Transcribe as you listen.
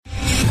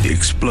the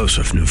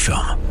explosive new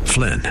film,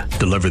 Flynn,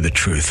 Deliver the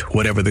Truth,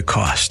 Whatever the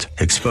Cost,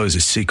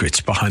 exposes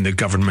secrets behind the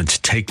government's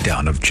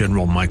takedown of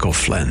General Michael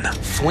Flynn.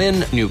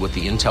 Flynn knew what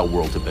the intel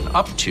world had been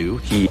up to.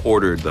 He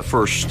ordered the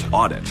first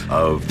audit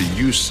of the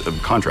use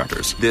of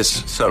contractors.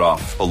 This set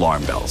off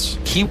alarm bells.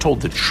 He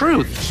told the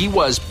truth. He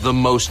was the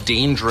most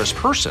dangerous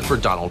person for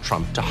Donald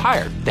Trump to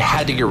hire. They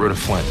had to get rid of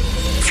Flynn.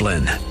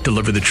 Flynn,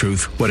 Deliver the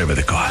Truth, Whatever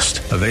the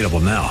Cost. Available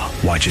now.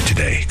 Watch it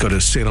today. Go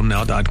to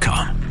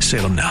salemnow.com.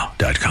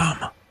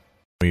 salemnow.com.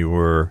 We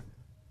were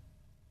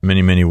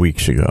many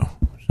weeks ago.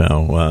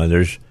 So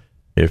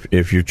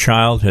if your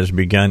child has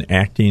begun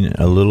acting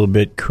a little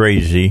bit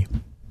crazy,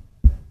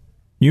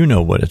 you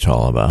know what it's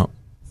all about.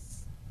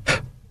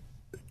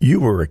 You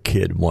were a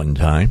kid one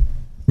time.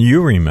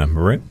 You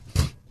remember it.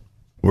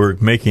 We're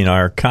making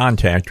our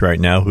contact right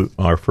now,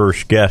 our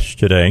first guest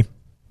today.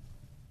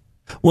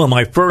 Well,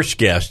 my first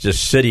guest is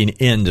sitting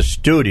in the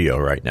studio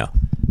right now.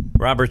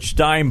 Robert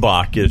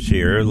Steinbach is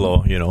here.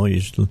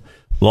 He's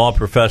law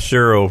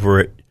professor over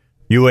at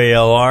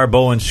UALR,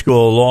 Bowen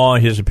School of Law.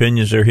 His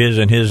opinions are his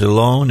and his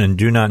alone and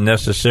do not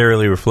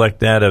necessarily reflect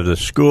that of the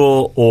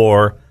school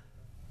or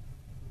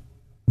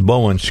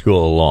Bowen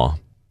School of Law.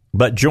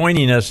 But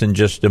joining us in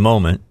just a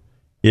moment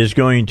is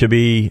going to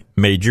be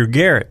Major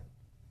Garrett.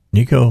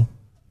 Nico,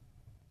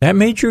 that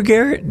Major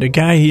Garrett, the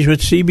guy, he's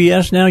with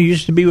CBS now,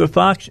 used to be with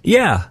Fox?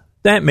 Yeah,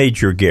 that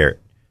Major Garrett.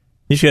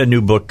 He's got a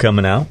new book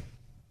coming out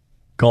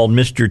called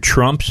Mr.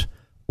 Trump's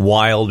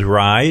Wild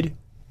Ride.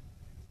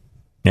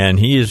 And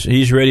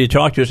he's ready to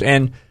talk to us.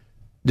 And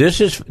this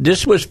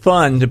was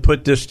fun to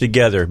put this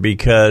together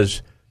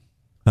because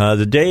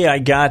the day I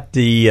got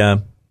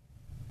the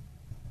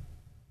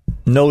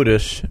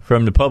notice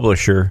from the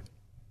publisher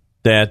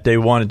that they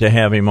wanted to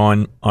have him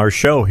on our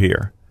show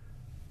here,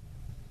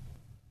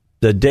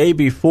 the day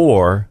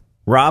before,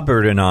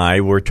 Robert and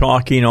I were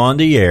talking on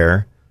the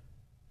air,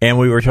 and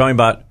we were talking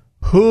about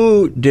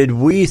who did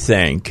we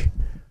think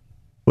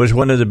was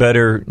one of the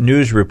better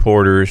news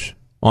reporters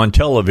on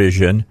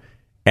television.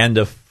 And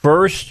the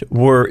first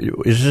word,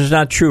 this is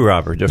not true,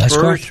 Robert. That's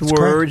first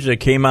words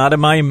that came out of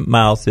my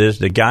mouth is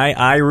the guy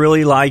I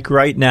really like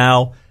right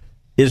now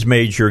is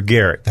Major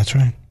Garrett. That's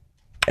right.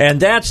 And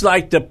that's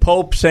like the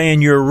Pope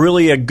saying you're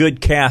really a good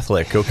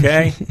Catholic,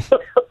 okay?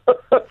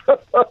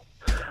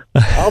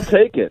 I'll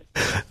take it.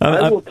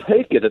 I will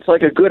take it. It's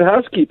like a good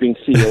housekeeping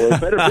seal or a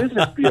better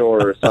business bureau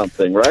or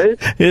something, right?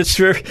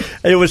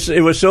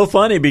 It was so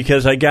funny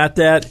because I got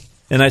that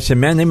and I said,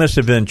 man, they must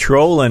have been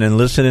trolling and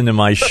listening to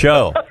my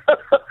show.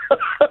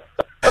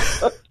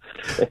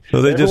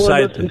 So they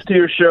Everyone listens to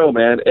your show,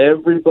 man.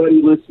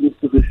 Everybody listens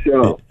to the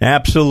show.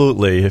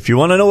 Absolutely. If you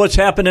want to know what's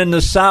happening in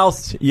the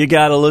South, you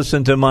got to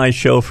listen to my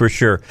show for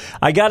sure.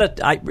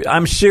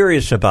 I'm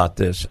serious about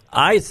this.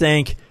 I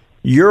think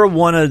you're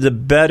one of the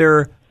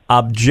better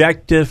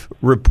objective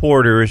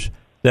reporters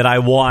that I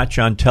watch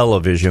on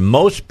television.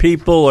 Most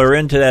people are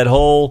into that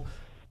whole,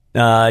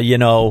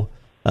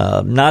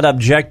 not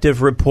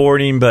objective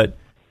reporting, but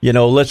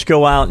let's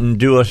go out and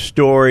do a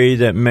story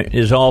that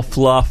is all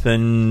fluff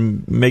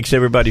and makes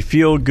everybody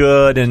feel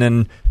good, and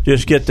then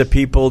just get the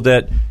people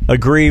that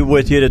agree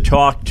with you to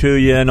talk to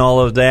you and all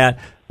of that.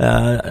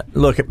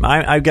 Look,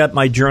 I've got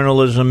my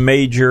journalism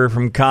major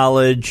from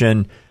college,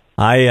 and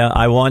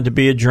I wanted to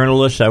be a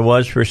journalist. I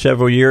was for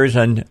several years,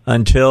 and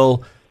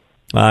until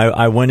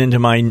I went into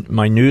my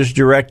news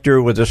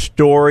director with a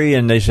story,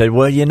 and they said,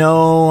 well,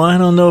 I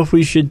don't know if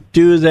we should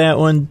do that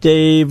one,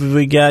 Dave.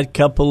 We got a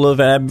couple of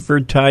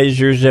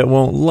advertisers that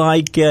won't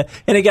like it.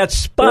 And it got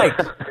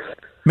spiked.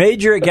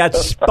 Major, it got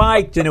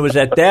spiked, and it was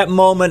at that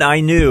moment I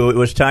knew it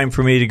was time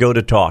for me to go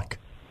to talk.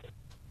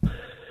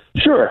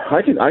 Sure,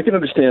 I can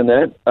understand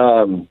that.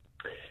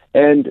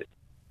 And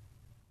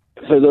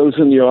for those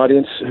in the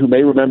audience who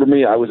may remember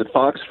me, I was at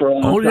Fox for a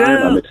long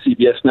time. I'm at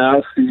CBS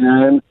now,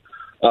 CNN.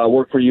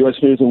 Work for U.S.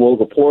 News and World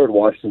Report,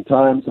 Washington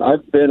Times.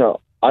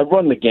 I've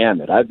run the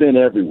gamut. I've been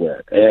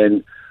everywhere.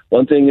 And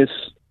one thing has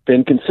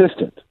been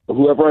consistent.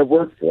 Whoever I've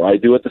worked for, I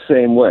do it the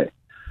same way.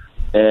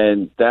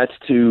 And that's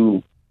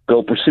to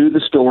go pursue the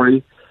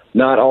story,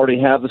 not already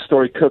have the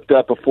story cooked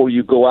up before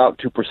you go out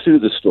to pursue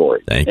the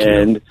story. Thank you.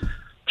 And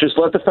just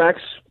let the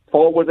facts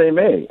fall where they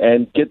may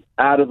and get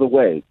out of the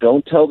way.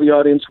 Don't tell the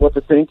audience what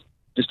to think.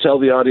 Just tell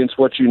the audience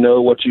what you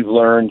know, what you've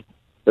learned,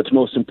 that's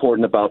most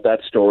important about that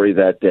story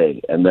that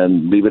day, and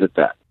then leave it at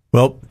that.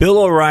 Well, Bill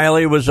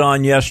O'Reilly was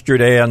on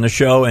yesterday on the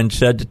show and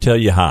said to tell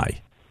you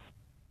hi.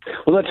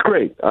 Well, that's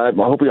great. I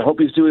hope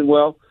he's doing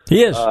well.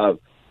 He is. I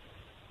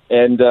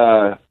had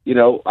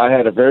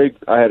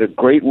a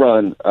great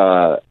run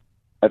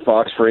at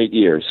Fox for 8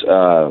 years.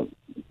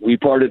 We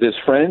parted as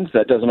friends.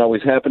 That doesn't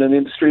always happen in the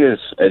industry,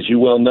 as you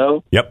well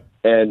know. Yep.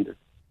 And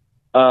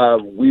I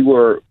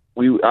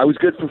was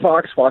good for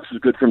Fox. Fox was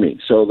good for me.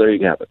 So there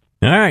you have it.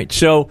 All right.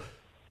 So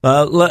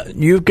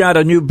you've got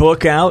a new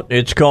book out.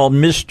 It's called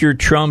Mr.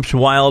 Trump's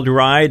Wild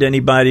Ride.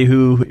 Anybody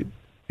who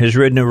has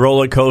ridden a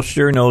roller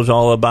coaster knows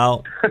all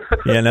about,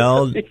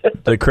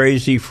 the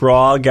crazy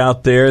frog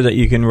out there that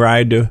you can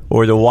ride,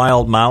 or the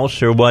wild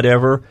mouse or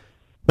whatever.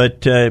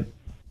 But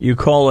you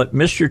call it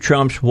Mr.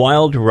 Trump's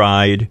wild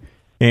ride,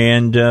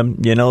 and,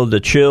 the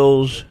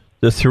chills,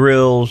 the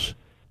thrills,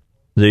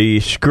 the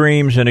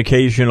screams and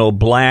occasional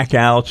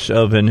blackouts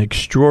of an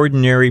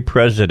extraordinary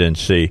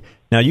presidency.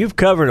 Now, you've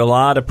covered a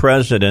lot of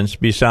presidents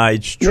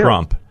besides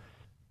Trump.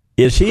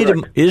 Is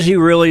he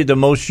really the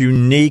most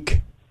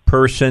unique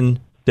person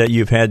that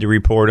you've had to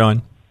report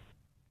on?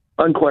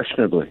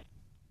 Unquestionably.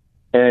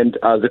 And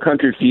the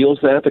country feels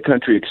that. The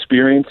country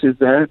experiences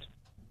that.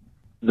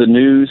 The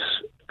news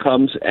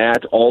comes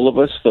at all of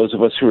us, those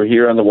of us who are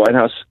here on the White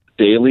House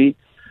daily,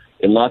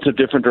 in lots of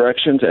different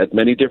directions, at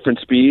many different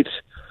speeds.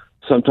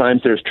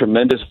 Sometimes there's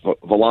tremendous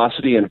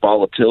velocity and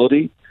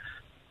volatility.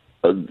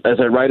 As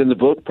I write in the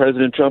book,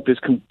 President Trump is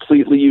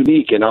completely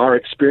unique in our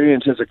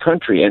experience as a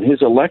country, and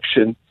his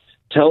election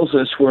tells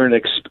us we're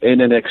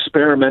in an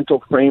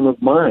experimental frame of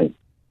mind.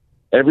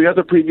 Every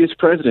other previous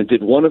president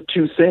did one of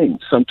two things,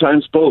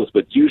 sometimes both,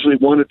 but usually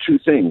one of two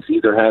things.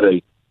 Either had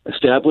a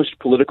established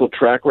political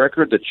track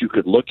record that you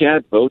could look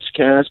at, votes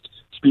cast,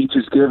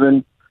 speeches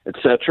given,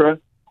 etc.,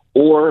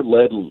 or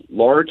led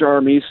large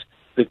armies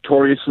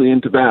victoriously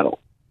into battle.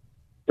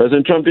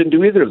 President Trump didn't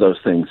do either of those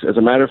things. As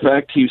a matter of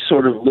fact, he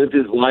sort of lived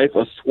his life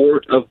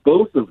athwart of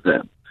both of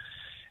them.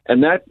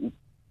 And that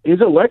his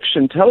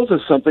election tells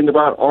us something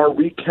about our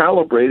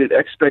recalibrated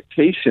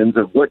expectations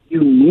of what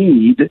you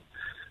need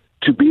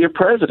to be a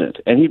president.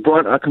 And he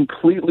brought a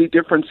completely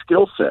different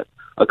skill set,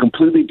 a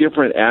completely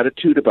different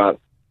attitude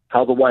about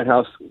how the White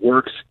House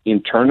works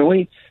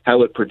internally,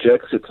 how it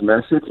projects its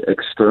message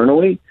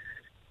externally.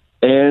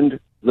 And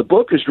the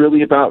book is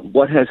really about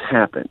what has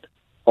happened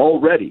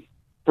already.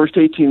 First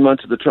 18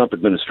 months of the Trump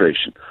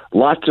administration.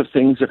 Lots of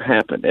things have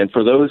happened. And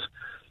for those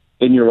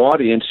in your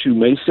audience who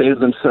may say to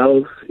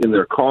themselves in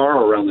their car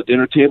or around the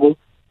dinner table,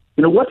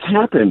 what's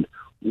happened?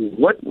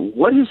 What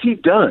has he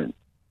done?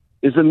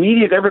 Is the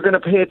media ever going to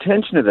pay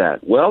attention to that?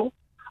 Well,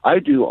 I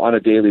do on a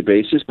daily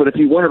basis, but if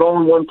you want it all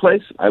in one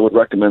place, I would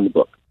recommend the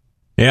book.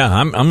 Yeah,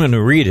 I'm going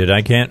to read it.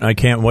 I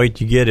can't wait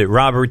to get it.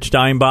 Robert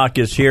Steinbach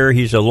is here.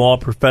 He's a law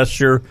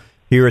professor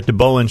here at the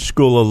Bowen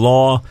School of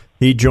Law.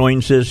 He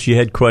joins us. You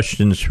had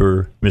questions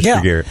for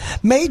Mr. Garrett.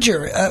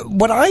 Major,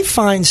 what I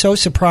find so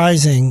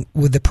surprising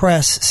with the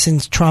press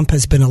since Trump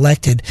has been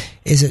elected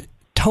is a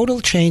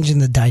total change in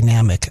the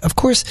dynamic. Of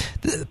course,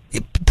 the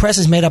press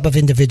is made up of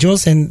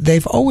individuals, and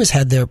they've always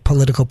had their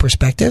political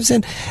perspectives,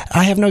 and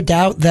I have no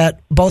doubt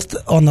that both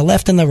on the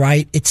left and the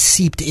right, it's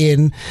seeped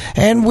in,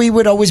 and we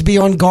would always be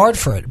on guard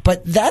for it.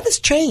 But that has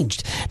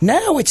changed.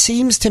 Now it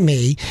seems to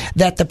me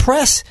that the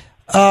press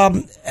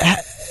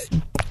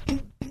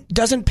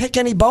doesn't pick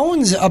any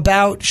bones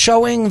about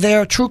showing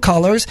their true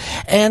colors,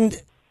 and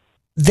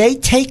they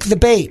take the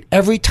bait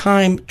every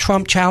time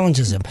Trump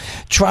challenges him.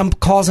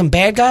 Trump calls them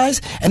bad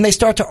guys, and they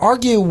start to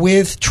argue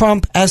with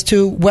Trump as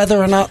to whether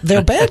or not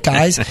they're bad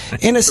guys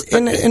in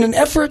an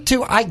effort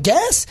to, I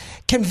guess,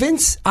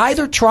 convince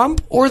either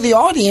Trump or the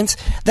audience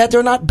that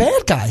they're not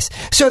bad guys.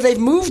 So they've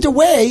moved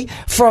away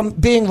from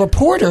being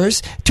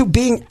reporters to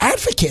being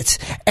advocates.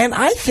 And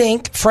I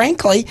think,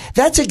 frankly,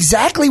 that's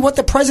exactly what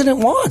the president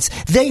wants.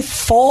 They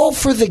fall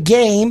for the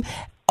game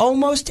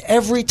almost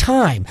every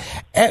time.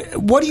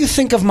 What do you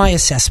think of my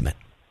assessment?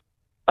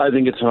 I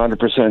think it's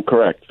 100%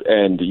 correct,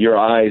 and your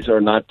eyes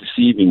are not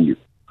deceiving you.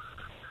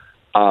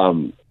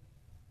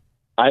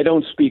 I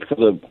don't speak for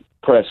the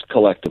press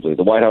collectively,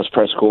 the White House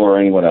press corps or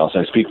anyone else.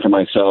 I speak for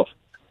myself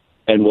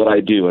and what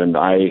I do, and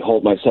I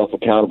hold myself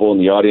accountable,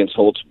 and the audience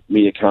holds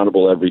me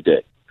accountable every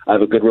day. I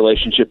have a good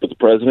relationship with the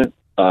president.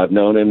 I've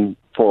known him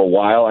for a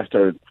while. I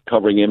started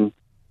covering him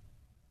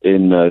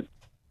in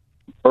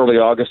early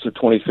August of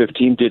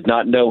 2015, did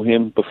not know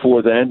him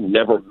before then,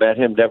 never met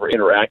him, never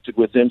interacted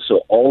with him.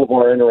 So all of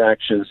our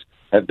interactions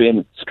have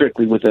been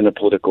strictly within a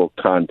political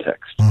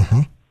context.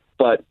 Mm-hmm.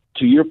 But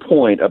to your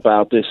point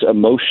about this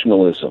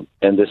emotionalism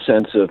and this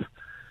sense of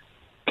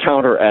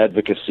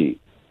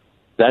counter-advocacy,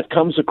 that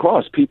comes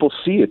across. People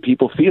see it.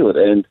 People feel it.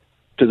 And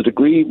to the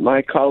degree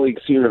my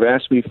colleagues here have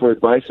asked me for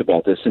advice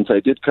about this, since I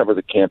did cover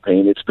the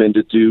campaign, it's been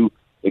to do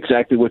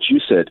exactly what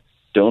you said.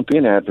 Don't be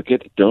an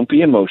advocate. Don't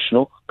be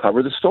emotional.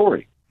 Cover the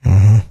story.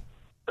 Mm-hmm.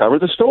 Cover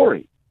the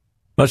story.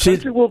 The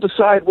country will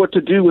decide what to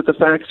do with the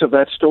facts of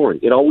that story.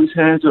 It always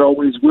has. It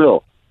always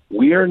will.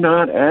 We are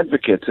not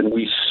advocates, and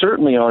we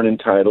certainly aren't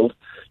entitled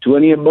to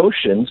any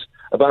emotions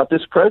about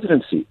this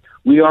presidency.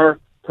 We are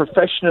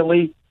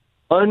professionally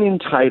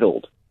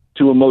unentitled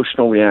to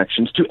emotional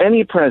reactions to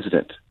any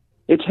president.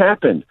 It's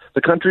happened.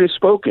 The country has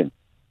spoken.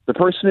 The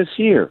person is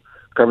here.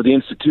 Cover the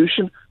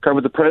institution.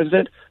 Cover the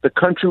president. The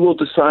country will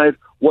decide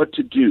what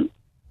to do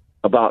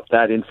about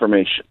that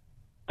information.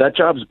 That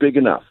job's big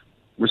enough.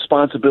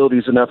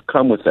 Responsibilities enough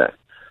come with that.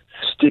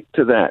 Stick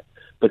to that.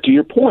 But to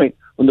your point,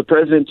 when the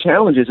president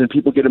challenges and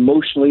people get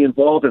emotionally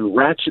involved and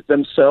ratchet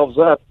themselves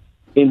up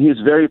in his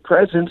very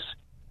presence,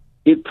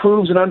 it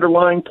proves an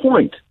underlying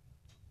point.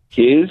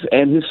 His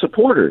and his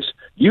supporters.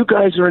 You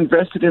guys are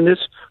invested in this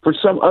for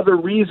some other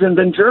reason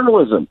than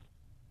journalism.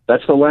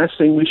 That's the last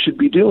thing we should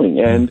be doing.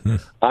 And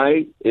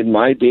I, in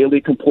my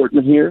daily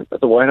comportment here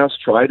at the White House,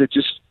 try to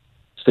just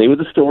stay with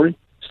the story,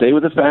 stay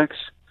with the facts,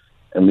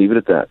 and leave it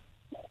at that.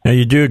 Now,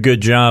 you do a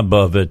good job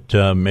of it,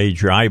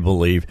 Major, I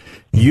believe.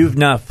 You've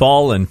not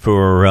fallen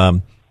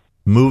for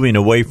moving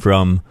away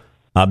from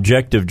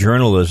objective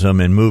journalism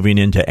and moving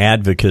into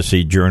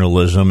advocacy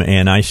journalism,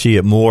 and I see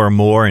it more and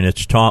more, and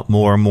it's taught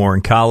more and more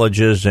in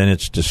colleges, and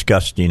it's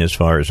disgusting as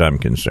far as I'm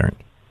concerned.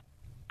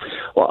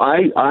 Well,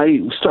 I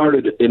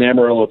started in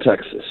Amarillo,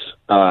 Texas,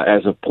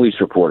 as a police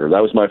reporter.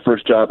 That was my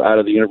first job out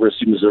of the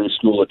University of Missouri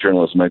School of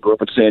Journalism. I grew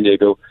up in San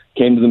Diego,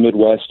 came to the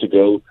Midwest to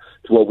go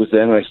to what was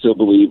then, and I still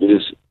believe it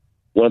is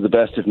one of the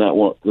best, if not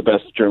one of the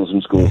best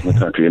journalism schools in the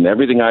country. And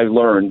everything I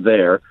learned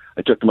there,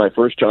 I took to my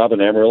first job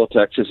in Amarillo,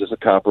 Texas as a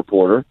cop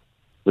reporter.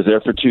 Was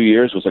there for 2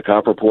 years, was a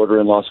cop reporter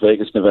in Las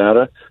Vegas,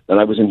 Nevada. Then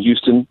I was in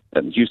Houston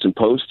at the Houston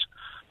Post,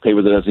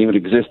 paper that doesn't even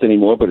exist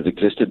anymore, but it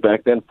existed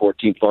back then,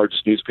 14th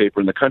largest newspaper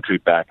in the country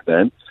back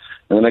then.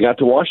 And then I got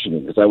to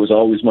Washington, because that was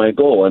always my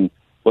goal. And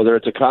whether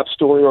it's a cop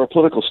story or a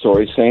political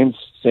story, same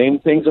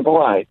things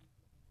apply.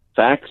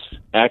 Facts,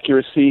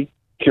 accuracy,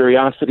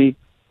 curiosity,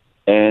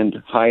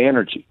 and high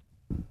energy.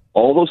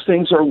 All those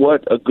things are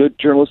what a good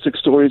journalistic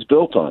story is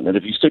built on. And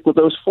if you stick with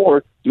those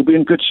four, you'll be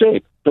in good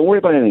shape. Don't worry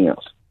about anything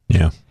else.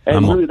 Yeah.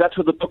 And really, that's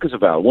what the book is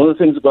about. One of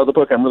the things about the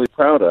book I'm really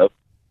proud of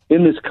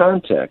in this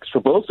context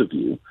for both of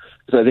you,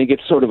 because I think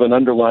it's sort of an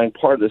underlying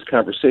part of this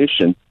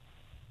conversation.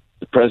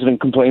 The president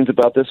complains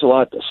about this a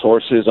lot, the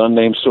sources,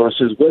 unnamed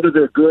sources, whether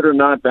they're good or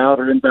not, valid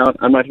or invalid.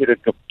 I'm not here to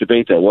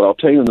debate that. What I'll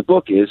tell you in the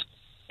book is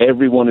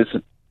everyone is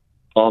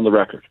on the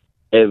record.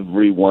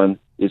 Everyone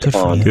is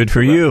on the Good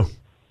for you.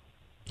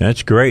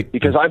 That's great.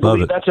 Because I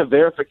believe that's a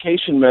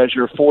verification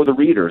measure for the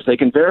readers. They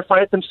can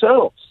verify it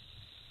themselves.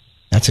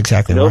 That's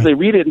exactly right. If they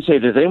read it and say,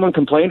 "Does anyone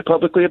complain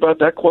publicly about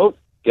that quote?"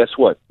 Guess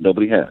what?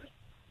 Nobody has.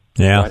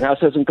 Yeah. The White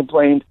House hasn't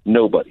complained.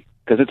 Nobody.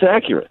 Because it's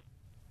accurate.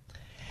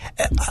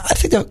 I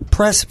think the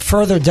press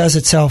further does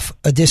itself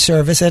a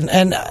disservice.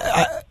 And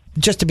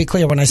just to be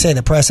clear, when I say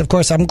the press, of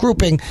course, I'm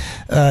grouping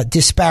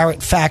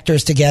disparate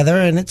factors together,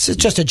 and it's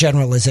just a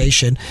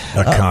generalization.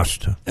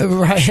 Acosta.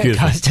 Right,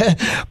 Acosta.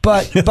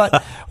 But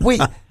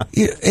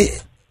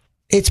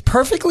it's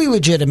perfectly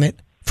legitimate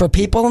for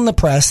people in the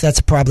press, that's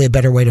probably a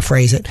better way to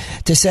phrase it,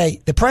 to say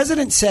the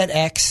president said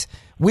X,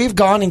 we've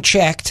gone and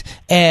checked,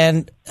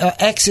 and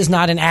X is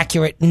not an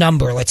accurate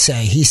number, let's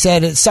say. He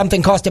said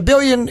something cost $1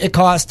 billion, it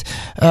cost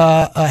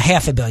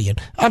 $500 million.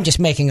 I'm just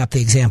making up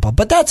the example.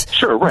 But that's...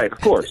 Sure, right, of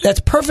course.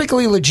 That's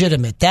perfectly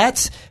legitimate.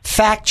 That's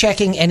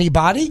fact-checking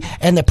anybody,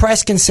 and the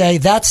press can say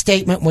that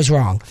statement was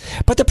wrong.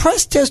 But the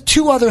press does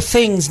two other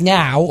things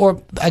now,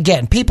 or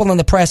again, people in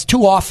the press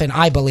too often,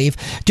 I believe,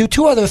 do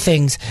two other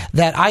things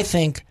that I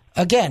think,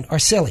 again, are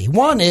silly.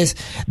 One is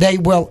they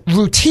will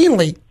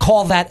routinely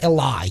call that a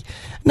lie.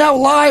 Now,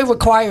 lie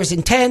requires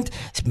intent.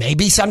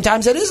 Maybe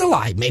sometimes it is a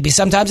lie. Maybe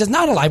sometimes it's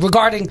not a lie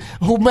regarding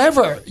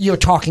whomever you're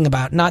talking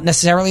about, not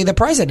necessarily the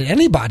president,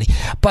 anybody.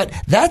 But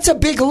that's a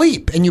big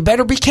leap, and you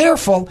better be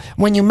careful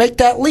when you make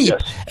that leap.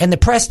 Yes. And the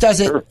press does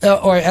it,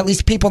 or at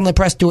least people in the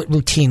press do it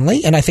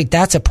routinely, and I think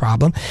that's a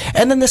problem.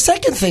 And then the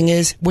second thing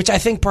is, which I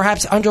think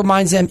perhaps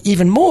undermines them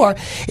even more,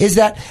 is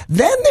that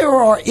then there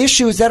are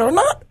issues that are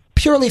not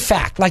purely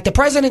fact. Like the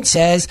president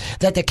says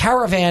that the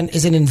caravan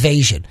is an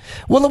invasion.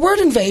 Well, the word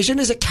invasion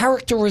is a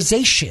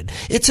characterization.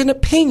 It's an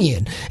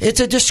opinion. It's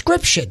a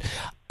description.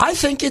 I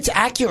think it's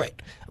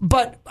accurate.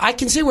 But I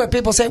can see where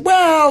people say,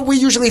 well, we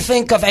usually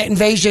think of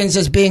invasions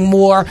as being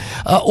more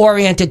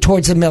oriented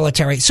towards the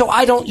military. So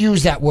I don't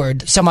use that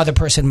word, some other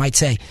person might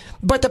say.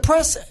 But the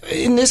press,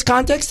 in this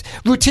context,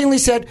 routinely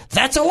said,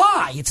 that's a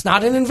lie. It's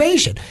not an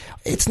invasion.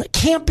 It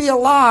can't be a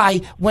lie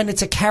when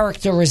it's a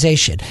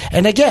characterization.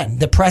 And again,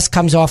 the press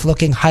comes off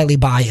looking highly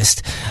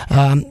biased.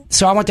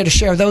 So I wanted to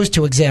share those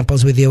two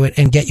examples with you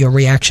and get your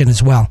reaction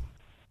as well.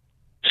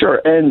 Sure.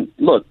 And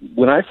look,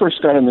 when I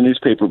first got in the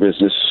newspaper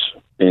business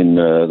in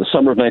the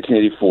summer of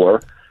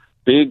 1984,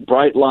 big,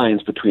 bright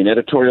lines between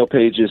editorial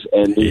pages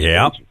and news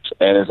pages.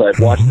 And as I've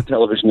watched the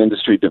television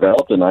industry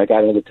develop, and I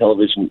got into the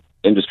television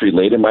industry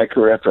late in my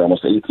career after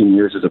almost 18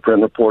 years as a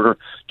print reporter,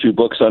 2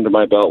 books under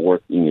my belt,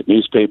 working at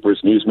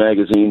newspapers, news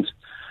magazines.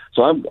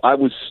 So I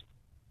was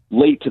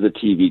late to the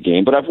TV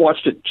game, but I've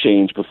watched it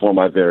change before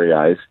my very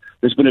eyes.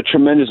 There's been a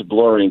tremendous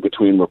blurring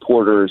between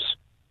reporters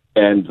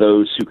and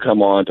those who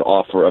come on to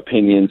offer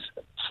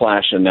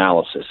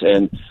opinions/analysis.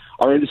 And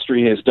our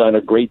industry has done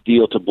a great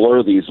deal to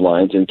blur these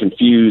lines and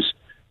confuse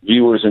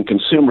viewers and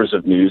consumers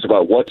of news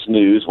about what's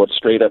news, what's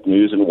straight-up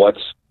news, and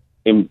what's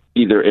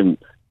either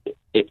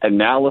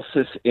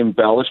analysis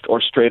embellished or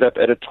straight-up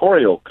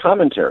editorial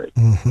commentary.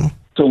 Mm-hmm.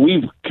 So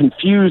we've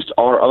confused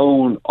our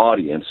own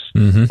audience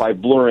by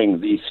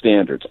blurring these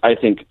standards, I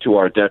think, to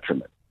our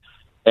detriment.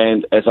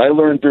 And as I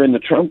learned during the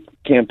Trump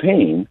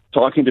campaign,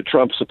 talking to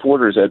Trump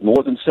supporters at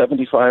more than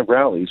 75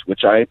 rallies,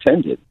 which I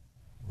attended,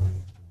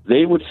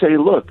 they would say,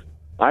 look,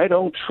 I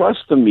don't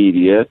trust the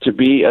media to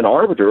be an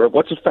arbiter of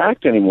what's a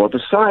fact anymore.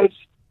 Besides,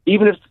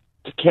 even if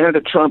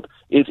candidate Trump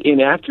is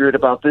inaccurate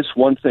about this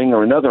one thing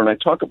or another, and I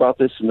talk about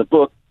this in the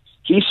book,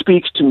 he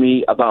speaks to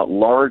me about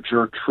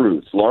larger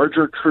truths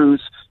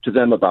to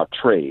them about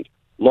trade,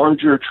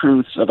 larger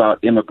truths about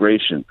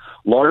immigration,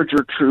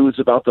 larger truths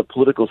about the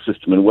political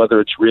system and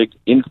whether it's rigged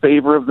in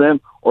favor of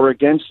them or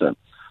against them.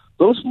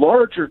 Those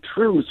larger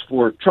truths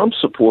for Trump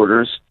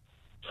supporters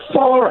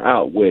far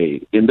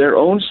outweigh in their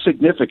own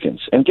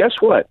significance. And guess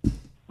what?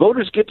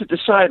 Voters get to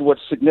decide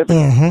what's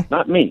significant,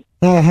 not me.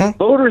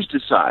 Voters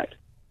decide.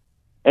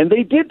 And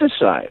they did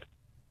decide.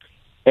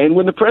 And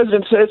when the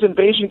president says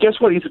invasion, guess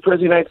what? He's the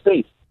president of the United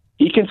States.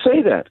 He can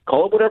say that,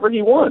 call it whatever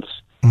he wants.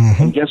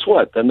 And guess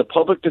what? Then the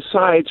public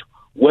decides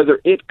whether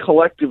it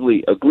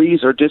collectively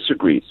agrees or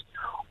disagrees.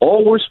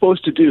 All we're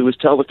supposed to do is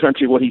tell the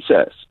country what he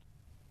says.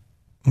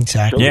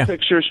 Exactly. Show the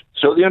pictures,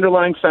 show the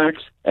underlying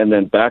facts, and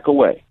then back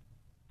away.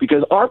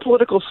 Because our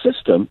political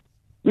system,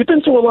 we've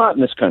been through a lot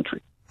in this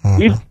country.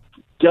 We've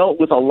dealt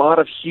with a lot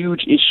of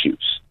huge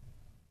issues.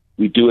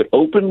 We do it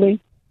openly,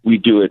 we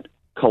do it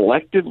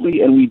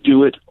collectively, and we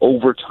do it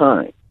over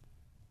time.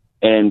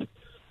 And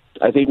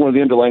I think one of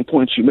the underlying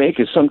points you make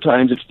is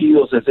sometimes it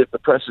feels as if the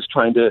press is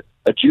trying to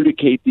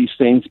adjudicate these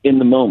things in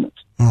the moment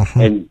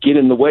and get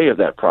in the way of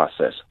that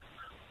process.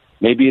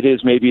 Maybe it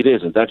is, maybe it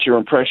isn't. That's your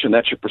impression,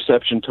 that's your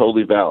perception,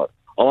 totally valid.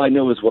 All I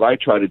know is what I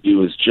try to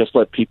do is just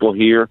let people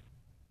hear,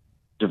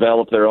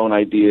 develop their own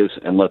ideas,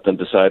 and let them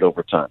decide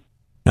over time.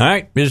 All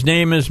right. His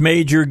name is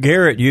Major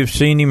Garrett. You've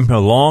seen him a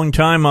long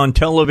time on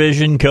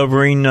television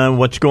covering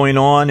what's going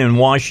on in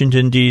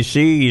Washington,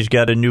 D.C. He's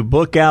got a new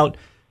book out.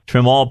 It's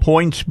from All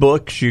Points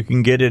Books. You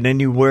can get it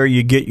anywhere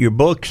you get your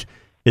books.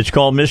 It's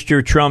called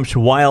Mr. Trump's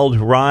Wild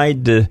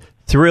Ride, the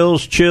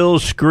thrills,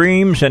 chills,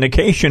 screams, and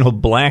occasional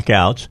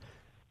blackouts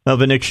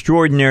of an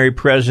extraordinary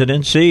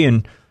presidency.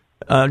 And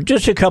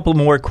just a couple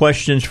more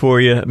questions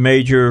for you,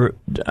 Major.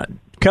 A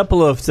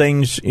couple of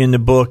things in the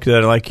book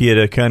that I'd like you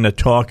to kind of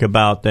talk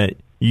about that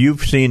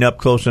you've seen up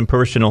close and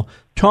personal.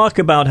 Talk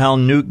about how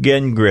Newt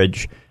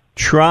Gingrich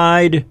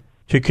tried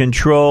to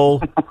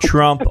control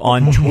Trump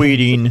on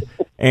tweeting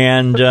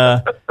and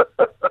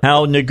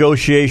how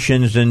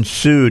negotiations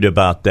ensued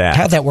about that.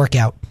 How'd that work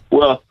out?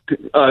 Well,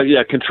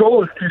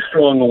 control is too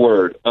strong a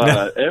word.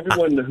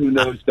 Everyone who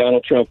knows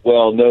Donald Trump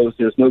well knows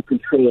there's no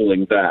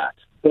controlling that.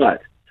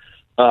 But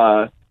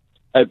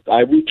I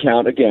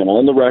recount, again,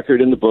 on the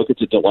record in the book,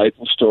 it's a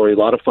delightful story, a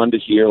lot of fun to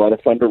hear, a lot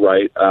of fun to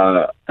write,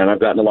 and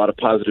I've gotten a lot of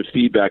positive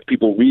feedback,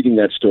 people reading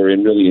that story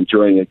and really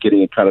enjoying it,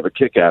 getting kind of a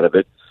kick out of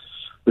it.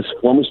 This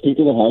former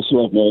Speaker of the House,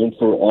 who I've known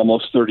for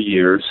almost 30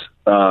 years,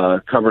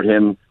 covered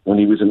him when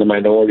he was in the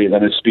minority and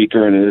then as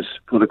Speaker in his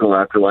political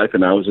afterlife, and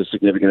now was a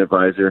significant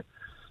advisor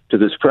to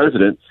this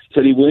president,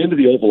 said he went into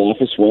the Oval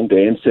Office one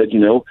day and said,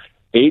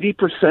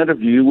 80%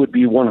 of you would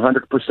be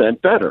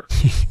 100% better.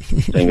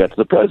 Saying that to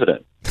the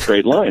president.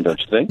 Great line, don't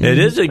you think? It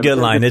is a good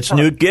line. It's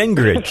Newt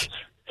Gingrich.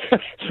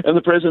 And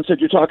the president said,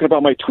 you're talking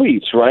about my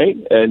tweets, right?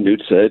 And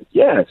Newt said,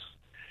 yes.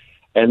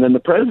 And then the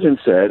president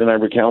said, and I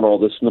recount all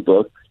this in the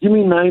book, you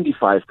mean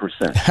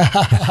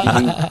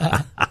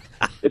 95%.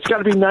 It's got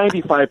to be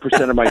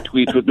 95% of my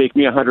tweets would make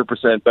me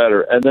 100%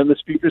 better. And then the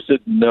speaker said,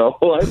 no,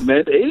 I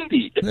meant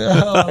 80.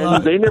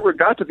 And they never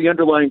got to the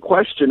underlying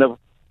question of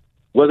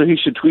whether he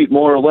should tweet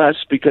more or less,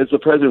 because the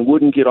president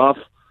wouldn't get off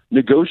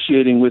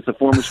negotiating with the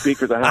former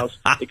Speaker of the House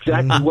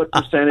exactly what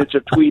percentage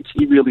of tweets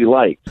he really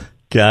liked.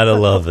 Gotta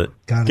love it.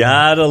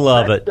 Gotta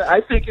love it.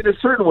 I think in a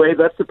certain way,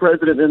 that's the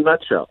president in a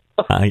nutshell.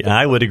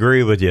 I would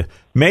agree with you.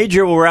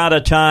 Major, we're out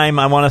of time.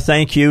 I want to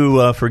thank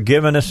you for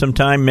giving us some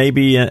time.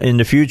 Maybe in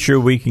the future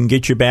we can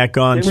get you back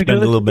on and spend a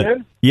little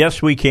bit.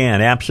 Yes, we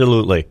can.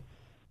 Absolutely.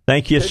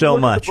 Thank you so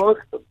much.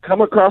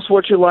 Come across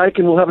what you like,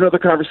 and we'll have another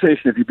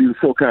conversation if you'd be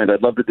so kind.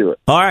 I'd love to do it.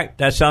 All right.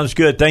 That sounds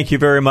good. Thank you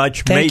very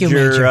much.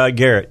 Major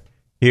Garrett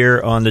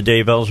here on the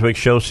Dave Elswick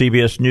Show,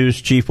 CBS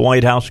News Chief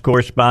White House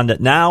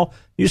Correspondent. Now,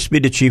 used to be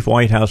the Chief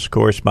White House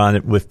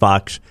Correspondent with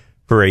Fox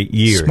for 8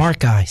 years. Smart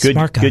guy.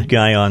 Good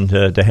guy on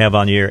to have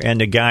on the air,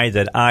 and the guy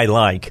that I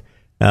like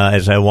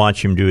as I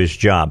watch him do his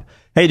job.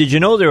 Hey, did you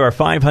know there are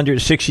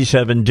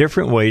 567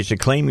 different ways to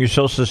claim your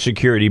Social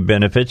Security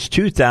benefits,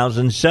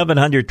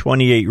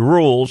 2,728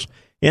 rules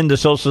in the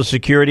Social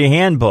Security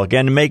Handbook?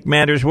 And to make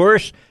matters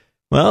worse,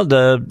 well,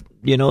 the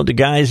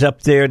guys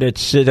up there that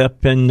sit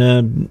up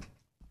in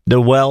the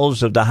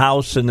wells of the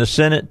House and the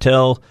Senate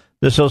tell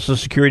the Social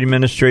Security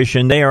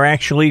Administration they are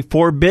actually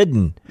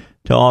forbidden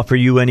to offer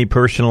you any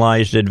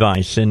personalized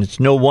advice. And it's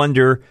no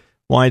wonder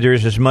why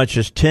there's as much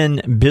as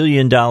 $10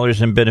 billion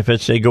in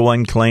benefits they go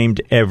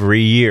unclaimed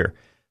every year.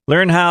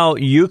 Learn how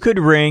you could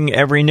wring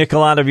every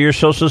nickel out of your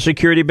Social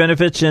Security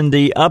benefits in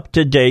the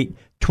up-to-date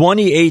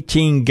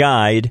 2018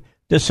 Guide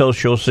to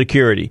Social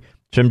Security.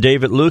 It's from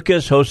David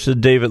Lucas, host of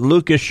the David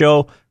Lucas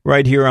Show,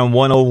 right here on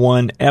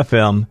 101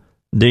 FM,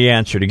 The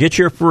Answer. To get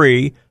your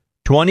free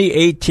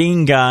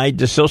 2018 Guide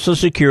to Social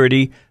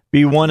Security,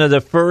 be one of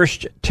the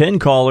first 10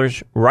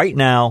 callers right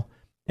now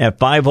at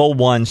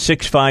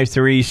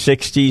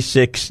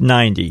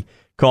 501-653-6690.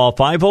 Call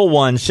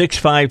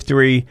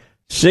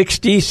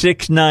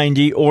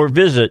 501-653-6690 or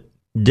visit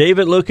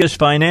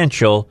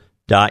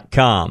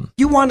davidlucasfinancial.com.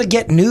 You want to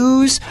get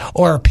news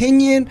or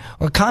opinion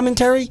or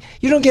commentary?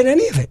 You don't get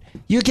any of it.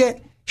 You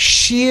get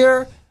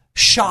sheer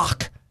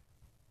shock.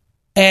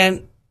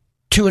 And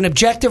to an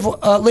objective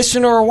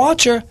listener or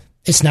watcher,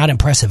 it's not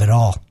impressive at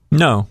all.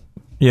 No.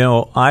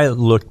 I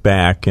look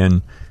back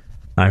and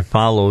I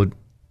followed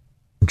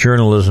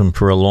journalism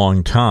for a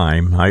long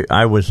time.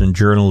 I was in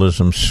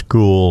journalism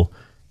school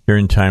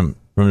from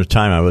the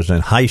time I was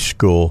in high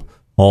school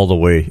all the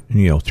way,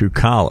 through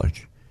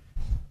college.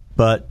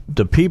 But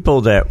the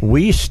people that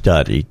we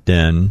studied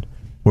then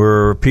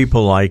were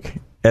people like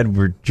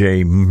Edward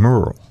J.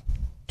 Murrow.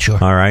 Sure.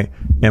 All right.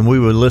 And we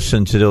would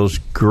listen to those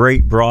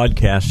great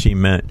broadcasts he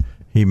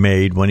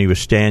made when he was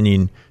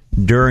standing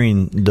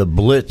during the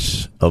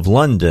Blitz of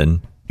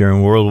London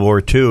during World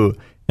War II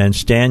and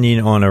standing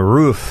on a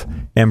roof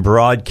and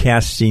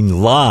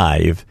broadcasting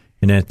live.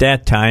 And at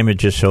that time, it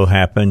just so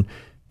happened,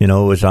 it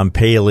was on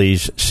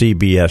Paley's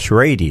CBS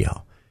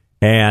radio.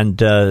 And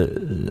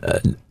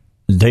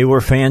they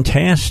were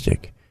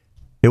fantastic.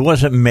 It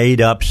wasn't made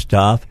up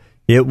stuff.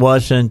 It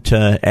wasn't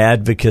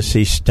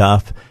advocacy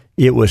stuff.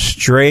 It was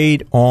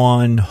straight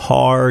on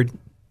hard-nosed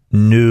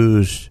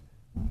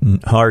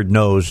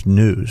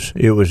news.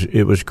 It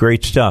was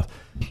great stuff.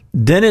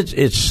 Then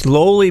it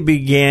slowly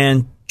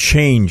began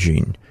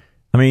changing.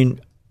 I mean,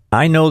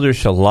 I know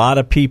there's a lot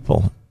of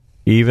people,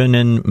 even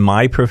in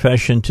my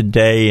profession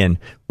today, and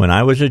when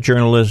I was a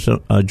journalist,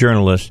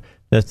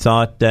 that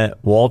thought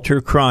that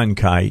Walter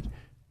Cronkite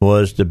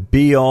was the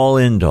be-all,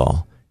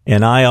 end-all.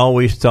 And I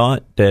always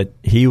thought that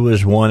he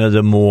was one of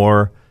the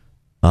more,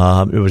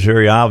 it was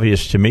very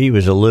obvious to me, he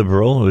was a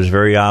liberal. It was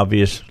very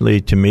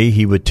obviously to me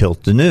he would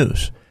tilt the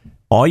news.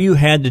 All you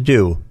had to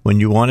do when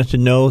you wanted to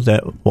know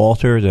that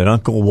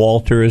Uncle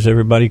Walter, as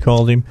everybody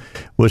called him,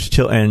 was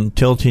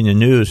tilting the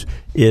news,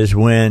 is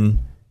when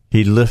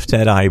he'd lift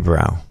that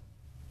eyebrow.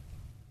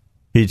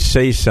 He'd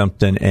say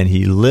something and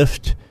he'd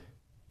lift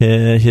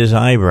his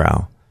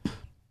eyebrow.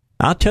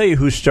 I'll tell you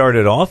who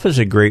started off as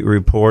a great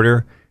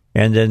reporter,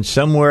 and then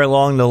somewhere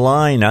along the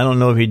line, I don't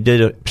know if he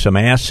did some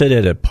acid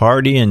at a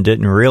party and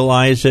didn't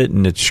realize it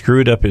and it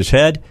screwed up his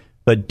head,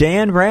 but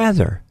Dan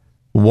Rather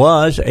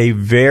was a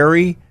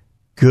very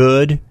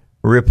good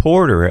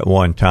reporter at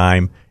one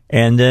time,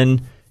 and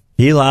then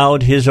he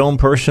allowed his own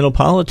personal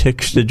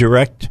politics to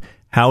direct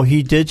how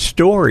he did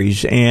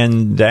stories,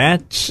 and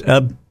that's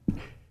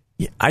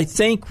I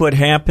think what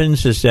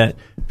happens is that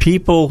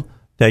people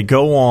that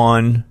go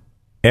on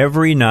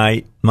every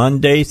night,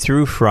 Monday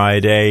through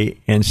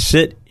Friday, and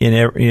sit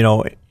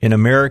in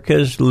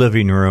America's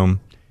living room,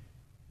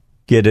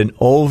 get an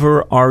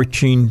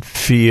overarching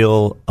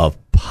feel of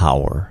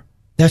power.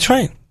 That's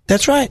right.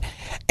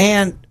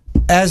 And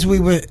as we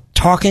were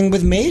talking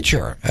with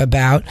Major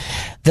about,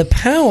 the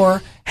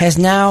power has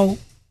now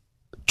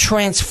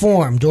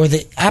transformed, or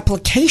the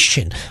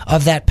application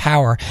of that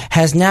power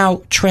has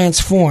now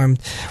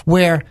transformed,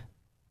 where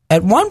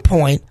at one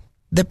point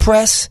the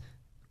press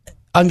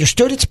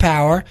understood its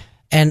power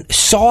and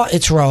saw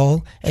its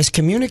role as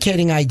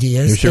communicating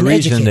ideas. There's a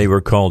reason they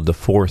were called the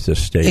Fourth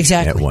Estate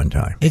at one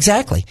time.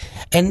 Exactly.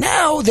 And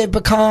now they've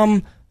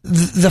become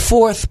the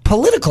fourth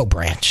political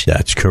branch.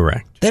 That's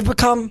correct. They've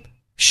become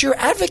sheer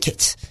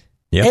advocates.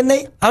 Yep. And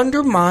they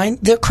undermine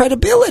their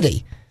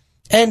credibility.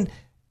 And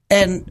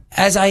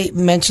as I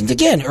mentioned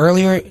again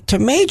earlier to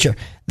Major,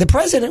 the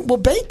president will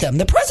bait them.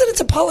 The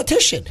president's a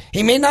politician.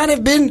 He may not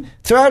have been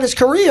throughout his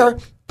career,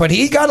 but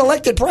he got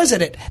elected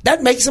president.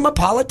 That makes him a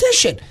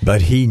politician.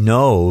 But he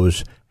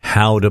knows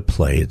how to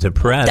play the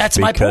press. That's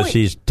my point. Because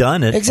he's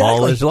done it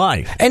all his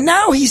life. And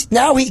now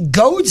he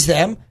goads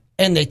them,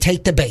 and they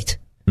take the bait.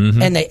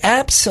 Mm-hmm. And they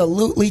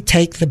absolutely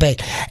take the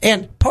bait.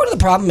 And part of the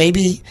problem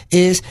maybe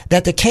is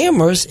that the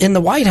cameras in the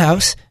White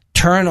House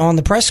turn on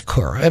the press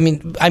corps. I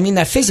mean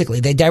that physically.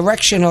 They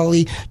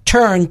directionally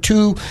turn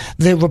to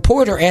the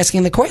reporter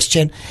asking the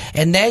question,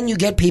 and then you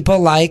get people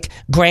like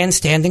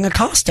grandstanding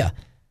Acosta.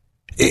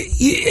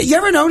 You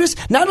ever notice?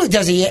 Not only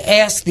does he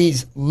ask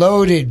these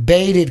loaded,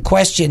 baited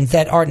questions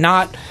that are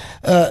not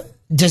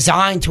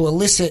designed to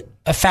elicit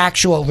a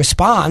factual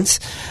response,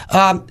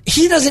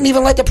 he doesn't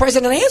even let the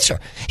president answer.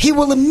 He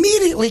will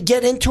immediately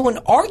get into an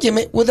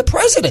argument with the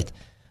president.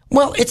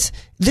 Well,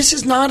 this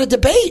is not a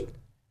debate.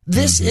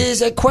 This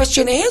is a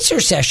question-answer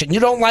session. You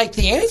don't like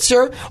the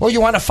answer or you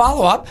want to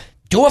follow up,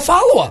 do a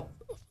follow-up.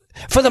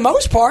 For the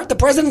most part, the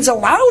president's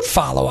allowed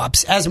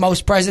follow-ups, as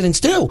most presidents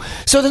do.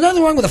 So there's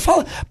nothing wrong with a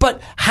follow-up.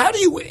 But how do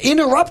you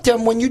interrupt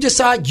him when you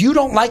decide you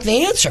don't like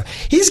the answer?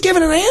 He's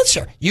given an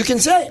answer. You can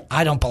say,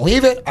 I don't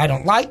believe it, I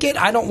don't like it,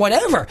 I don't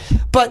whatever.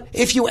 But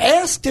if you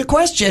ask the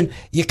question,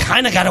 you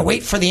kind of got to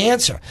wait for the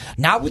answer.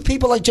 Not with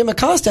people like Jim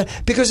Acosta,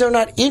 because they're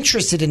not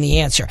interested in the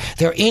answer.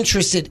 They're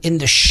interested in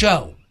the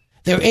show.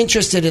 They're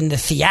interested in the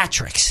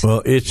theatrics.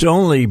 Well, it's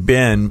only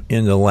been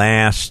in the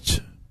last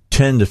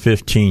 10 to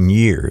 15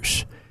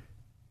 years,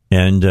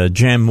 and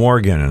Jan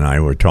Morgan and I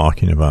were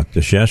talking about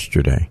this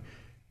yesterday,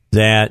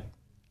 that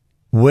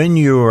when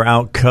you're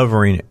out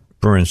covering,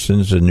 for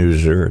instance, a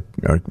news or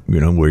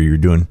where you're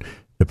doing,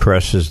 the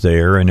press is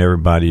there and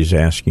everybody's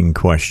asking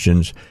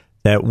questions,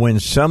 that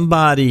when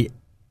somebody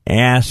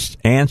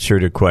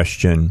answered a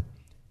question,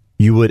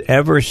 you would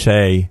ever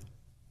say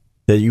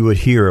that you would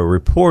hear a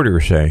reporter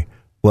say,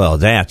 well,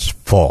 that's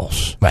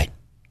false. Right.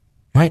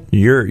 Right.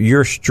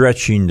 You're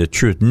stretching the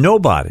truth.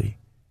 Nobody,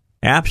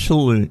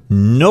 absolute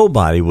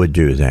nobody would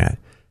do that.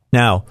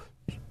 Now,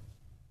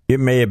 it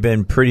may have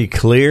been pretty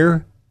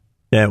clear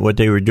that what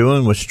they were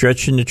doing was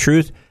stretching the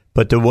truth,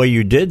 but the way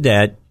you did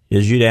that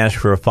is you'd ask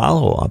for a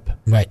follow-up.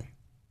 Right.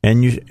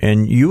 And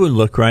you would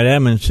look right at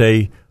them and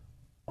say,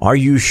 are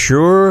you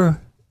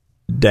sure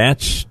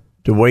that's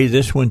the way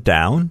this went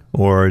down,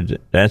 or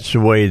that's the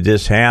way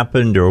this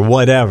happened, or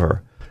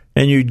whatever?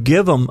 And you'd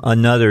give them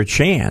another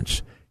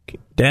chance.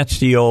 That's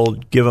the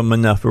old give them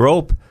enough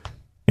rope,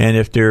 and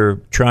if they're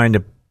trying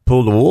to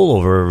pull the wool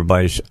over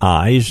everybody's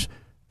eyes,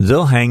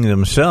 they'll hang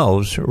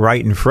themselves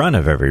right in front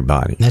of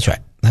everybody. That's right.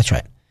 That's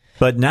right.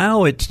 But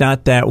now it's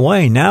not that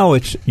way. Now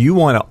it's you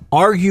want to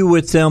argue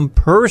with them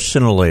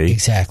personally.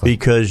 Exactly.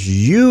 Because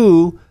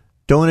you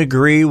don't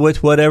agree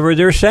with whatever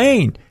they're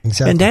saying.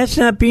 Exactly. And that's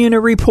not being a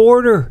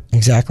reporter.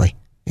 Exactly.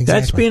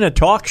 That's being a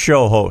talk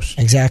show host.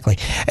 Exactly.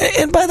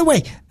 And by the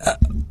way,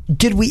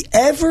 did we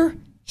ever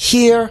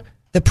hear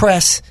the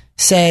press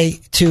say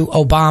to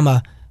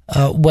Obama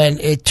when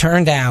it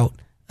turned out,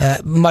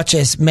 much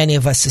as many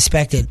of us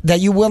suspected,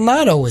 that you will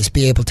not always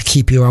be able to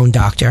keep your own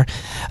doctor,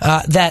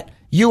 that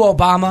you,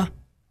 Obama,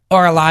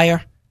 are a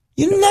liar?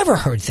 You never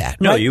heard that.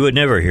 No, right? You would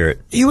never hear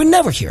it. You would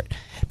never hear it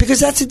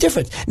because that's the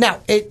difference. Now,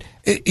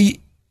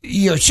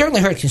 you certainly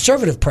heard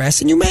conservative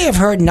press, and you may have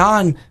heard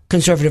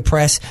non-conservative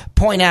press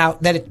point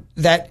out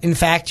that in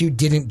fact you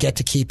didn't get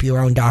to keep your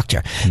own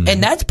doctor,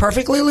 and that's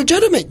perfectly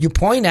legitimate. You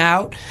point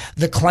out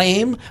the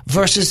claim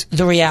versus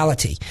the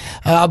reality.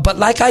 But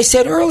like I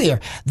said earlier,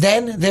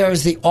 then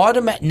there's the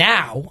automatic.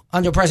 Now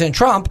under President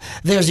Trump,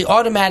 there's the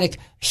automatic.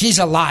 He's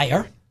a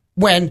liar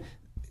when.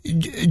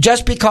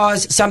 Just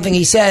because something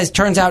he says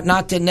turns out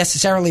not to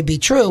necessarily be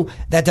true,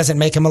 that doesn't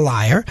make him a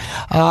liar.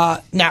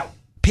 Now,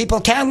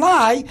 people can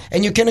lie,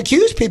 and you can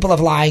accuse people of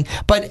lying,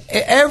 but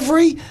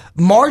every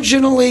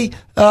marginally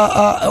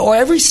or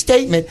every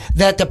statement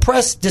that the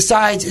press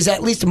decides is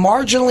at least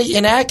marginally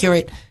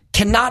inaccurate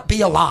cannot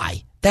be a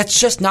lie. That's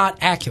just not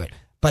accurate.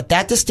 But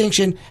that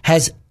distinction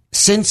has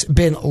since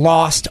been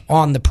lost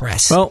on the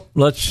press. Well,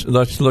 let's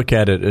look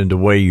at it in the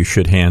way you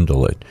should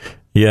handle it.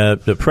 Yeah,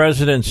 the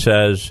president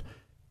says,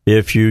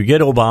 if you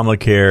get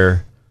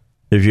Obamacare,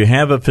 if you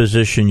have a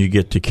physician, you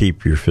get to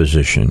keep your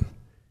physician.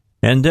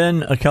 And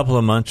then a couple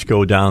of months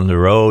go down the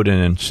road, and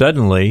then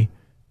suddenly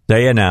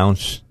they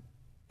announce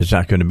it's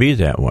not going to be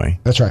that way.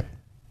 That's right.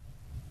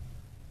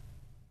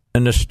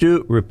 An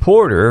astute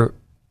reporter,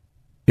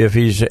 if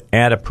he's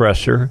at a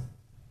presser,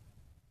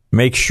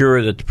 makes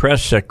sure that the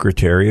press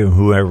secretary,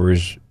 whoever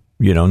is,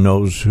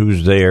 knows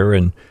who's there,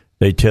 and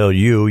they tell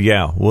you,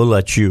 yeah, we'll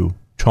let you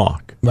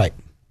talk. Right.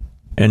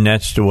 And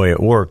that's the way it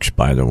works,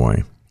 by the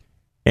way.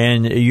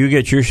 And you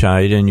get your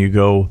side and you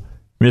go,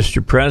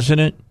 Mr.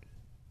 President,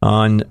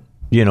 on,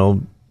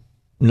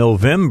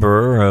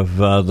 November of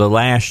the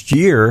last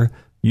year,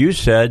 you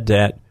said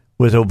that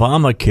with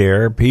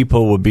Obamacare,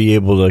 people would be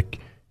able to,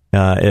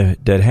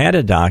 that had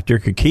a doctor,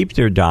 could keep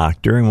their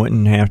doctor and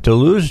wouldn't have to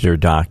lose their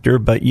doctor.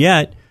 But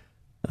yet,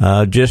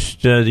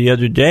 just the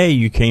other day,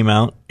 you came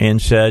out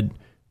and said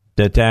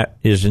that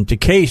isn't the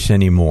case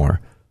anymore.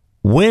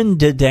 When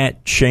did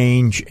that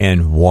change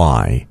and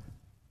why?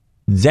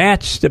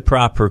 That's the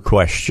proper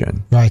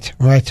question. Right.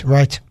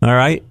 All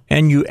right?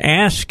 And you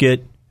ask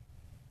it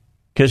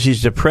because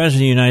he's the president of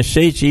the United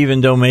States,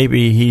 even though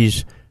maybe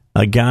he's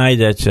a guy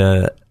that's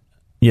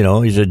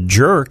he's a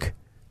jerk.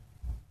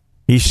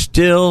 He's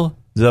still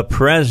the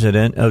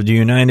president of the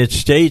United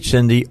States,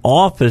 and the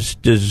office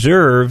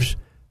deserves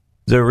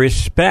the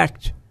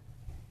respect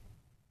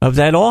of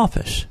that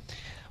office.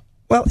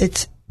 Well,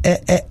 it's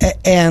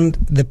and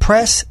the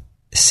press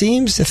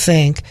seems to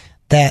think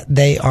that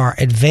they are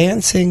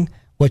advancing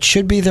what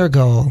should be their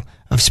goal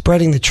of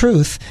spreading the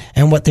truth,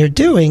 and what they're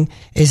doing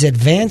is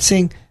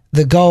advancing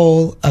the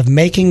goal of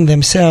making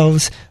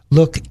themselves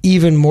look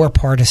even more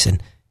partisan.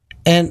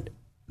 And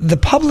the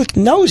public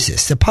knows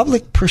this. The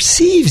public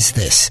perceives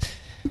this.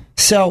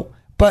 So,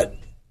 but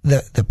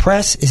the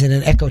press is in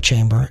an echo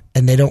chamber,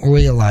 and they don't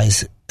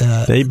realize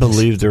they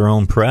believe their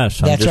own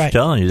press. I'm just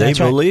telling you, they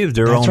believe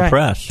their own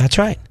press. That's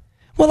right.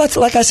 Well, that's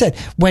like I said,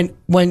 when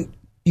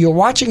you're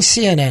watching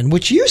CNN,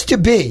 which used to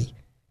be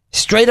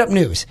straight up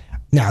news.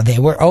 Now, they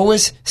were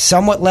always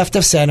somewhat left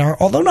of center,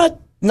 although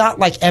not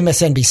like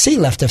MSNBC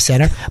left of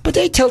center, but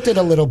they tilted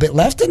a little bit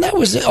left, and that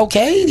was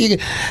okay.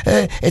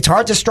 It's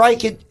hard to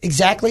strike it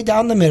exactly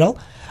down the middle,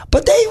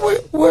 but they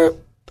were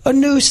a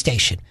news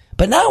station.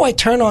 But now I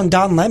turn on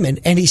Don Lemon,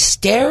 and he's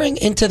staring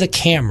into the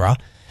camera,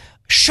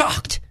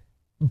 shocked,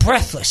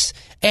 breathless,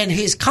 and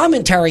his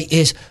commentary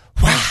is,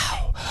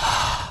 wow.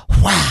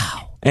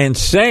 And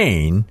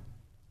saying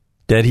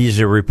that he's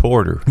a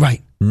reporter.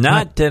 Right.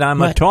 Not that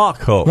I'm a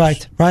talk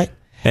host. Right.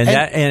 And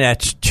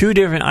that's two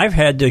different. I've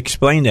had to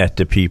explain that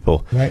to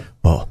people. Right.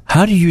 Well,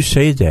 how do you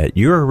say that?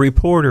 You're a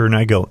reporter. And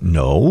I go,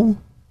 no.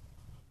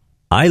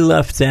 I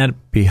left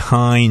that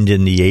behind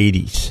in the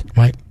 80s.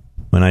 Right.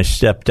 When I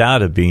stepped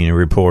out of being a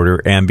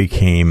reporter and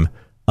became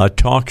a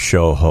talk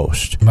show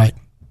host. Right.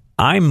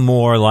 I'm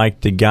more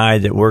like the guy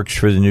that works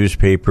for the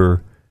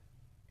newspaper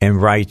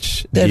and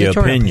writes The the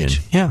editorial opinion.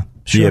 page. Yeah,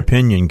 The sure.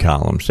 opinion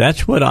columns.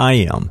 That's what I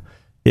am.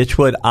 It's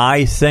what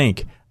I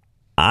think.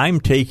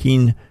 I'm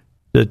taking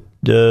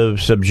the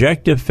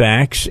subjective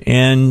facts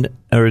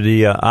or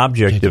the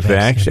objective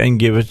facts and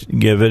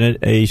giving it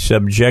a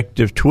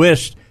subjective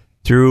twist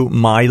through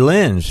my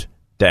lens.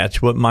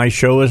 That's what my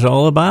show is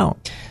all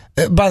about.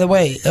 By the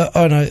way,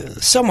 on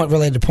a somewhat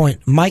related point,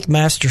 Mike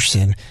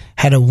Masterson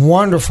had a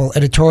wonderful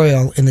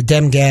editorial in the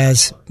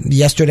Demgaz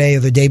yesterday or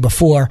the day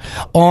before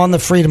on the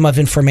Freedom of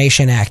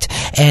Information Act,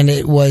 and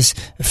it was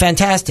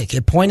fantastic.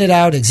 It pointed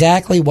out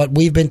exactly what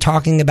we've been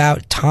talking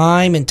about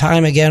time and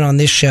time again on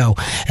this show,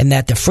 and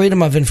that the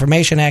Freedom of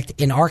Information Act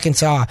in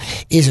Arkansas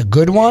is a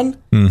good one,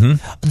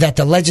 that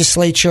the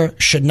legislature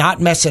should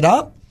not mess it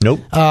up.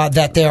 Nope.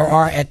 That there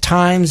are at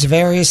times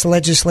various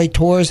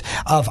legislators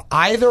of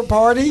either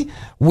party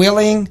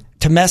willing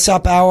to mess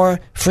up our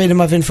Freedom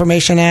of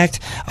Information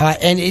Act.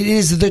 And it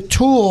is the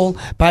tool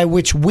by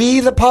which we,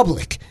 the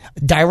public,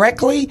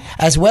 directly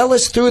as well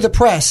as through the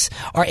press,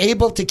 are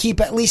able to keep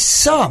at least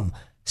some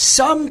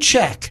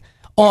check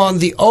on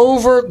the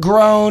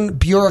overgrown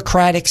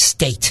bureaucratic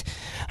state.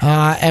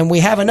 And we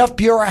have enough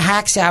bureau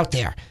hacks out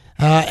there.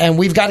 And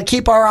we've got to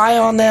keep our eye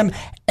on them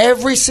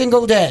every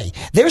single day.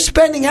 They're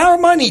spending our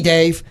money,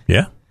 Dave.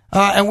 Yeah.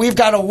 And we've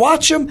got to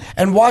watch them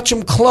and watch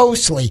them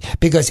closely,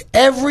 because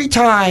every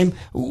time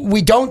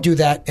we don't do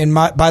that, and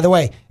by the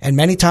way, and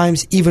many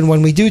times even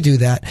when we do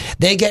that,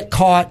 they get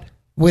caught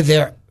with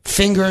their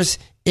fingers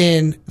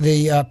in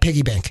the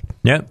piggy bank.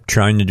 Yep,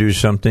 trying to do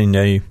something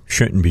they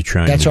shouldn't be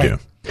trying That's to right.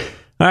 do.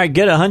 All right,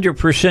 get a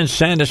 100%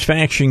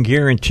 satisfaction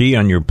guarantee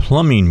on your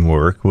plumbing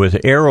work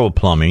with Arrow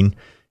Plumbing.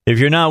 If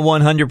you're not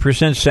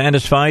 100%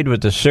 satisfied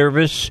with the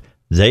service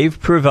they've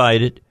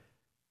provided,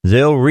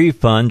 they'll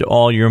refund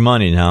all your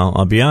money. Now,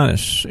 I'll be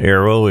honest,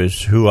 Arrow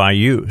is who I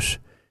use,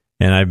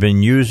 and I've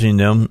been using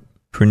them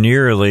for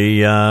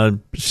nearly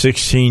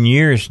 16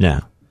 years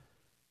now.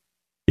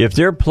 If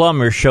their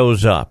plumber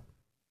shows up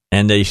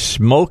and they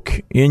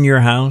smoke in your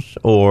house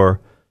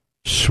or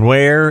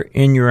swear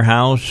in your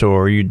house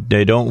or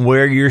they don't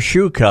wear your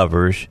shoe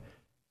covers,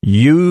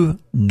 you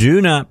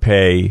do not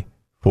pay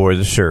for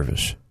the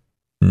service.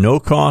 No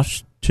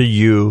cost to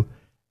you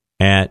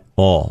at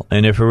all.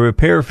 And if a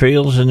repair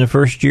fails in the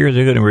first year,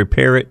 they're going to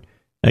repair it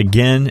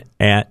again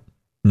at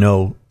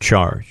no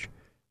charge.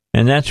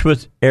 And that's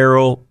with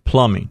Arrow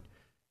Plumbing.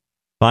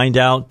 Find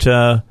out,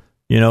 how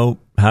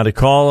to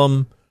call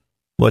them,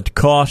 what the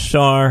costs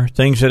are,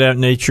 things of that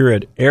nature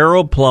at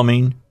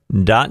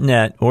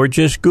arrowplumbing.net, or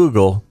just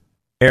Google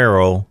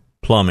Arrow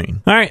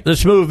Plumbing. All right,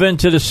 let's move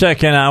into the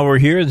second hour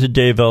here, the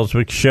Dave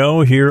Elswick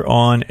Show, here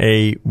on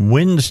a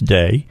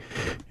Wednesday.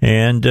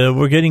 And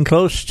we're getting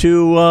close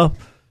to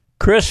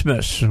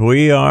Christmas.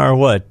 We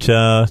are,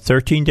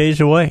 13 days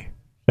away? Is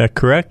that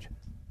correct?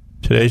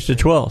 Today's the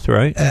 12th,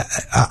 right?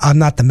 I'm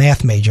not the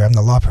math major. I'm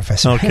the law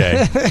professor.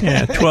 Okay.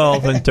 Yeah,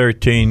 12 and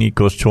 13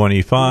 equals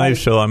 25,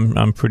 so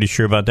I'm pretty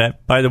sure about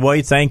that. By the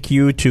way, thank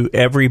you to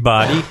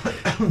everybody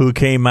who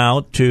came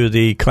out to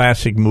the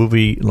classic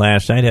movie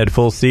last night. Had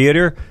full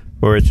theater,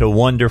 or It's a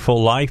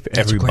Wonderful Life.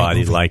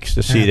 Everybody likes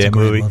to see that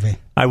movie.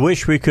 I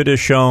wish we could have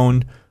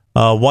shown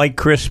White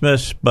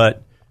Christmas,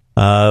 but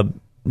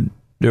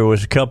there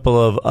was a couple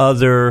of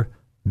other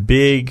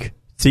big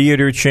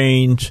theater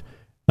chains.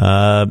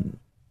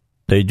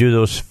 They do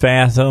those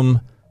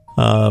Fathom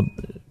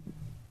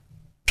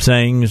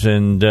things,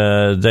 and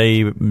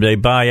they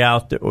buy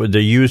out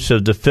the use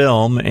of the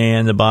film,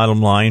 and the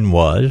bottom line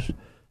was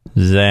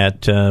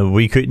that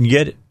we couldn't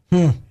get it.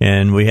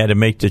 And we had to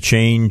make the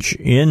change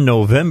in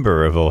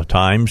November of all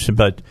times,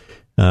 but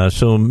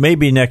so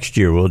maybe next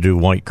year we'll do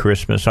White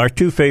Christmas. Our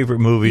two favorite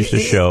movies to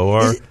show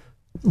are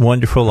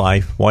Wonderful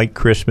Life, White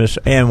Christmas,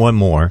 and one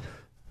more,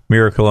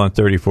 Miracle on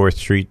 34th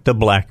Street, the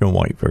black and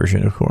white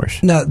version, of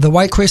course. Now, the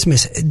White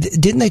Christmas,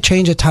 didn't they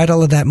change the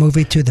title of that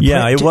movie to the?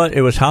 Yeah,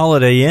 it was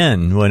Holiday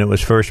Inn when it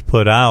was first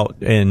put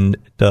out in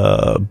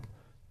the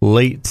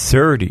late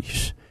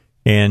 30s,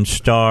 and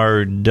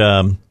starred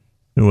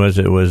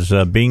it was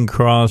Bing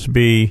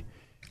Crosby,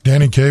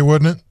 Danny Kaye,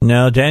 wasn't it?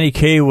 No, Danny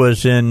Kaye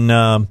was in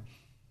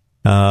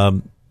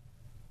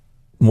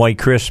White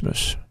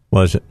Christmas.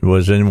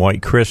 Was in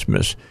White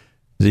Christmas.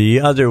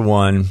 The other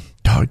one,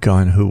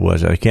 doggone, who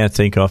was it? I can't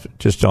think off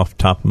the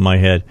top of my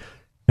head.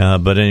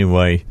 But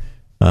anyway,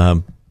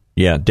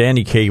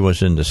 Danny Kaye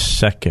was in the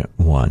second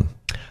one.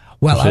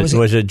 Well,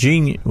 wasn't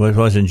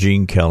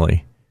Gene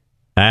Kelly?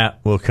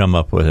 We'll come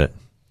up with it.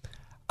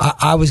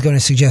 I was going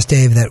to suggest,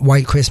 Dave, that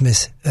White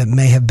Christmas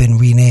may have been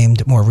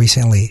renamed more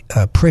recently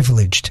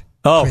Privileged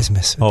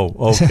Christmas.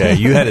 Oh, okay.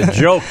 You had a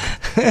joke.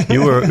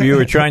 You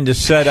were trying to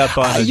set up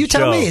on a you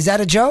tell joke. me, is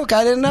that a joke?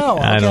 I didn't know.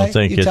 I don't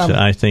think it's.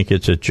 I think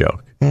it's a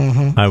joke.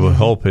 Mm-hmm. I would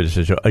hope it's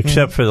a joke,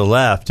 except for the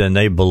left, and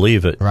they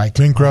believe it. Right.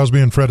 Bing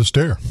Crosby and Fred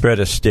Astaire. Fred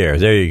Astaire.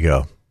 There you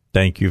go.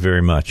 Thank you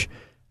very much.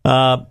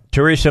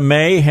 Theresa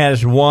May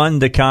has won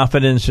the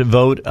confidence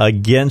vote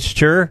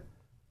against her,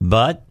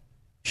 but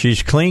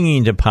she's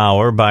clinging to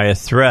power by a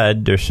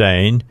thread, they're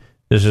saying.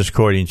 This is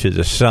according to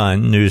The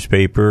Sun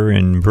newspaper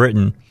in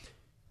Britain.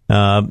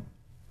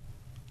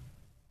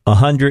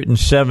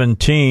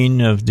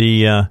 117 of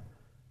the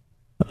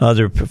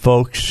other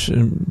folks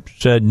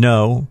said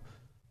no.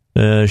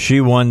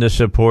 She won the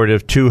support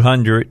of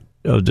 200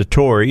 of the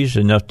Tories,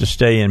 enough to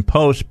stay in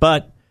post,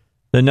 but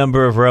the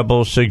number of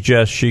rebels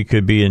suggests she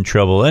could be in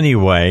trouble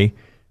anyway.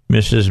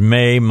 Mrs.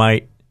 May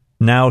might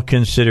now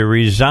consider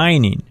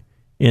resigning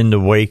in the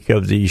wake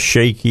of the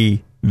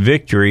shaky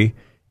victory,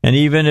 and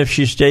even if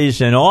she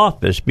stays in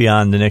office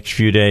beyond the next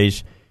few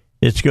days,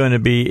 it's going to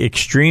be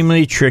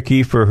extremely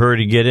tricky for her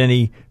to get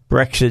any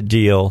Brexit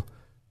deal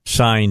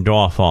signed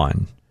off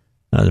on.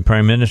 The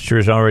Prime Minister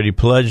has already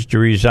pledged to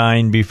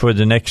resign before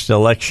the next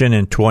election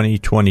in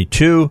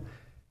 2022,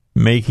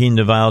 making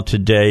the vow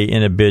today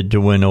in a bid to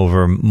win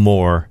over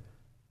more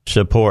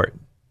support.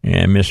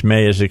 And Miss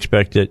May is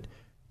expected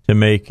to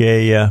make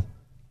a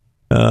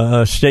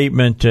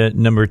statement at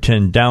number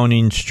 10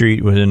 Downing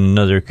Street within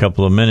another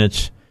couple of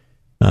minutes.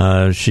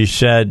 She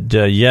said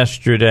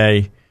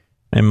yesterday,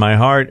 in my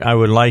heart, I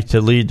would like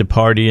to lead the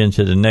party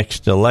into the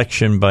next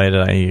election, but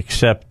I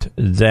accept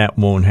that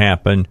won't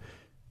happen.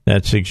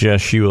 That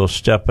suggests she will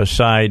step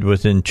aside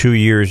within 2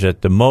 years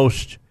at the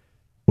most,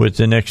 with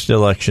the next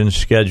election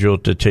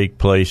scheduled to take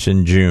place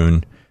in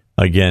June,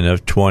 again,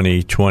 of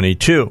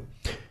 2022.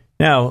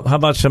 Now, how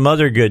about some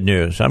other good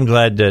news? I'm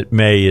glad that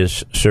May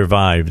has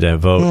survived that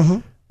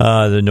vote,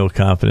 the no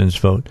confidence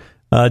vote.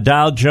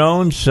 Dow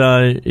Jones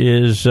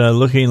is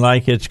looking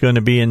like it's going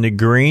to be in the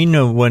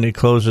green when it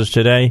closes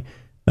today.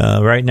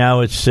 Right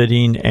now it's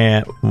sitting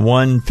at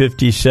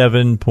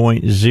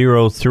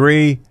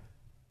 157.03,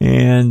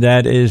 and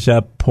that is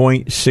up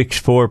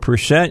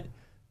 0.64%.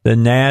 The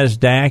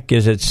NASDAQ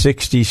is at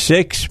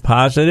 66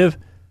 positive,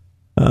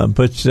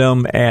 puts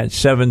them at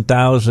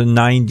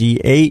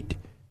 7,098.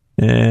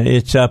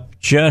 It's up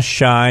just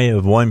shy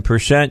of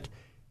 1%,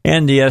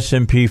 and the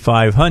S&P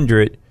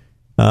 500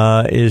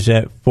 is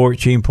at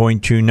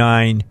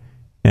 14.29.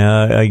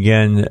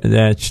 Again,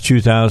 that's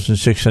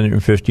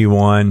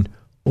 2,651,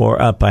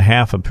 or up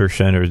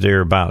 0.5% or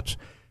thereabouts.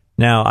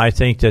 Now, I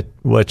think that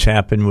what's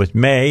happened with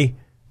May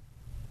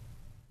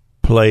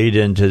played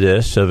into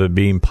this of it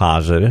being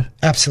positive.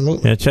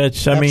 Absolutely. I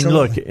mean,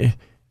 look,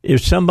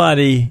 if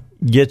somebody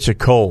gets a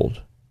cold,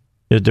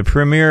 if the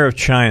premier of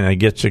China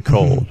gets a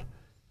cold,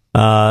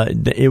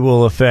 it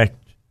will affect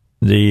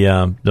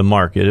the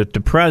market. If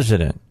the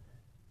president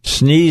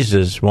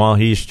sneezes while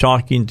he's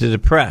talking to the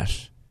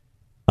press,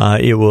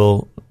 it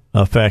will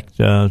affect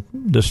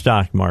the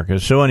stock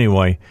market. So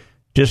anyway,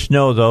 just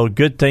know, though,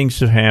 good things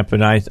have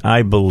happened,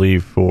 I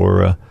believe,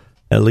 for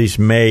at least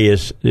May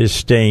is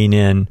staying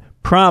in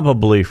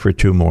probably for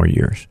 2 more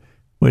years,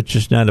 which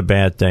is not a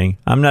bad thing.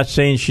 I'm not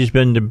saying she's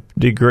been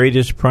the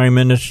greatest prime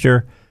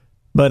minister,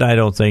 but I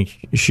don't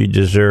think she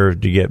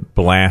deserved to get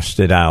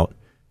blasted out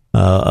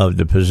of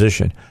the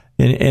position.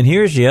 And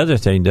here's the other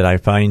thing that I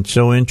find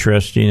so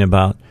interesting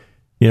about,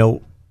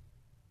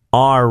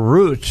 our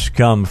roots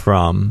come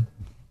from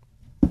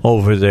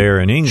over there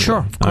in England. Sure,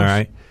 of course. All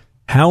right.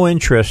 How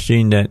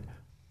interesting that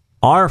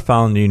our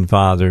founding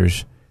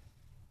fathers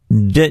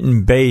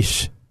didn't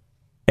base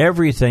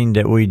everything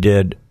that we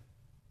did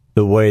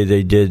the way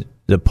they did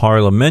the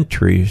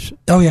parliamentaries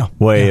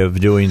way of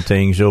doing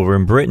things over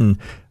in Britain.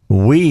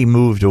 We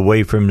moved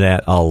away from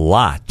that a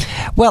lot.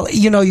 Well,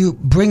 you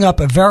bring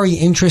up a very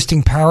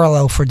interesting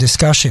parallel for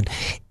discussion.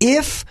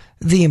 If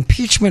the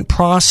impeachment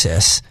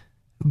process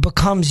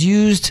becomes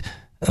used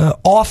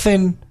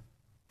often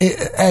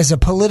as a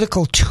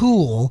political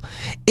tool,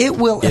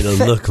 it'll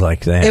look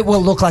like that. It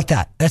will look like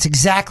that. That's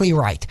exactly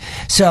right.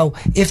 So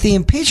if the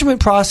impeachment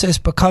process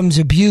becomes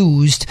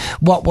abused,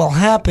 what will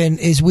happen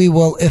is we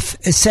will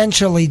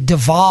essentially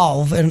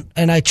devolve, and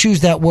I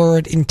choose that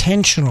word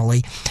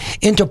intentionally,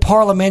 into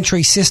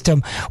parliamentary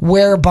system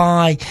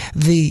whereby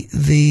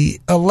the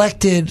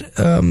elected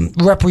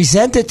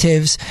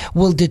representatives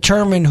will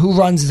determine who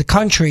runs the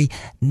country,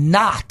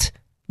 not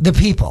the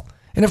people.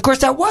 And, of course,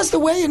 that was the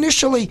way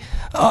initially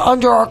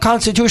under our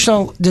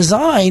constitutional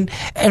design,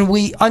 and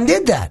we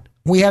undid that.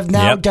 We have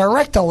now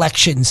direct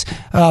elections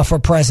for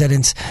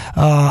presidents,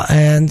 or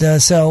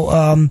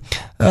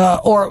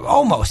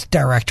almost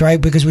direct, right?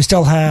 Because we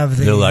still have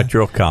the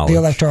Electoral College. The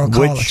Electoral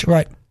College,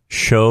 right.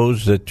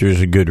 Shows that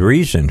there's a good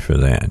reason for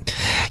that.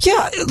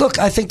 Yeah, look,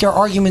 I think there are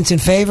arguments in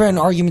favor and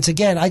arguments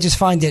again. I just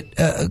find it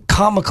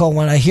comical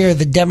when I hear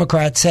the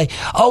Democrats say,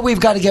 we've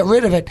got to get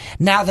rid of it,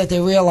 now that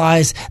they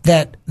realize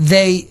that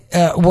they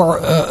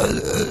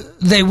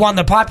won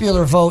the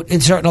popular vote in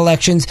certain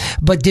elections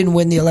but didn't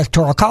win the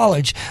Electoral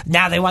College.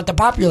 Now they want the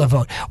popular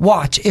vote.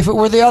 Watch. If it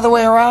were the other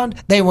way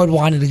around, they would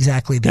want it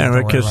exactly the other way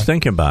around. Because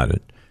think about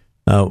it.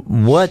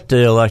 What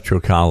the Electoral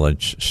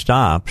College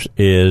stops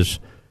is,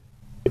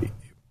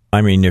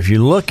 if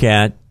you look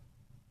at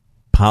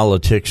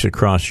politics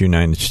across the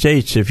United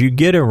States, if you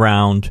get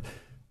around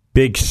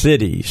big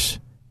cities,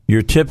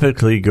 you're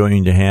typically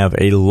going to have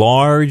a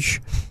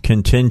large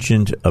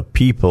contingent of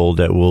people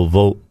that will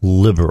vote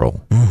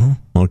liberal. Mm-hmm.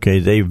 Okay,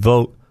 they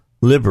vote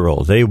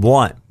liberal. They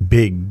want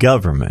big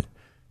government.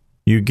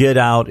 You get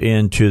out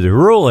into the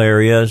rural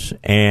areas,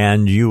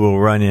 and you will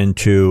run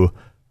into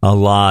a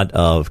lot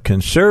of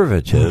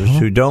conservatives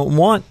who don't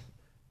want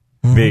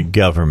big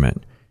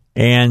government.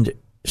 And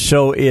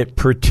so it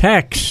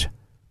protects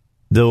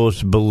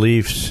those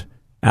beliefs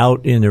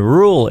out in the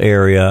rural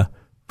area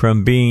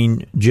from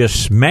being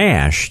just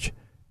smashed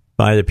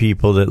by the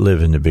people that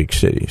live in the big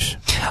cities.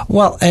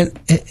 Well, and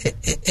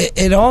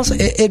it also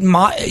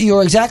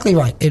you're exactly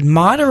right. It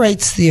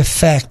moderates the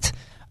effect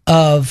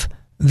of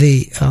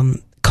the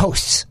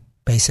coasts.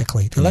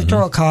 Basically, the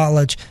Electoral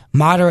College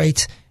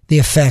moderates the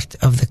effect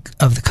of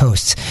the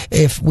coasts.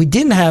 If we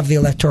didn't have the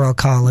Electoral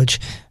College,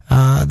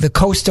 the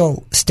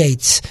coastal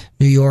states,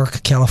 New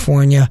York,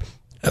 California,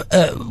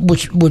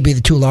 which would be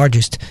the two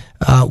largest,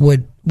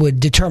 would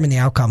determine the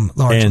outcome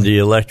largely. And the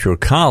Electoral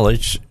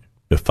College,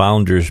 the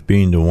founders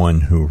being the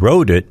one who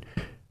wrote it,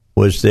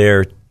 was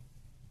there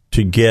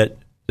to get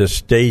the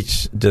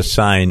states to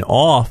sign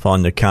off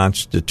on the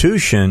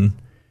Constitution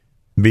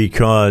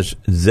because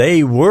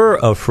they were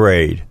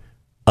afraid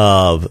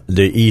of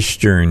the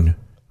eastern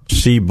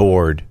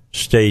seaboard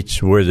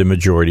states where the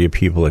majority of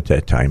people at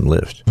that time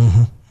lived.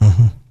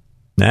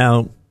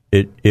 Now,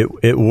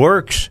 it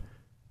works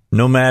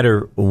no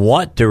matter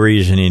what the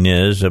reasoning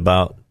is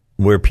about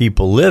where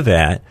people live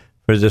at,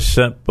 for the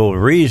simple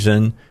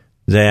reason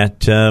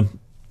that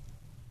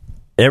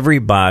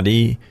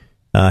everybody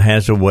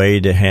has a way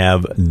to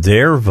have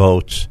their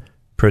votes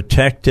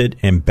protected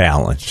and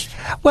balanced.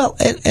 Well,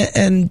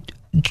 and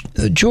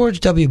George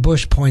W.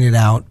 Bush pointed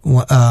out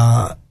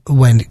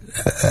when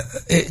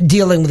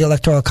dealing with the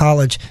Electoral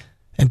College,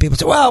 and people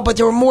say, well, but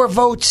there were more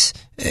votes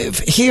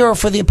here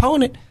for the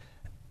opponent.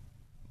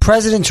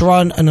 Presidents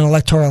run an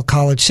Electoral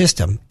College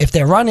system. If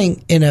they're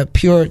running in a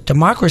pure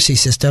democracy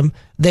system,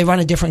 they run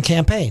a different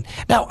campaign.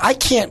 Now, I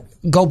can't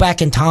go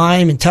back in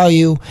time and tell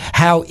you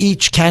how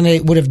each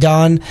candidate would have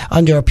done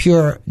under a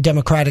pure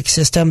democratic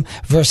system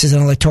versus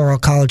an Electoral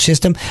College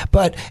system.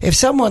 But if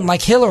someone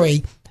like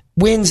Hillary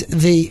wins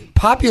the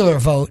popular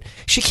vote,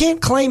 she can't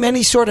claim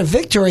any sort of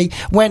victory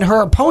when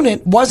her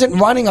opponent wasn't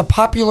running a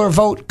popular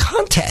vote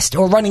contest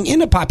or running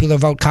in a popular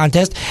vote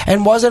contest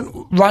and wasn't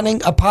running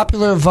a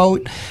popular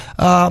vote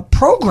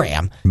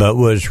program. But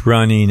was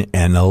running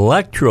an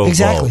electoral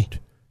vote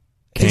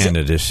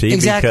candidacy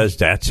because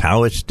that's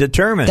how it's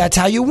determined. That's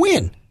how you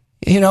win.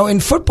 You know,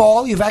 in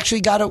football, you've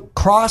actually got to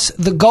cross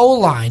the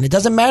goal line. It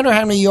doesn't matter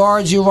how many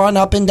yards you run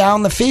up and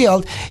down the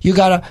field. You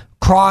got to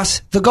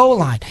cross the goal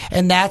line.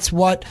 And that's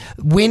what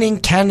winning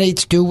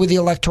candidates do with the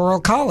Electoral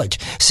College.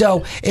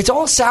 So it's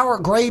all sour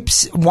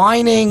grapes,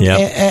 whining. Yep,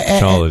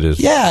 that's all it is.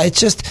 Yeah, it's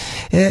just...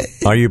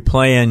 are you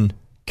playing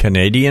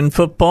Canadian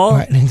football?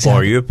 Right, exactly. Or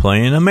are you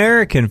playing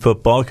American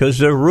football? Because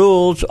the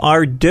rules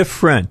are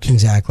different.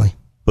 Exactly.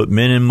 Put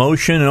men in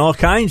motion and all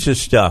kinds of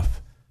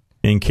stuff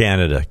in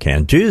Canada.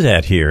 Can't do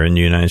that here in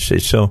the United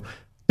States. So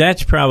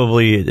that's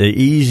probably the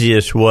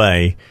easiest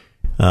way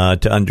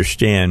to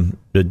understand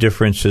the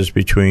differences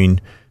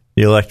between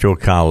the Electoral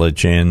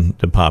College and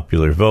the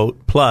popular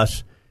vote.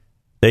 Plus,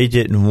 they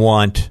didn't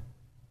want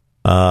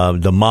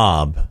the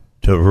mob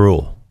to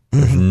rule.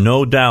 There's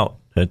no doubt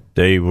that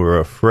they were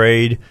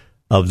afraid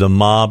of the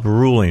mob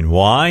ruling.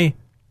 Why?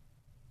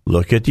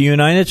 Look at the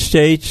United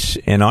States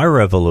and our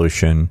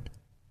revolution,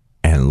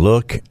 and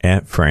look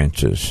at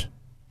France's.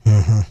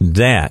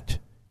 That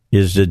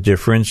is the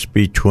difference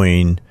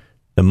between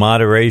the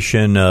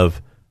moderation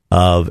of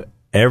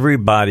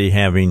everybody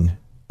having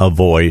a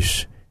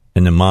voice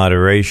and the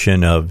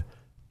moderation of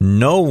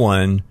no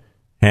one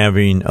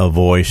having a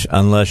voice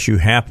unless you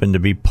happen to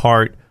be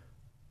part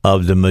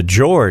of the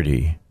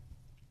majority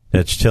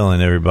that's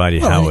telling everybody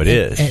how it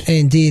is. And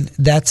indeed,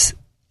 that's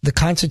the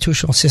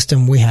constitutional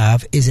system we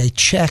have is a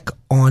check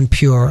on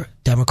pure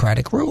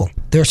democratic rule.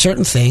 There are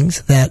certain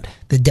things that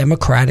the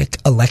democratic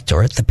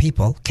electorate, the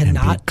people,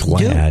 cannot do. And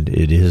be glad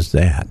it is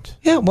that.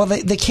 Yeah, well,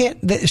 they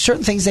can't.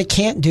 Certain things they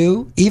can't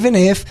do, even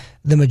if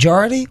the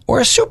majority or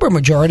a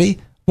supermajority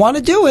want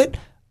to do it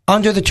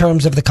under the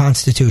terms of the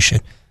Constitution.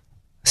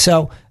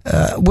 So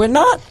we're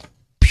not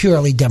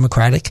purely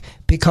democratic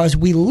because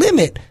we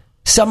limit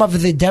some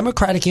of the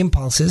democratic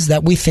impulses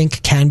that we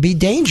think can be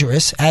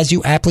dangerous, as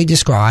you aptly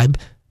describe,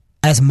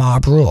 as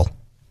mob rule.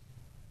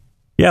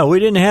 Yeah, we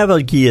didn't have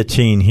a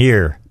guillotine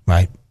here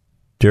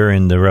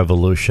during the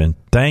revolution.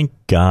 Thank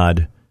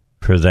God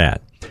for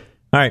that.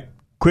 All right,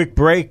 quick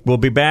break. We'll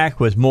be back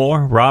with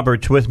more.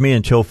 Robert's with me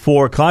until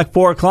 4 o'clock.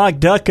 4 o'clock,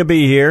 Duck will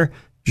be here.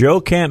 Joe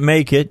can't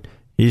make it.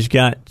 He's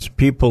got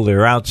people that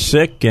are out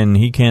sick, and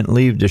he can't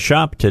leave the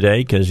shop today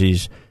because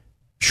he's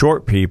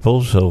short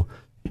people, so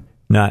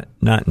not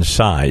in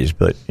size,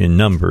 but in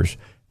numbers.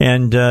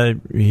 And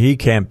he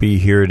can't be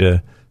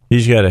here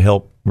he's got to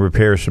help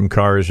repair some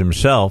cars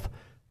himself.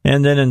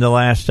 And then in the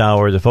last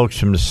hour, the folks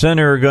from the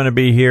center are going to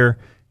be here,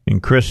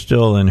 and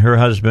Crystal and her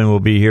husband will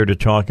be here to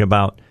talk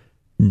about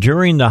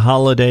during the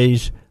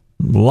holidays.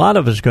 A lot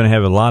of us are going to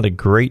have a lot of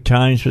great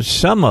times, but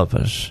some of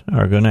us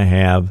are going to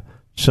have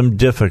some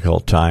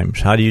difficult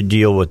times. How do you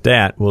deal with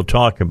that? We'll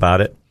talk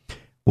about it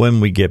when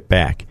we get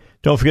back.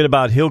 Don't forget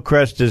about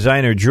Hillcrest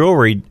Designer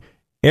Jewelry.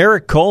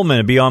 Eric Coleman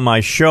will be on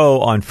my show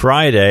on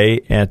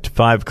Friday at the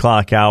 5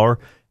 o'clock hour.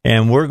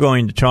 and we're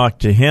going to talk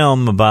to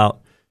him about,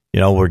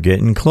 we're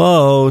getting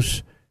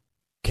close,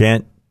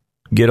 can't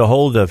get a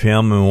hold of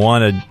him, and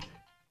want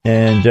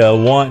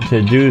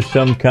to do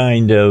some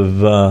kind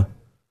of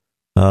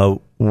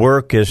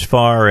work as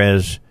far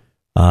as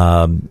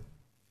something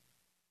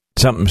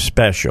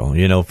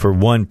special, for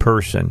one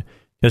person,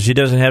 because he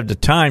doesn't have the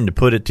time to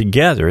put it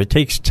together. It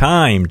takes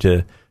time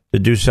to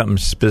do something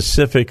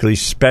specifically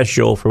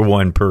special for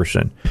one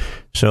person.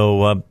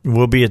 So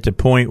we'll be at the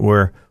point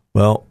where,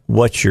 well,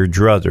 what's your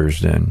druthers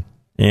then?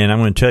 And I'm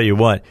going to tell you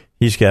what,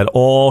 he's got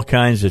all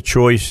kinds of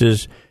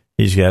choices.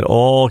 He's got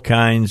all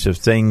kinds of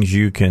things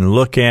you can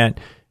look at,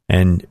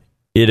 and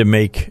it'll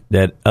make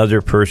that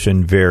other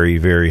person very,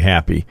 very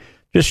happy.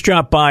 Just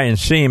drop by and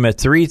see him at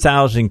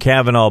 3000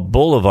 Kavanaugh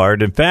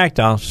Boulevard. In fact,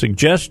 I'll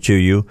suggest to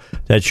you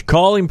that you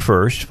call him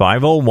first,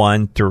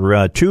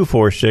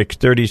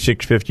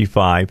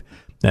 501-246-3655.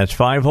 That's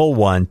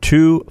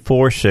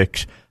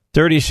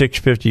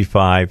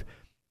 501-246-3655.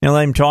 And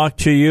let him talk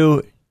to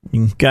you.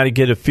 You've got to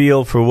get a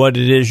feel for what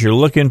it is you're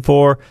looking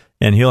for,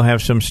 and he'll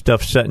have some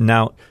stuff setting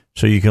out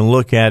so you can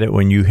look at it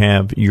when you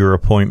have your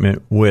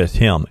appointment with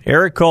him.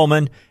 Eric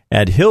Coleman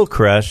at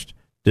Hillcrest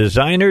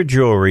Designer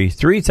Jewelry,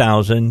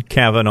 3000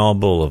 Kavanaugh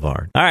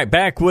Boulevard. All right,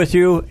 back with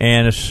you,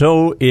 and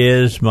so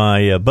is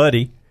my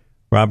buddy,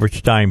 Robert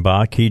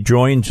Steinbach. He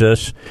joins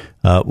us.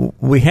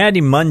 We had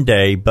him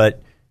Monday,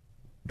 but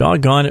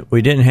doggone it,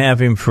 we didn't have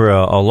him for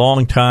a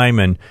long time,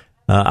 and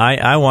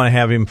I want to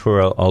have him for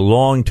a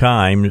long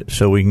time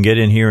so we can get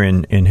in here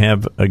and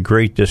have a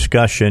great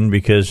discussion,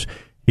 because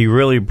he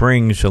really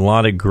brings a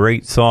lot of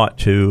great thought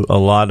to a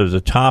lot of the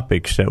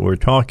topics that we're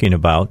talking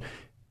about.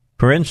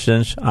 For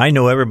instance, I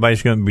know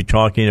everybody's going to be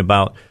talking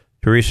about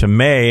Theresa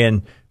May,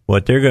 and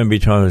what they're going to be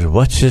talking about is,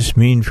 what's this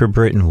mean for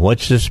Britain?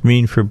 What's this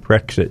mean for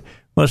Brexit?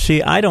 Well,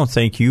 see, I don't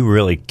think you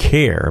really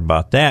care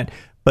about that,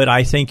 but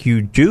I think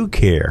you do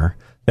care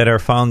that our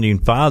founding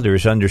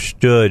fathers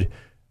understood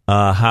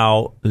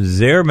how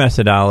their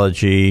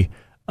methodology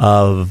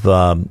of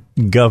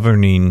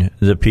governing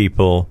the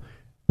people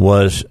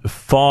was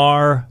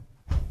far,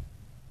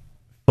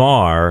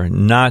 far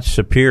not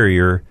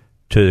superior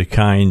to the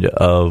kind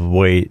of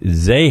way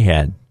they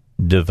had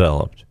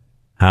developed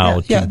how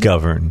to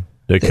govern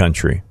the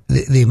country.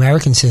 The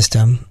American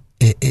system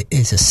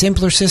is a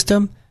simpler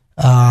system,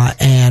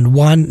 and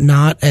one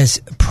not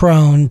as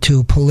prone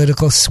to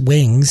political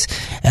swings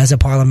as a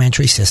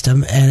parliamentary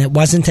system. And it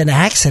wasn't an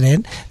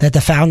accident that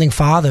the Founding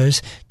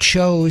Fathers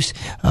chose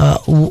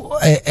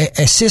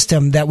a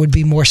system that would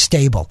be more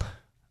stable.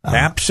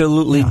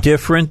 Absolutely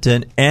different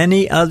than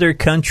any other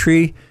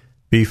country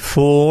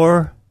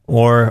before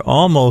or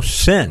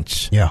almost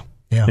since. Yeah.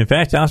 In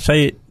fact, I'll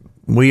say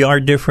we are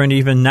different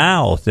even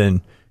now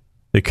than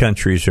the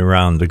countries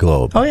around the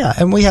globe. Oh, yeah.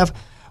 And we have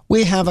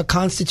a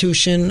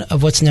constitution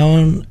of what's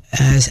known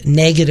as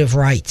negative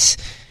rights.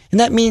 And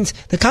that means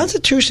the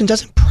Constitution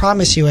doesn't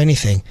promise you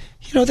anything.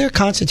 There are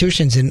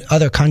constitutions in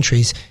other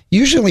countries,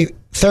 usually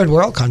third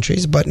world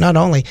countries, but not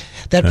only,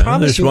 that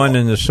promise you. There's one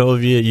in the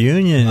Soviet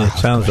Union that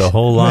sounds a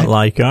whole lot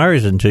like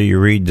ours until you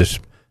read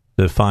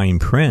the fine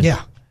print.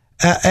 Yeah.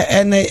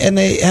 And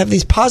they have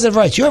these positive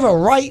rights. You have a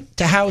right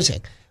to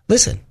housing.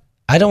 Listen,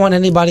 I don't want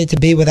anybody to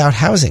be without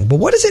housing, but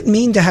what does it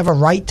mean to have a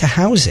right to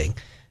housing?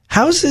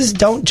 Houses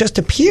don't just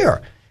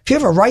appear. If you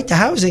have a right to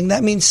housing,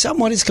 that means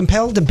someone is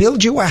compelled to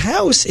build you a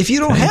house if you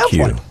don't have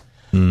one.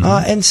 Mm-hmm.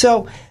 And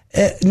so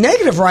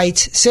negative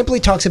rights simply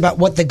talks about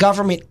what the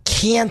government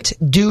can't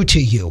do to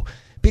you,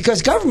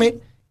 because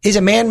government is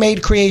a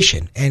man-made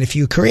creation. And if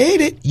you create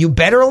it, you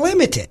better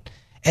limit it.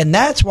 And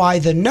that's why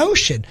the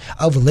notion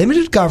of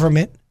limited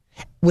government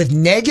with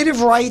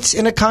negative rights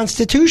in a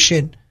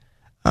constitution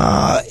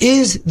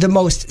is the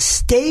most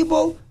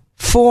stable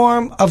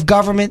form of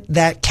government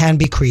that can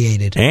be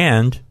created.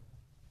 And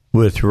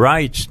with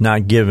rights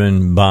not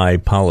given by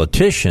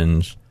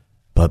politicians,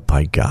 but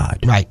by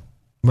God.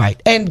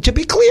 Right. And to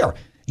be clear,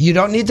 you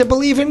don't need to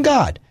believe in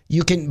God.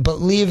 You can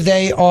believe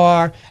they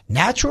are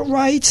natural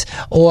rights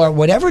or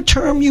whatever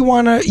term you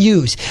want to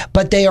use,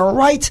 but they are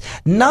rights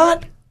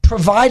not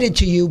provided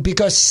to you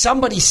because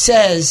somebody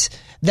says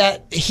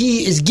that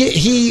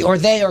he or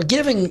they are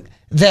giving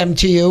them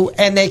to you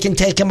and they can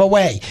take them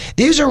away.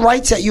 These are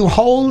rights that you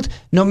hold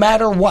no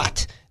matter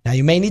what. Now,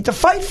 you may need to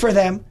fight for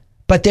them,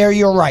 but they're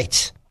your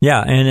rights.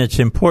 Yeah, and it's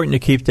important to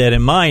keep that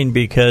in mind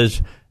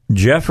because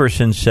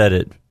Jefferson said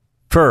it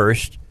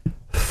first.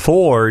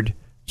 Ford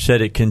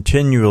said it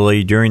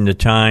continually during the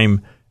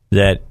time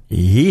that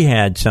he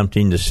had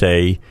something to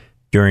say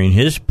during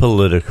his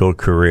political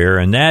career,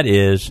 and that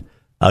is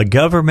a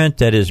government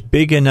that is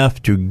big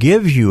enough to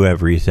give you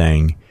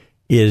everything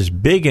is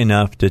big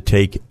enough to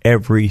take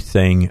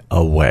everything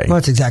away. Well,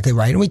 that's exactly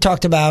right. And we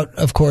talked about,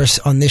 of course,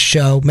 on this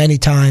show many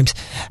times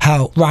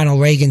how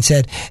Ronald Reagan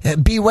said,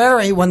 be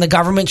wary when the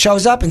government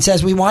shows up and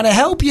says, we want to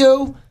help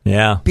you.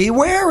 Yeah. Be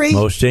wary.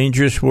 Most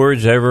dangerous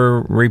words ever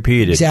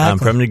repeated. Exactly. I'm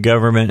from the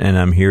government and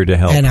I'm here to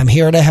help. And I'm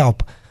here to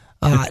help.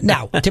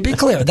 Now, to be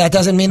clear, that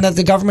doesn't mean that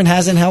the government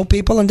hasn't helped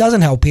people and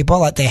doesn't help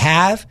people. They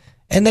have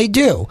and they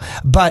do.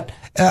 But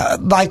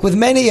like with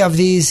many of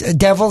these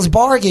devil's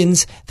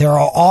bargains, there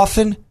are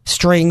often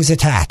strings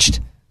attached.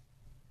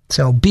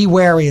 So be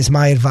wary is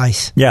my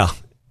advice. Yeah,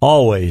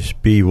 always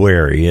be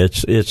wary.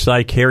 It's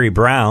like Harry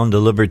Brown, the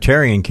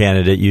Libertarian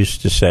candidate,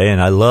 used to say,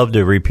 and I love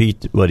to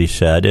repeat what he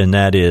said, and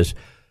that is,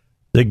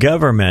 the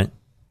government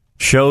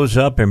shows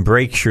up and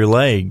breaks your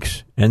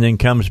legs and then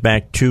comes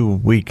back 2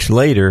 weeks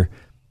later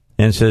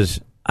and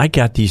says, I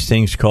got these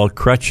things called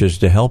crutches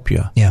to help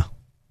you. Yeah.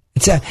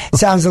 It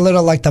sounds a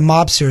little like the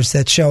mobsters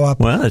that show up.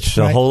 Well, it's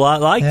a whole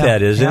lot like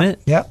that, isn't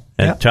it? Yep.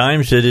 At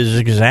times it is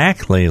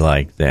exactly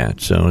like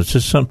that. So it's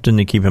just something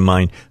to keep in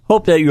mind.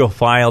 Hope that you'll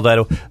file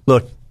that.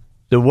 Look,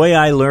 the way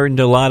I learned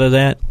a lot of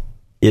that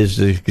is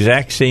the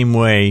exact same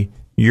way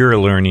you're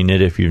learning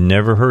it, if you've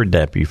never heard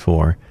that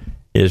before,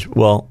 is,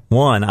 well,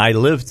 one, I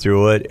lived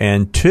through it,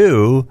 and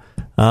two,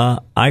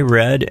 I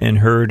read and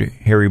heard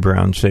Harry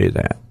Brown say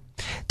that.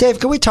 Dave,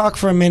 can we talk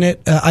for a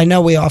minute? I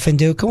know we often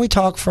do. Can we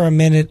talk for a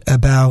minute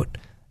about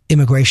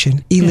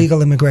immigration,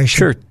 illegal immigration?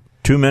 Sure.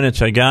 2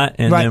 minutes I got,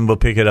 and then we'll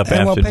pick it up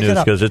after the news,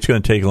 because it's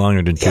going to take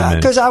longer than 2 minutes.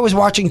 Because I was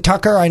watching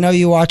Tucker. I know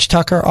you watch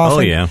Tucker often.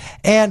 Oh, yeah.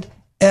 And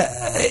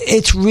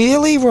it's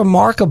really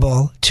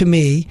remarkable to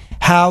me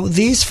how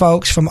these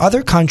folks from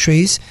other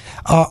countries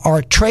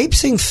are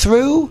traipsing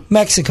through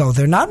Mexico.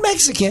 They're not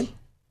Mexican.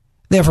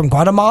 They're from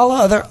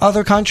Guatemala,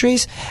 other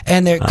countries,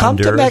 and they come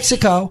to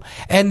Mexico,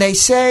 and they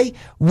say,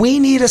 we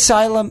need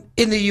asylum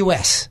in the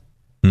U.S.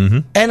 Mm-hmm.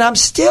 And I'm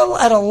still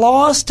at a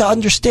loss to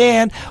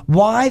understand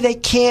why they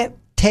can't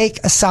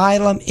take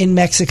asylum in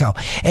Mexico.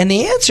 And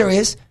the answer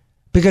is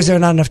because there are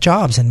not enough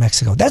jobs in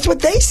Mexico. That's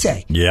what they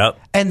say. Yep.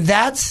 And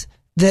that's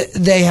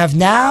they have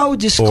now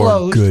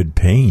disclosed. Or good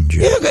paying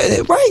jobs.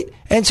 Yeah, right.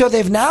 And so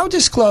they've now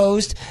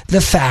disclosed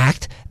the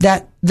fact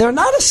that they're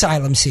not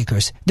asylum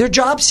seekers. They're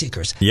job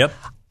seekers. Yep.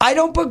 I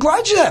don't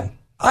begrudge them.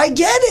 I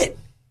get it.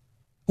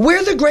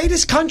 We're the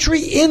greatest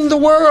country in the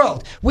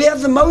world. We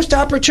have the most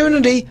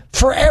opportunity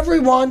for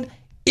everyone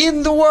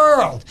in the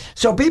world.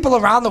 So people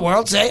around the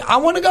world say, I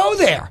want to go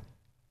there.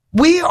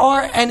 We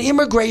are an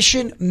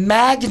immigration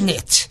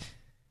magnet.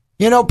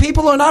 You know,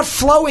 people are not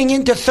flowing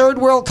into third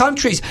world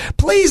countries.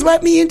 Please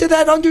let me into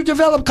that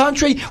underdeveloped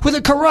country with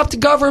a corrupt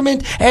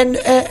government and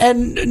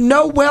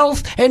no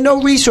wealth and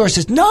no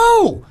resources.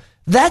 No,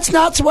 that's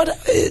not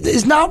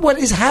what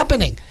is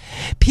happening.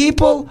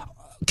 People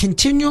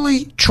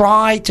continually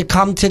try to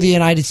come to the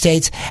United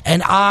States,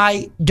 and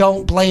I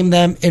don't blame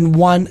them in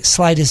one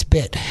slightest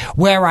bit.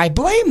 Where I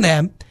blame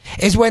them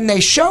is when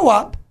they show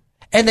up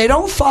and they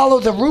don't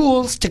follow the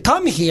rules to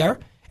come here,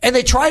 and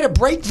they try to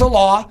break the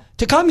law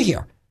to come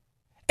here.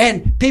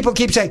 And people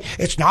keep saying,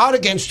 it's not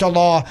against the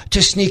law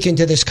to sneak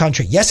into this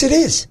country. Yes, it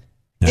is.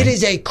 Yeah. It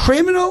is a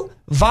criminal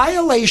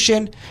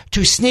violation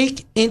to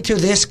sneak into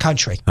this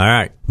country. All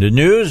right. The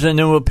news, and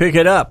then we'll pick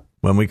it up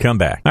when we come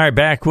back. All right,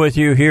 back with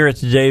you here at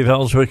the Dave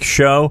Elswick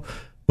Show.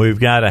 We've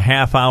got a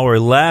half hour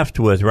left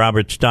with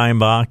Robert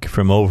Steinbach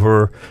from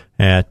over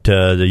at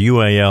the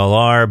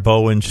UALR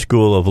Bowen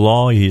School of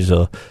Law. He's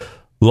a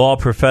law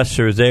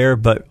professor there,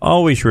 but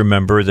always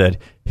remember that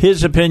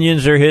his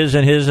opinions are his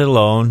and his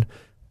alone,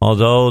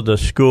 although the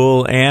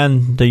school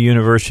and the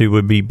university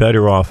would be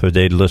better off if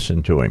they'd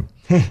listen to him.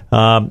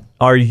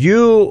 Are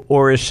you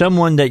or is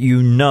someone that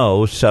you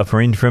know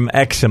suffering from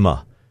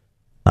eczema?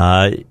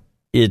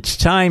 It's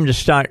time to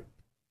stop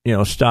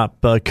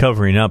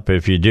covering up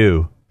if you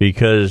do,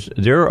 because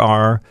there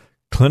are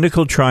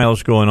clinical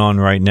trials going on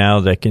right now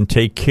that can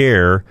take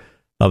care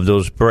of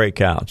those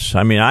breakouts.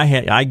 I mean,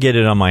 I get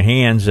it on my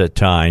hands at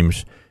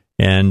times,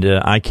 and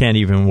I can't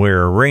even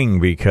wear a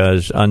ring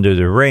because under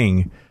the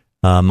ring,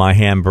 my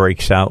hand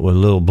breaks out with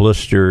little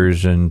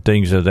blisters and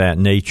things of that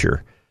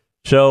nature.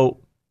 So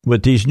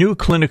with these new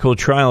clinical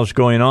trials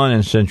going on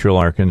in Central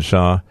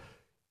Arkansas,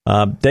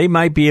 they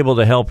might be able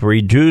to help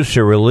reduce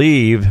or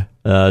relieve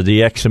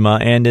the eczema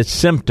and its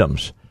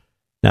symptoms.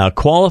 Now,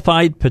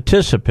 qualified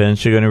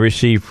participants are going to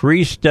receive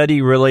free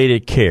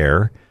study-related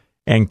care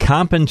and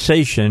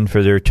compensation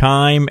for their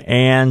time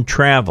and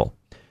travel.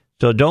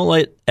 So don't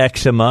let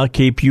eczema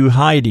keep you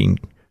hiding.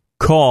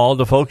 Call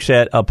the folks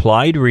at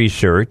Applied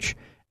Research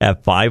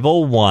at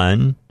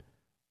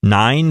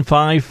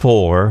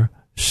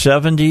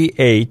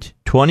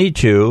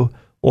 501-954-7822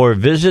 or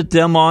visit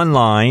them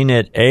online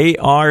at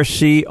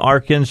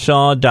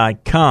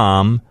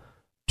arcarkansas.com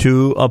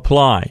to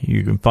apply.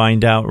 You can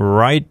find out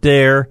right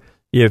there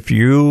if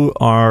you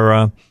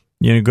are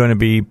going to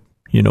be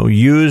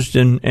used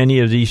in any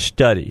of these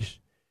studies.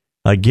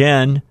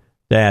 Again,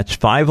 that's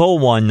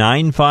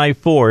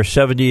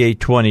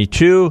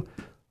 501-954-7822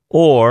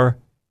 or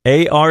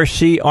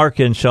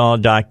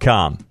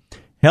arcarkansas.com.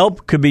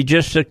 Help could be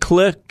just a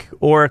click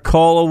or a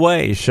call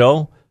away,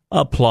 so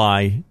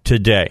apply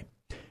today.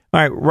 All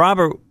right,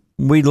 Robert,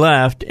 we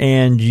left,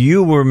 and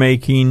you were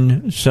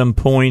making some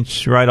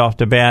points right off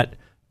the bat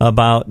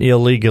about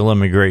illegal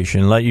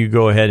immigration. Let you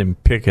go ahead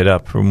and pick it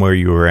up from where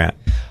you were at.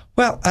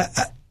 Well,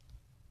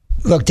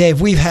 look,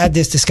 Dave, we've had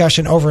this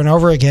discussion over and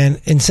over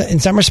again. In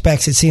some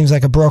respects, it seems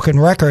like a broken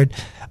record,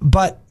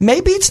 but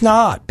maybe it's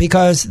not,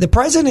 because the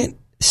president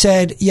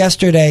said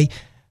yesterday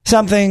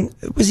something,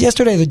 it was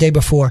yesterday or the day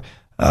before,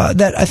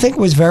 that I think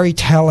was very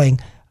telling,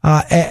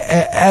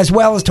 as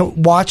well as to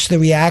watch the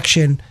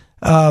reaction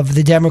of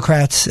the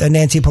Democrats,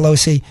 Nancy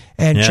Pelosi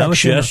and Chuck that was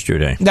Schumer.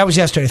 yesterday. That was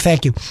yesterday.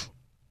 Thank you.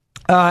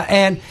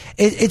 And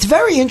it's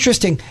very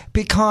interesting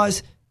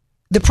because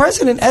the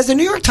president, as the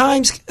New York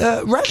Times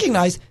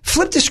recognized,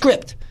 flipped the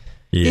script.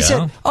 Yeah. He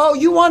said, "Oh,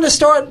 you want to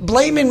start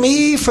blaming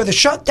me for the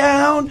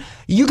shutdown?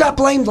 You got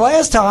blamed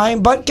last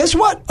time, but guess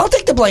what? I'll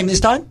take the blame this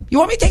time. You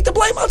want me to take the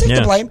blame? I'll take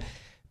the blame.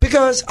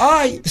 Because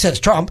I," says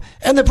Trump,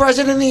 "am the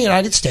president of the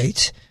United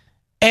States,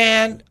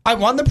 and I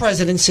won the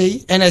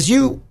presidency. And as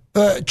you,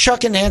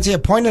 Chuck and Nancy,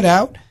 have pointed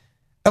out,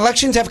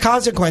 elections have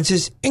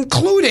consequences,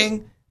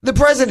 including the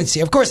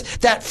presidency." Of course,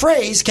 that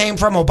phrase came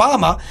from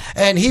Obama,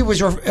 and he was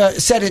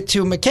said it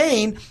to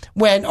McCain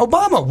when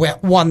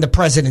Obama won the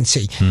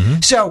presidency.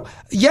 So,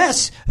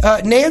 yes,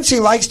 Nancy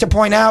likes to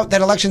point out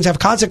that elections have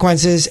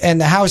consequences, and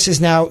the House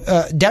is now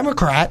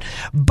Democrat,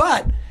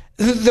 but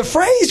the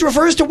phrase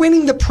refers to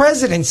winning the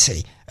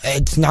presidency.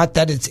 It's not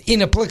that it's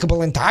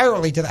inapplicable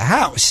entirely to the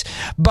House,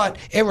 but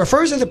it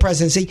refers to the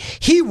presidency.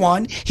 He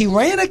won. He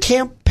ran a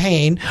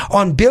campaign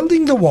on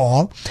building the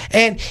wall,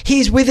 and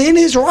he's within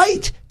his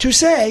right to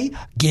say,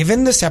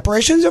 given the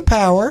separations of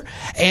power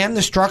and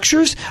the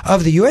structures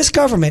of the U.S.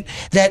 government,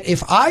 that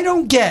if I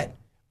don't get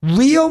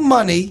real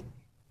money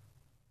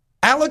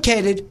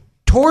allocated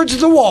towards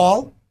the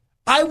wall,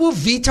 I will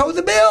veto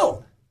the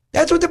bill.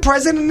 That's what the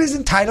president is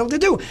entitled to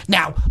do.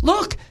 Now,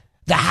 look,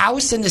 the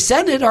House and the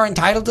Senate are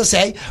entitled to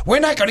say, we're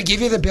not going to give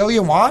you the bill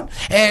you want.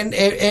 And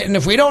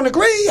if we don't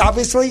agree,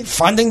 obviously,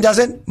 funding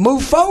doesn't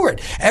move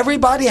forward.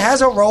 Everybody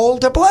has a role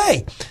to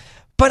play.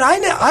 But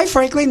I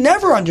frankly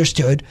never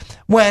understood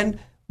when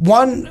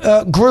one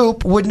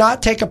group would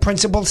not take a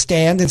principled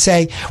stand and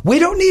say, we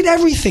don't need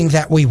everything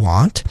that we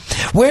want.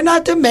 We're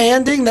not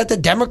demanding that the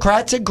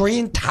Democrats agree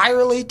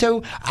entirely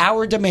to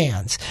our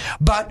demands.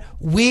 But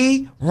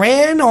we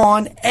ran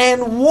on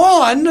and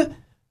won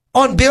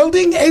on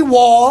building a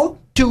wall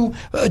to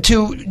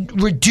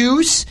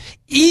reduce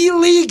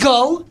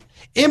illegal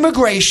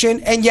immigration.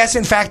 And yes,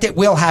 in fact, it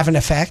will have an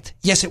effect.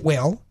 Yes, it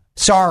will.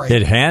 Sorry.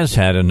 It has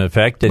had an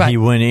effect, and he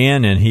went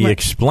in and he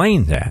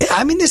explained that.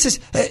 I mean, this is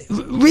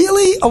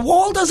really, a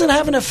wall doesn't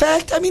have an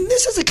effect. I mean,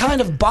 this is a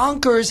kind of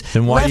bonkers.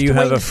 Then why do you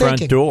have a front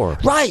thinking. door?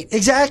 Right,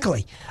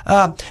 exactly.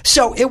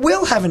 So it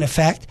will have an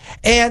effect.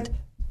 And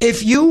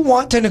if you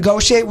want to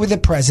negotiate with the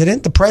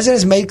president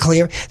has made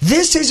clear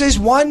this is his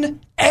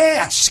one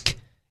ask.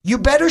 You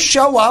better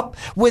show up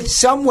with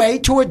some way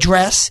to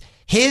address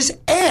his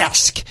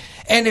ask.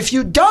 And if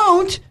you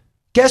don't,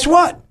 guess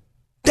what?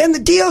 Then the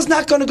deal's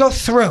not going to go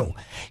through.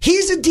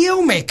 He's a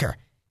deal maker.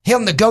 He'll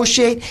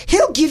negotiate.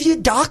 He'll give you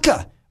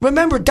DACA.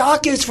 Remember,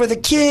 DACA is for the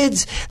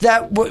kids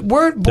that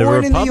weren't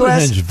born in the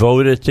U.S. The Republicans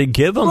voted to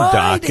give them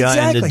DACA,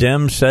 exactly. and the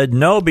Dems said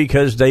no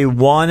because they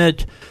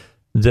wanted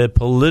the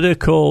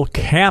political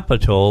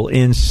capital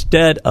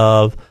instead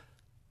of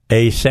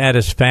a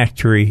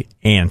satisfactory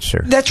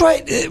answer. That's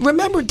right.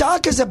 Remember,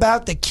 DACA is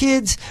about the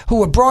kids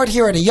who were brought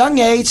here at a young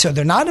age, so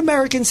they're not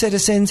American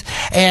citizens.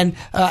 And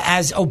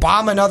as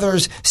Obama and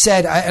others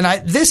said,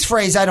 this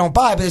phrase I don't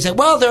buy, but they said,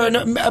 well, they're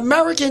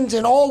Americans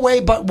in all way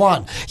but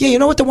one. Yeah, you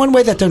know what? The one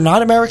way that they're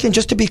not American,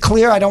 just to be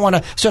clear, I don't want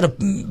to sort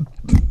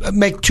of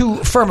make too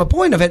firm a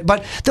point of it,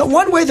 but the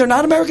one way they're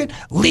not American,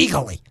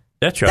 legally.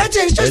 That's right. That's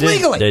it. It's just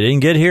legally. They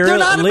didn't get here They're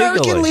not legally.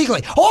 American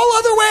legally. All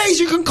other ways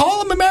you can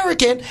call them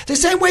American, the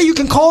same way you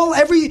can call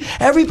every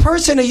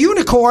person a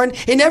unicorn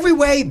in every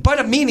way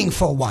but a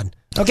meaningful one.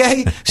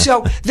 Okay?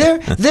 So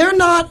they're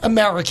not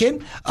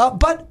American,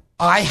 but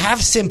I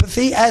have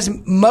sympathy, as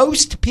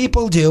most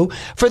people do,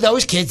 for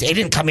those kids. They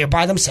didn't come here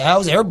by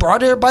themselves. They were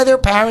brought here by their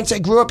parents. They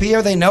grew up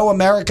here. They know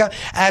America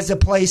as the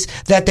place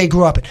that they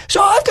grew up in.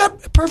 So I've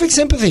got perfect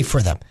sympathy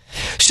for them.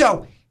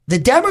 So the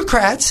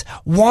Democrats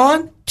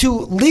want to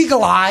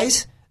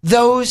legalize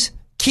those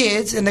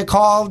kids, and they're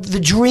called the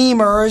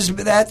Dreamers.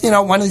 That,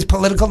 one of these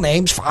political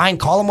names. Fine,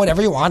 call them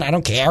whatever you want. I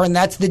don't care. And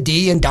that's the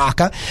D in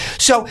DACA.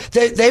 So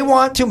they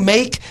want to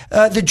make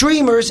the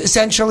Dreamers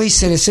essentially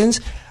citizens.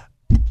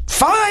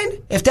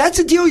 Fine, if that's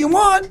a deal you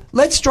want,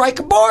 let's strike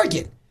a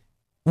bargain.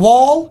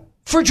 Wall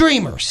for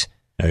Dreamers.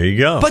 There you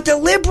go. But the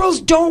liberals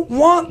don't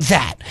want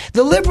that.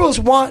 The liberals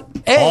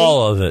want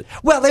all of it.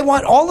 Well, they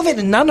want all of it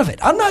and none of it.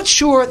 I'm not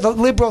sure the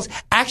liberals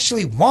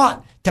actually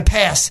want to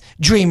pass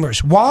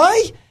Dreamers.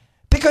 Why?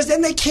 Because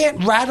then they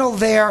can't rattle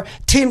their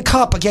tin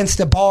cup against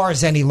the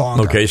bars any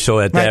longer. Okay, so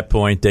at that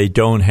point, they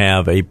don't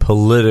have a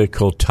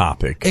political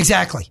topic.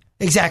 Exactly.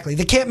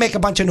 They can't make a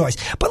bunch of noise.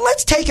 But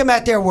let's take them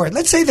at their word.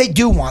 Let's say they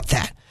do want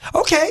that.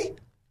 Okay.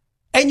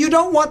 And you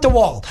don't want the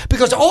wall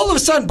because all of a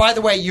sudden, by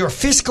the way, you're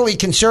fiscally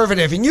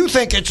conservative and you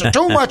think it's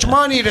too much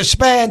money to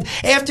spend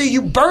after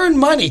you burn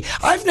money.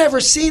 I've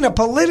never seen a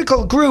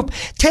political group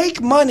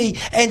take money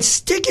and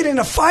stick it in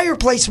a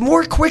fireplace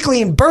more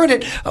quickly and burn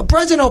it.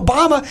 President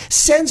Obama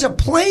sends a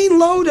plane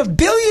load of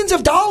billions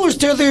of dollars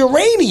to the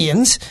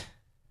Iranians,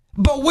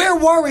 but we're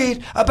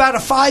worried about a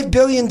 $5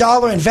 billion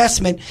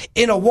investment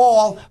in a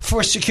wall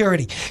for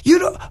security.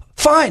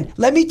 Fine.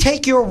 Let me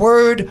take your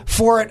word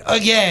for it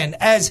again,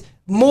 as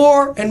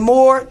more and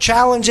more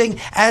challenging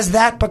as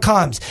that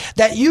becomes,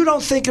 that you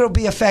don't think it'll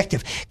be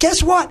effective.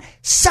 Guess what?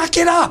 Suck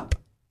it up.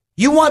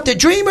 You want the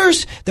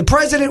dreamers. The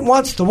president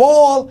wants the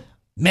wall.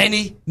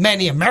 Many,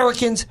 many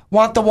Americans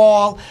want the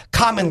wall.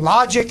 Common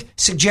logic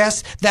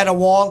suggests that a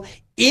wall,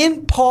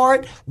 in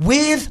part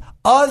with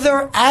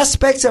other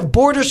aspects of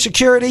border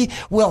security,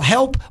 will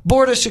help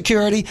border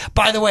security.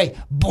 By the way,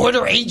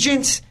 border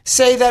agents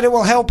say that it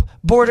will help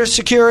border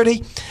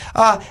security.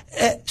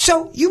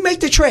 So you make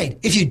the trade.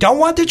 If you don't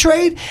want the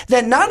trade,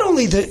 then not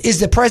only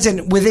is the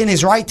president within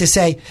his right to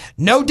say,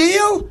 no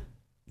deal,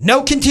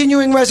 no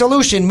continuing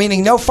resolution,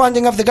 meaning no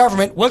funding of the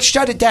government, we'll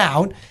shut it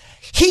down.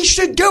 He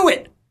should do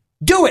it.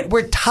 Do it.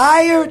 We're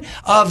tired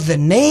of the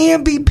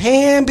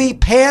namby-pamby,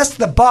 pass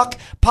the buck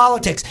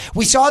politics.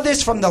 We saw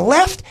this from the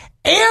left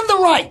and the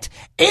right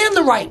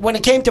when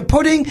it came to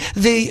putting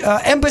the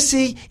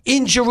embassy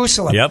in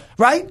Jerusalem. Yep.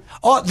 Right?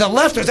 The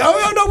lefters,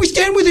 no, we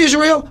stand with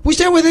Israel. We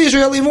stand with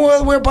Israel, even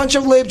though we're a bunch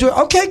of libs.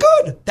 Okay,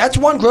 good. That's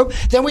one group.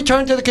 Then we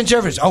turn to the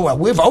conservatives. Oh, well,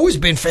 we've always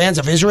been fans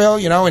of Israel,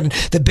 and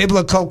the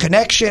biblical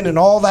connection and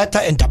all that,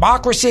 and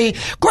democracy.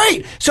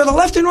 Great. So the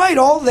left and right,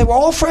 they were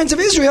all friends of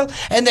Israel.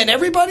 And then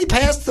everybody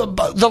passed the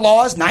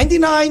laws,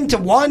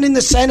 99-1 in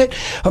the Senate,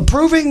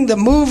 approving the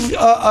move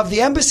of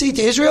the embassy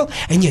to Israel.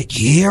 And yet,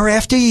 year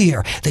after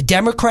year, the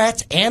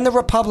Democrats and the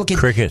Republicans.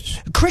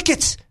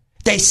 Crickets.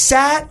 They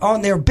sat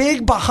on their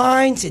big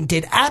behinds and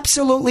did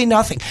absolutely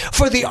nothing.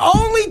 For the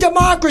only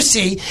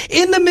democracy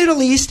in the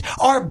Middle East,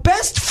 our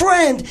best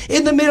friend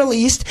in the Middle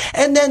East,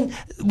 and then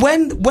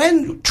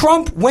when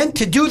Trump went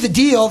to do the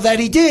deal that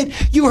he did,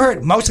 you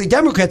heard, mostly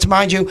Democrats,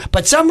 mind you,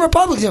 but some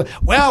Republicans,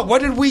 well,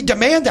 what did we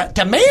demand out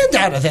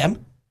of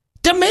them?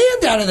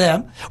 Demand out of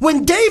them.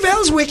 When Dave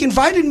Elswick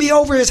invited me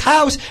over his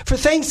house for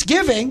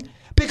Thanksgiving,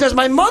 because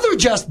my mother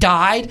just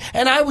died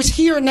and I was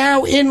here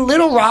now in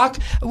Little Rock,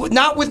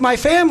 not with my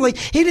family,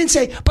 he didn't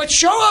say, but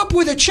show up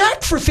with a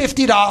check for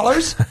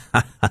 $50.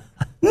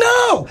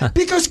 No,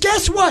 because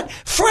guess what?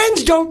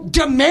 Friends don't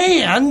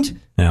demand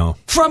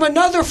from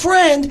another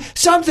friend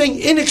something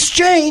in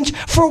exchange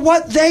for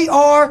what they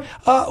are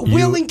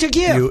willing to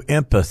give. You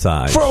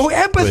empathize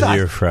with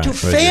your friends. To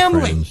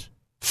family.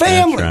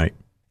 Family. That's right.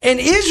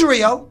 And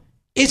Israel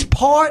is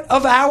part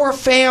of our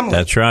family.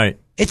 That's right.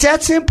 It's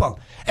that simple.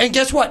 And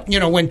guess what?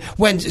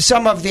 When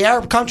some of the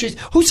Arab countries,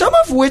 some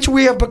of which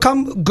we have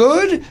become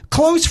good,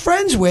 close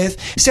friends with,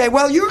 say,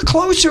 well, you're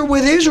closer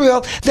with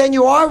Israel than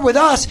you are with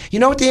us. You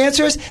know what the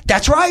answer is?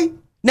 That's right.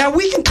 Now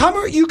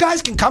you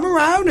guys can come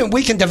around and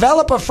we can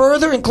develop a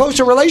further and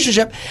closer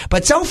relationship.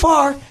 But so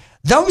far,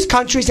 those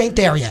countries ain't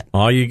there yet.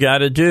 All you got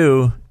to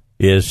do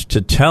is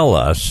to tell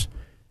us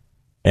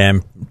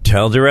and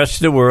tell the rest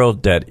of the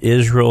world that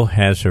Israel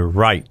has a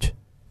right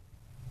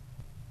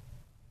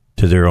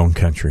to their own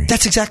country.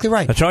 That's exactly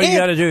right. That's all you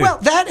got to do. Well,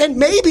 that and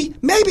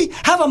maybe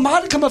have a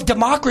modicum of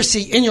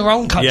democracy in your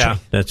own country. Yeah,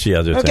 that's the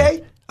other thing.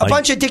 Okay? A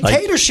bunch of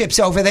dictatorships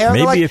over there.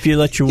 Maybe if you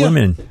let your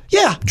women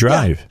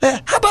drive.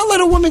 How about let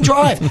a woman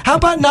drive? How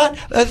about not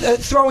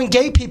throwing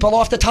gay people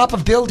off the top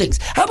of buildings?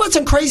 How about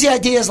some crazy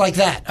ideas like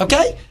that?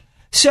 Okay?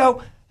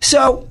 So,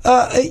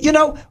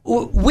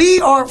 we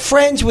are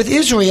friends with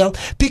Israel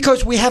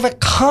because we have a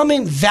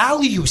common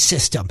value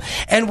system,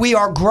 and we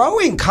are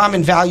growing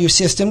common value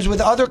systems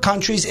with other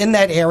countries in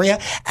that area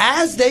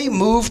as they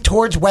move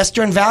towards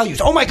Western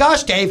values. Oh my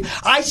gosh, Dave,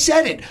 I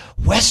said it.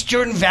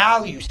 Western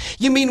values.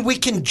 You mean we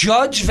can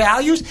judge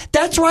values?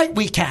 That's right,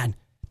 we can.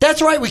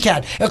 That's right, we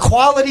can.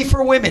 Equality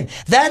for women.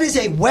 That is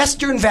a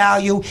Western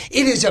value.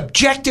 It is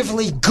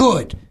objectively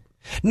good.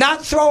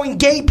 Not throwing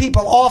gay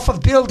people off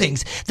of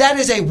buildings. That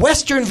is a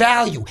Western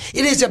value.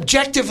 It is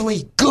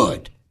objectively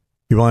good.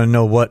 You want to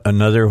know what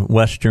another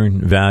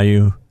Western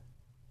value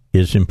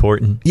is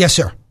important? Yes,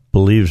 sir.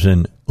 Believes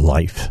in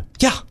life.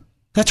 Yeah,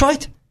 that's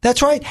right.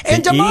 That's right.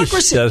 And the democracy.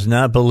 East does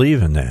not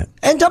believe in that.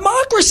 And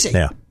democracy.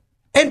 Yeah.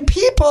 And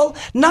people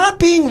not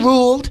being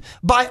ruled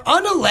by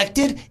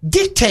unelected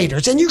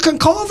dictators. And you can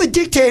call the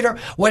dictator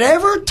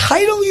whatever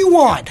title you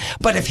want.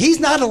 But if he's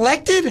not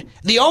elected,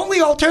 the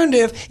only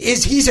alternative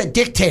is he's a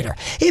dictator.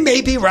 He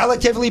may be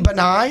relatively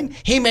benign.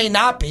 He may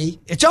not be.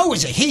 It's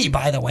always a he,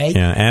 by the way.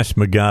 Yeah, ask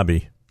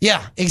Mugabe.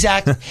 Yeah,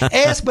 exactly.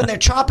 Ask when they're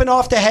chopping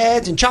off the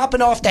heads and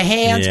chopping off the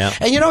hands. Yeah.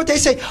 And you know what they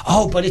say?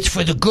 Oh, but it's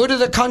for the good of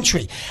the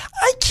country.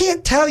 I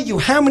can't tell you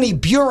how many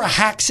bureau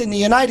hacks in the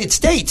United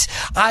States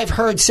I've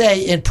heard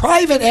say in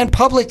private and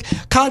public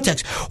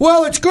context,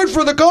 well, it's good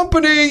for the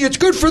company, it's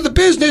good for the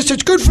business,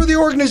 it's good for the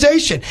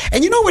organization.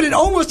 And you know what it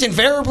almost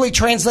invariably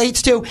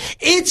translates to?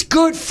 It's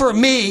good for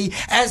me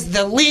as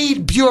the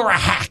lead bureau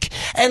hack.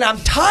 And I'm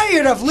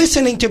tired of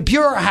listening to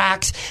bureau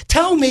hacks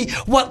tell me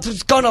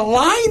what's going to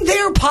line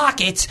their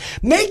pockets,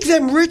 make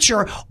them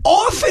richer,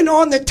 often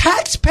on the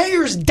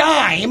taxpayer's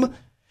dime,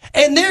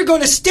 and they're going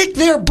to stick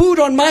their boot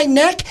on my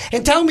neck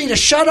and tell me to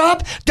shut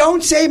up,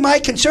 don't say my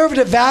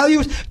conservative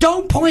values,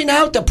 don't point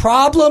out the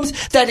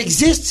problems that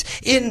exists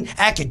in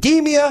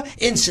academia,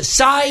 in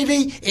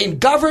society, in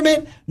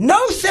government. No,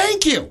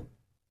 thank you.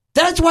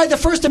 That's why the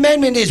First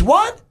Amendment is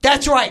what?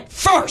 That's right,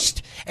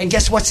 first. And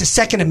guess what's the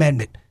Second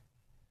Amendment?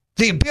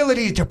 The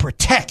ability to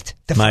protect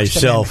the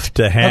myself First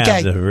to have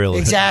okay, the real,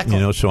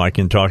 exactly. So I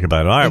can talk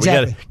about it. All right,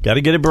 exactly. we got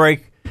to get a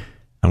break.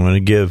 I'm going to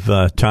give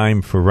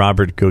time for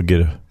Robert to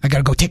go I got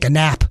to go take a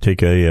nap.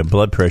 Take a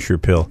blood pressure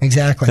pill.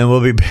 Exactly. And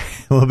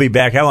we'll be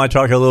back. I want to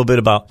talk a little bit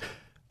about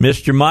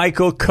Mr.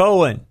 Michael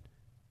Cohen,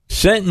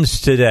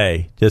 sentenced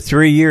today to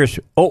 3 years.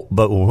 Oh,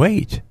 but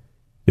wait.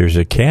 There's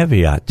a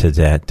caveat to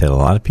that a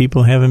lot of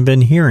people haven't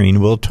been hearing.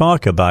 We'll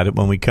talk about it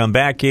when we come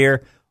back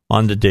here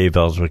on the Dave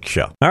Elswick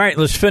Show. All right,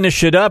 let's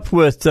finish it up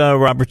with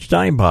Robert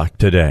Steinbach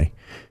today.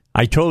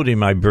 I told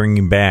him I'd bring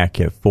him back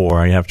at 4.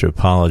 I have to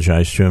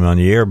apologize to him on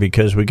the air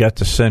because we got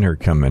the center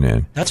coming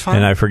in. That's fine.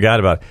 And I forgot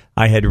about it.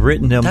 I had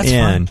written them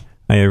in. Fine.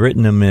 I had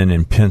written them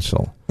in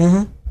pencil.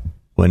 Mm-hmm.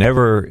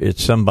 Whenever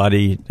it's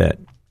somebody that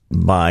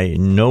by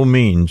no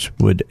means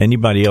would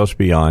anybody else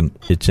be on,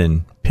 it's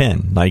in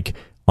pen. Like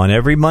on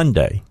every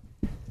Monday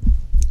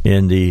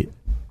in the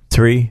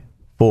 3,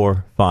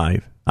 4,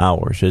 5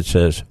 hours, it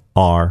says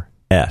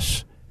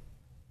RS.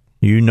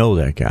 You know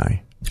that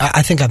guy.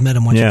 I think I've met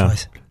him once or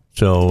twice.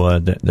 So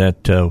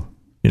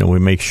we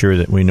make sure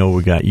that we know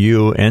we got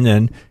you, and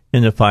then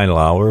in the final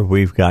hour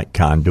we've got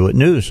Conduit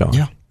News on.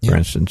 For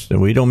instance,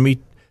 and we don't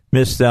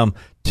miss them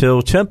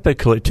till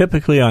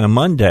typically on a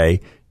Monday.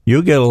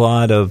 You get a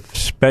lot of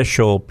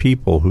special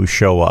people who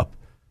show up.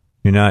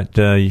 You're not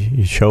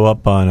you show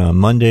up on a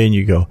Monday and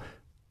you go,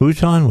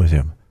 who's on with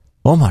him?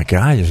 Oh my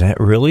God, is that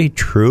really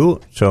true?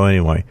 So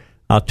anyway,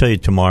 I'll tell you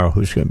tomorrow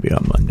who's going to be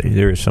on Monday.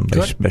 There is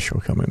somebody special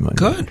coming Monday.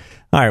 Good.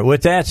 All right.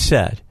 With that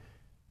said,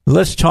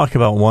 let's talk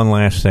about one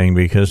last thing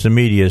because the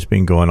media has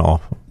been going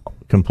off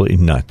completely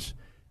nuts.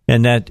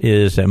 And that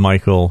is that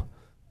Michael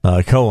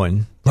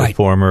Cohen, the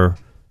former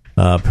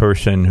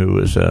person who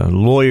was a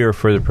lawyer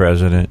for the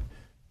president,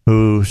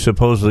 who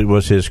supposedly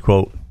was his,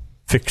 quote,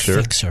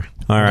 fixer.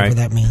 All right. Whatever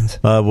that means.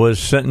 Was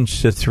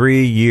sentenced to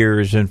 3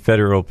 years in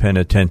federal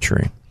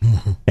penitentiary.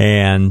 Mm-hmm.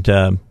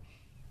 And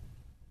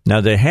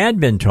now they had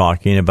been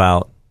talking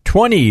about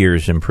 20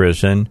 years in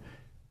prison,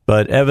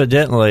 but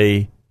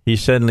evidently he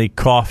suddenly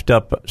coughed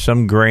up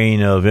some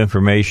grain of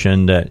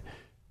information that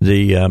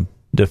the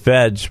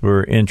feds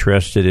were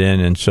interested in,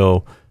 and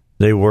so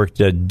they worked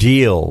a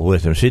deal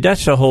with him. See,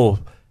 that's the whole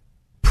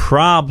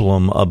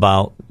problem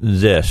about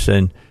this.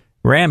 And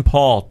Rand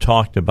Paul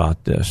talked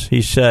about this.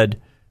 He said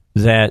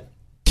that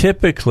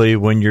typically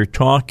when you're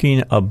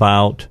talking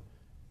about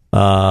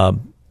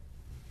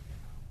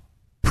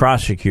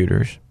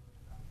prosecutors,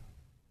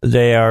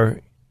 they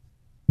are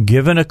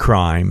given a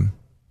crime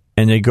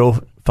and they go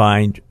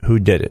find who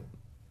did it.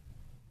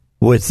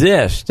 With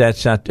this,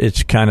 that's not.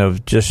 It's kind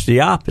of just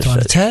the opposite. It's on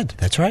its head.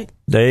 That's right.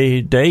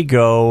 They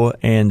go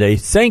and they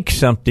think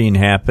something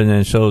happened,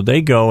 and so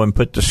they go and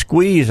put the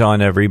squeeze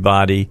on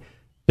everybody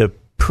to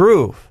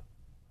prove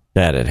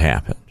that it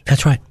happened.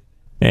 That's right.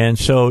 And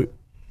so,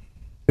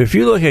 if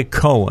you look at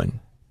Cohen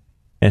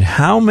and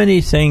how many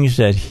things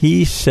that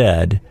he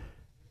said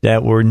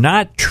that were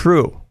not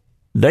true,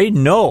 they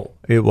know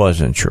it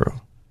wasn't true.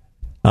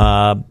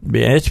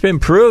 It's been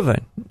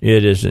proven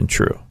it isn't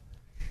true.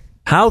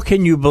 How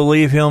can you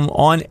believe him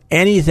on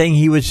anything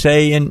he would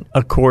say in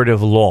a court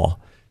of law?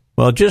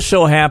 Well, it just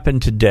so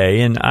happened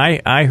today, and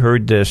I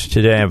heard this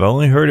today. I've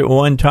only heard it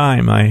one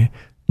time.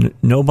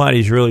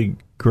 Nobody's really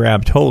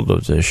grabbed hold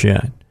of this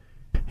yet.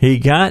 He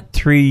got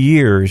 3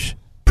 years,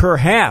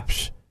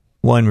 perhaps,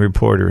 one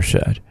reporter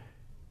said.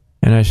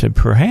 And I said,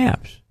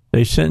 perhaps.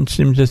 They sentenced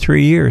him to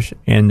 3 years.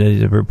 And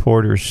the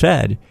reporter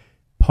said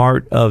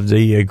part of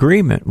the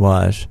agreement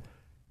was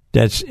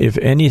that if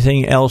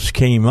anything else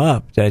came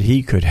up that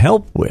he could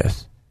help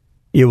with,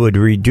 it would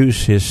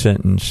reduce his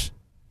sentence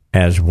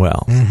as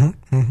well.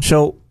 Mm-hmm, mm-hmm.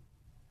 So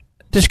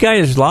this guy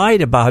has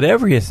lied about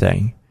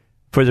everything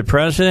for the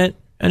president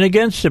and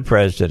against the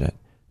president.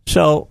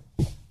 So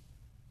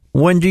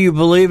when do you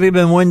believe him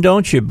and when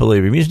don't you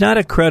believe him? He's not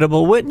a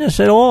credible witness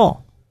at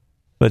all.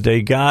 But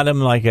they got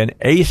him like an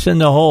ace in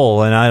the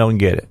hole, and I don't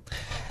get it.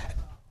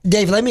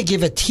 Dave, let me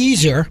give a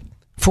teaser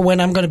for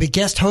when I'm going to be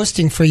guest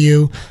hosting for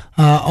you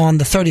on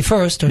the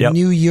 31st, or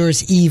New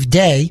Year's Eve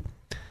day.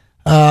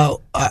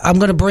 I'm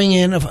going to bring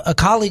in a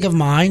colleague of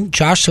mine,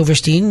 Josh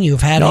Silverstein.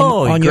 You've had him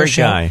on your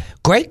show. Guy.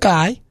 Great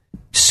guy,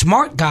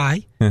 smart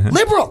guy,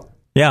 liberal.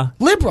 Yeah.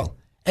 Liberal.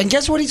 And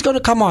guess what he's going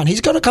to come on?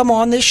 He's going to come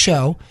on this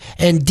show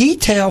and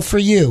detail for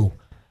you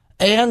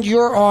and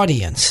your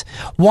audience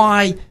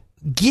why,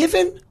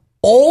 given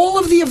all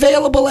of the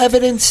available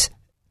evidence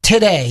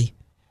today,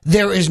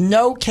 there is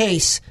no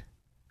case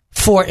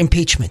for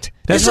impeachment.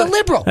 It's a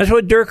liberal. That's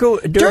what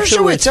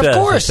Dershowitz of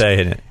course.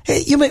 Saying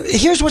it.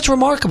 Here's what's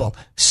remarkable.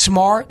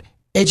 Smart,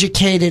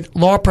 educated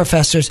law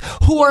professors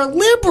who are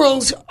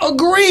liberals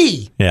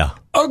agree. Yeah.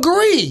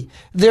 Agree.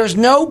 There's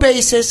no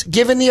basis,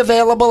 given the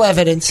available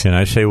evidence. Can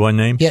I say one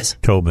name? Yes.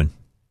 Tobin.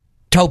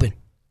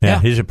 Yeah,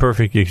 he's a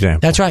perfect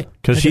example. That's right.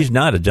 Because he's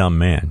not a dumb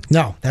man.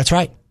 No, that's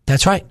right.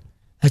 That's right.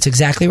 That's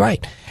exactly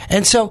right.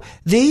 And so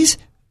these,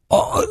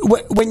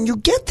 when you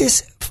get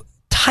this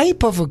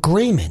type of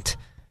agreement,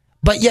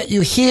 but yet you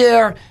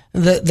hear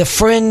the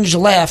fringe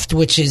left,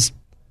 which is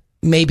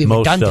maybe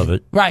most redundant. of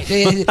it, right?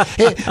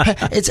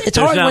 It's There's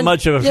hard. not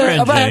much of a fringe right,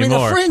 anymore. I mean,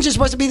 the fringe is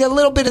supposed to be the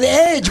little bit of the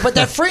edge, but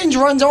that fringe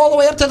runs all the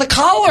way up to the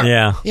collar.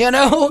 Yeah,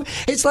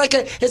 it's like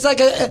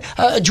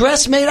a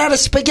dress made out of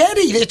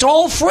spaghetti. It's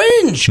all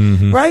fringe,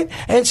 right?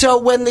 And so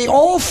when the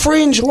all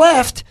fringe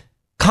left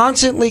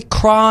constantly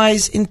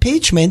cries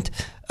impeachment,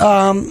 they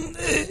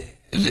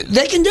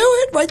can do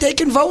it, right? They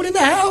can vote in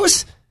the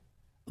House,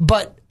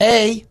 but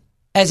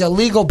as a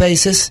legal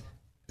basis,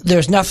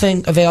 there's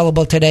nothing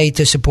available today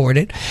to support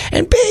it.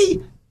 And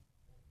B,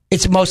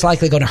 it's most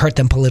likely going to hurt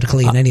them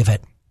politically in any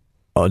event.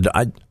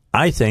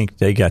 I think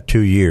they got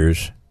 2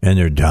 years and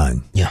they're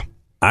done. Yeah.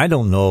 I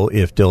don't know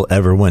if they'll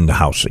ever win the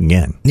House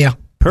again. Yeah.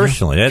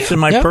 Personally, that's in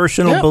my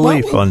personal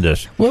belief on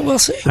this. Well, we'll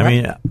see. I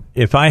mean,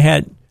 if I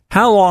had...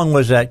 How long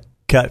was that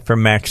cut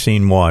from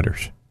Maxine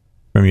Waters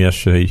from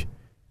yesterday?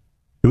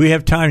 Do we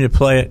have time to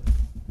play it?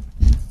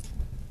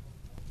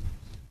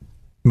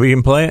 We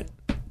can play it?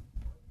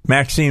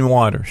 Maxine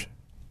Waters.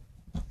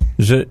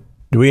 Do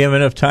we have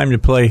enough time to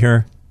play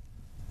her?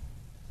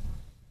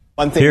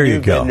 One thing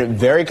you've been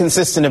very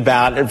consistent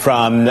about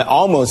from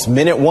almost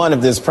minute one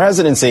of this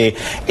presidency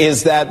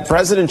is that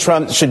President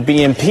Trump should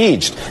be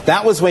impeached.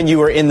 That was when you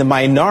were in the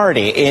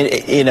minority.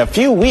 In a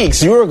few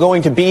weeks, you are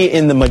going to be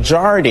in the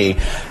majority.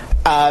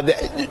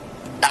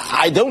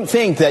 I don't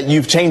think that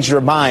you've changed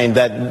your mind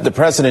that the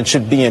president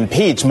should be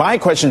impeached. My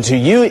question to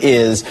you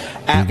is,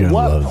 at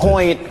what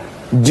point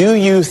do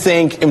you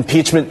think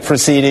impeachment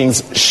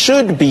proceedings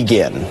should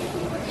begin?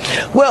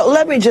 Well,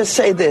 let me just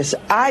say this.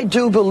 I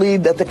do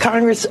believe that the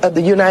Congress of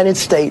the United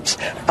States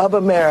of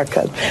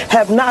America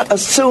have not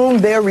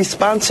assumed their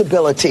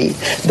responsibility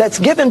that's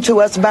given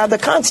to us by the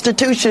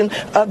Constitution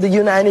of the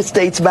United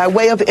States by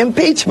way of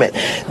impeachment.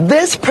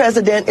 This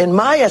president, in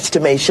my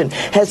estimation,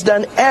 has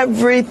done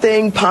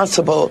everything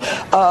possible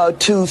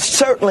to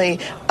certainly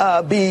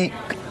be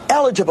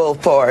eligible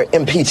for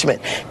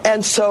impeachment.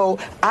 And so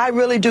I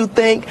really do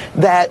think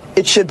that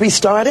it should be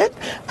started.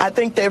 I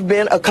think there have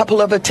been a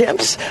couple of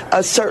attempts,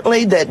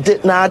 certainly, that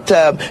did not,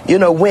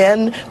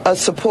 win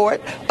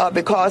support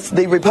because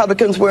the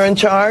Republicans were in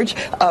charge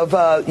of,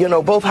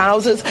 both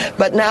houses.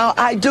 But now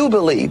I do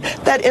believe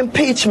that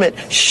impeachment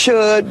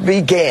should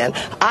begin.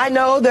 I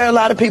know there are a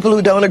lot of people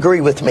who don't agree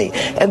with me,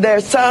 and there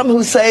are some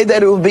who say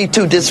that it will be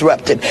too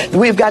disrupted.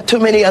 We've got too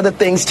many other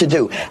things to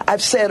do.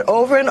 I've said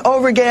over and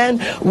over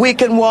again, we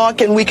can walk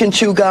and we can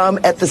chew gum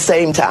at the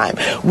same time.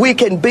 We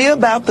can be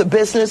about the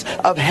business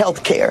of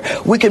health care.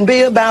 We can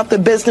be about the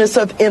business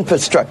of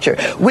infrastructure.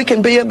 We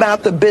can be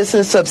about the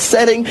business of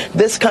setting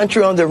this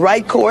country on the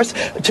right course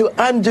to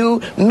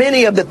undo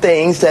many of the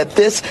things that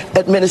this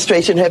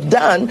administration have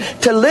done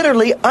to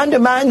literally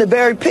undermine the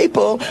very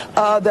people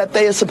that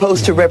they are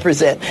supposed to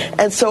represent.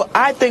 And so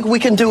I think we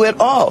can do it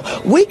all.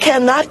 We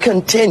cannot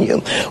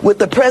continue with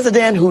the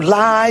president who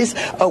lies,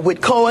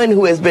 with Cohen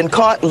who has been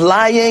caught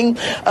lying.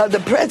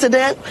 The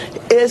president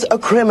is a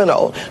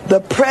criminal. The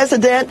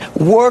president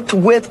worked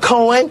with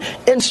Cohen,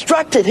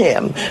 instructed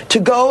him to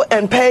go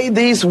and pay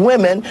these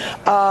women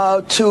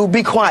to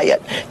be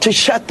quiet, to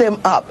shut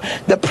them up.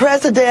 The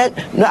president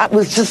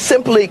was just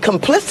simply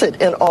complicit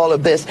in all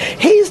of this.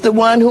 He's the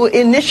one who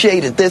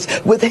initiated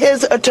this with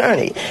his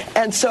attorney.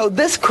 And so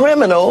this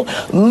criminal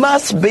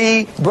must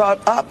be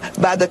brought up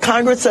by the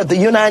Congress of the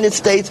United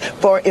States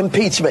for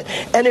impeachment.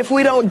 And if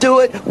we don't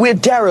do it, we're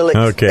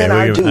derelict in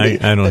our duty.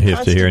 I don't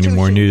have to hear any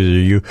more, neither do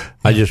you.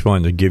 I just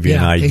wanted to give you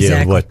an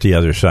idea of what the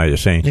other side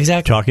is saying.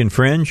 Exactly. Talking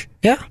fringe?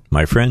 Yeah.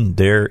 My friend,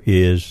 there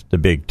is the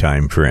big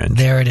time fringe.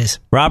 There it is.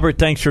 Robert,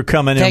 thanks for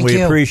coming in. We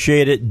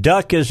appreciate it.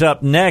 Duck is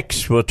up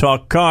next. We'll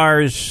talk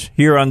cars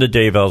here on the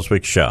Dave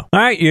Elswick Show. All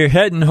right, you're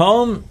heading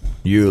home.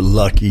 You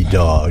lucky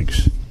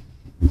dogs.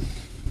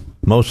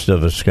 Most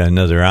of us got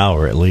another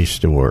hour at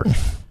least to work.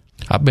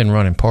 I've been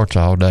running parts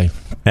all day.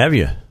 Have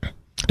you?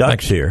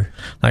 Duck's here.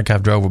 I think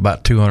I've drove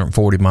about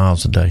 240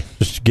 miles a day.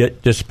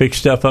 Just pick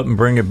stuff up and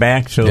bring it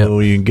back so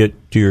you can get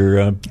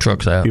your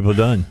trucks out. People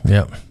done.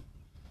 Yep.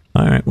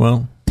 All right.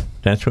 Well,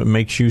 that's what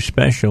makes you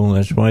special.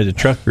 That's why the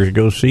truckers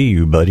go see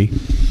you, buddy.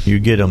 You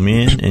get them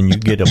in and you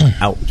get them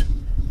out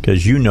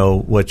because you know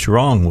what's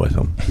wrong with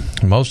them.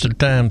 Most of the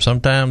time,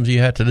 sometimes you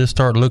have to just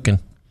start looking.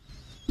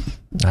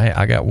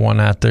 I got one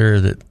out there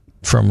that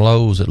from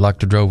Lowe's that like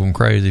to drove them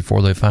crazy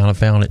before they finally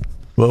found it.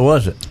 What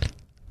was it?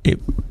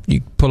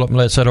 You pull up and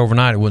let it set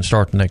overnight. It wouldn't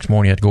start the next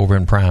morning. You had to go over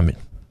and prime it.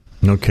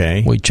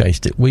 Okay. We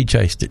chased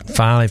it.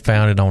 Finally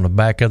found it on the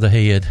back of the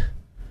head.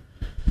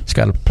 It's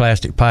got a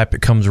plastic pipe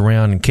that comes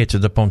around and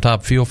catches up on top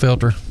of the fuel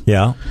filter.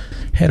 Yeah.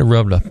 Had to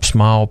rub a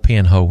small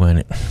pinhole in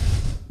it.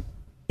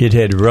 It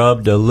had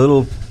rubbed a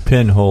little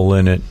pinhole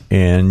in it,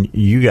 and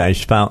you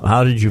guys found...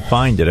 How did you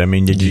find it? I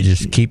mean, did you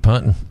just keep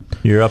hunting?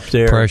 You're up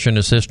there. Pressuring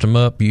the system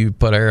up. You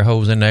put air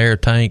hose in the air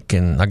tank,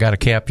 and I got a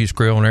cap you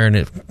screw on there, and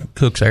it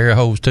hooks air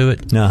hose to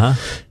it. Uh-huh.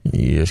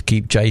 You just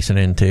keep chasing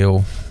it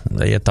until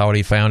they thought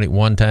he found it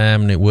one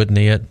time, and it wasn't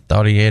it.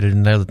 Thought he had it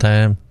another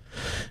time.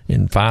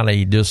 And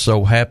finally, just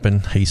so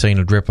happened, he seen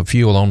a drip of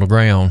fuel on the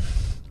ground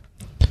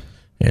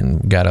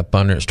and got up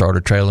under it,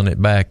 started trailing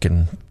it back,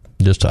 and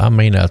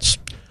That's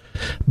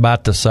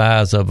about the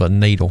size of a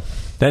needle.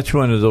 That's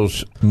one of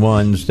those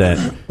ones that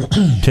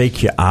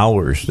take you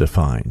hours to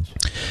find.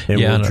 It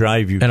will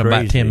drive you crazy. And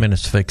about 10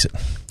 minutes to fix it.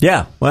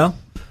 Yeah, well,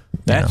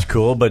 that's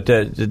cool, but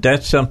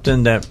that's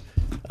something that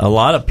a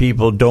lot of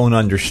people don't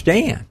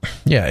understand.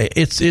 Yeah,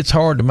 it's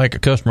hard to make a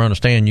customer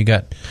understand. You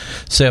got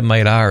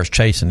 7-8 hours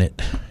chasing it,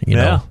 you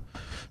know.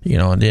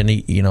 And then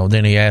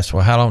he asks,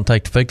 well, how long it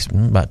take to fix it?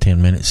 About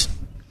 10 minutes.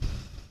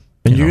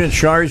 And you're going to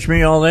charge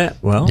me all that?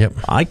 Well,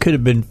 I could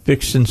have been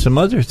fixing some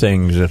other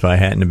things if I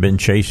hadn't have been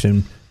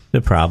chasing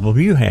the problem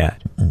you had.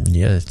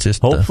 Yeah, it's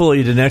just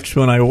hopefully the next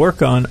one I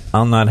work on,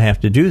 I'll not have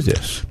to do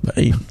this.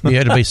 You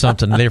had to be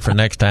something different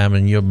next time,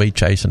 and you'll be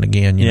chasing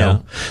again. You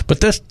know,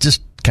 but that's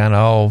just kind of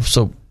all.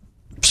 So,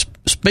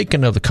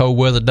 speaking of the cold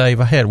weather,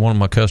 Dave, I had one of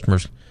my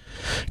customers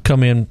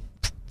come in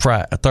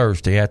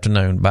Thursday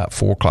afternoon about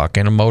 4:00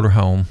 in a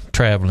motorhome,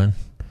 traveling,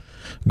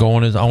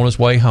 on his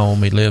way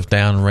home. He lives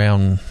down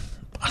around,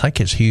 I think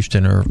it's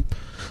Houston or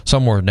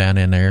somewhere down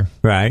in there.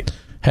 Right.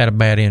 Had a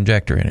bad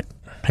injector in it.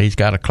 He's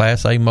got a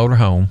Class A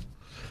motorhome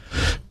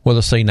with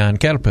a C9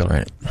 Caterpillar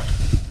in it.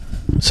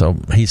 So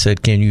he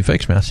said, can you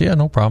fix me? I said, yeah,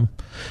 no problem.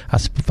 I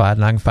said,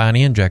 provided I can find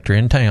the injector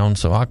in town.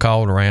 So I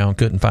called around,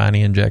 couldn't find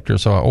the injector,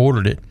 so I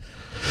ordered it.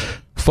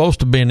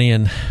 Supposed to have been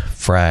in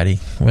Friday.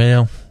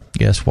 Well,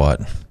 guess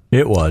what?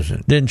 It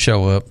wasn't. Didn't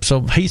show up.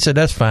 So he said,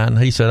 that's fine.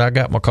 He said, I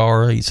got my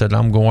car. He said,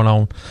 I'm going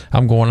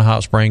to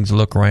Hot Springs to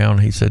look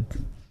around. He said,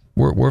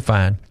 we're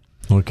fine.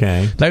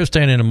 Okay. They were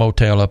staying in a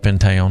motel up in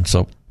town,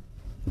 so.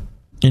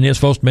 And it was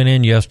supposed to be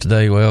in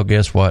yesterday. Well,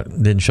 guess what?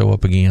 Didn't show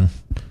up again.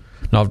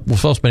 No, it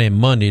was supposed to be in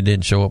Monday. It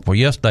didn't show up. Well,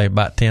 yesterday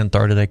about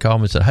 10:30, they called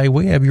me and said, hey,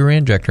 we have your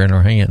injector in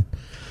our hand.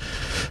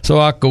 So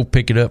I go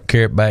pick it up,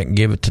 carry it back, and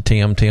give it to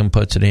Tim. Tim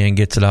puts it in,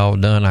 gets it all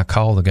done. I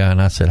call the guy,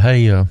 and I said,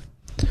 hey, your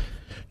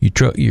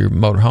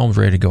motorhome's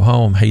ready to go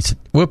home. He said,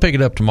 we'll pick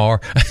it up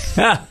tomorrow.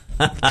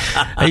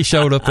 He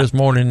showed up this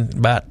morning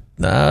about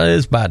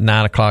it's about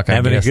 9 o'clock.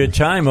 Having a good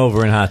time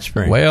over in Hot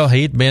Springs. Well,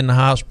 he'd been to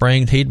Hot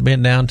Springs. He'd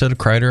been down to the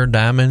Crater of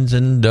Diamonds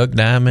and dug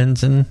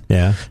diamonds, and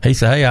he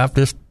said,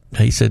 "Hey,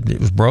 he said it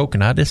was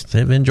broken. I just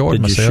have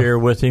enjoyed myself." Did you share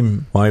with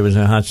him while he was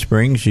in Hot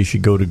Springs? You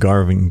should go to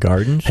Garvin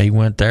Gardens. He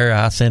went there.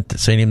 I seen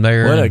him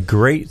there. What a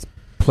great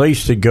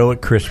place to go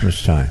at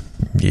Christmas time.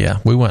 Yeah,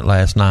 we went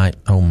last night.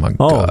 Oh my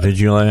God! Oh, did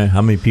you?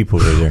 How many people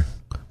were there?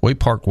 We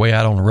parked way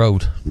out on the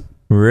road.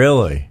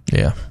 Really?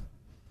 Yeah.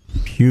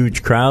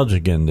 Huge crowds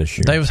again this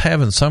year. They was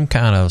having some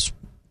kind of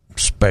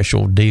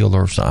special deal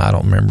or something. I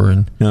don't remember.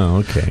 And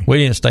okay. We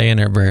didn't stay in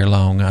there very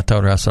long. I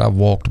told her, I said, I've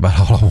walked about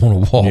all I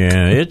want to walk.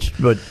 Yeah,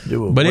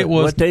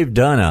 what they've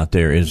done out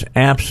there is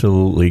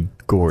absolutely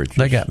gorgeous.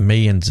 They got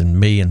millions and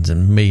millions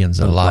and millions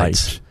of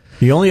lights.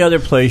 The only other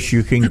place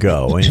you can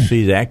go and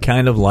see that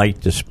kind of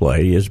light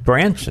display is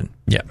Branson.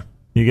 Yeah.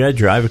 You got to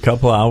drive a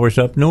couple hours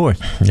up north.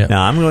 Yep.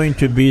 Now, I'm going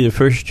to be the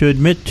first to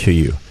admit to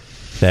you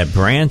that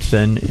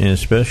Branson, and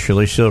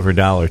especially Silver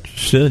Dollar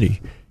City,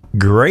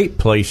 great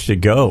place to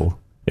go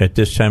at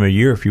this time of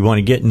year if you want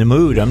to get in the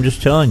mood. I'm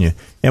just telling you.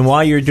 And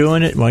while you're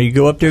doing it, while you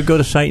go up there, go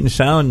to Sight and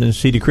Sound and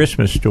see the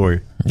Christmas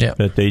store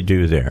that they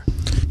do there.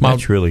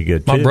 That's really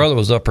good, too. My brother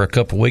was up there a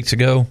couple of weeks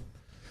ago,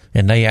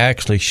 and they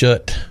actually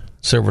shut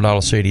Silver Dollar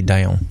City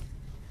down.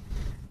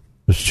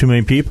 There's too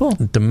many people?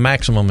 The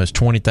maximum is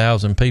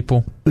 20,000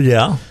 people.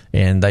 Yeah.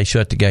 And they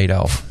shut the gate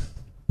off.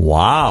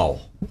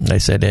 Wow. They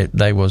said that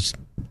they was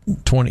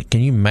 20.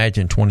 Can you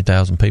imagine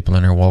 20,000 people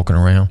in there walking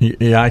around?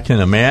 Yeah, I can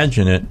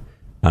imagine it.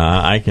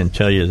 I can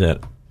tell you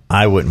that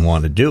I wouldn't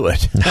want to do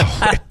it.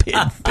 No,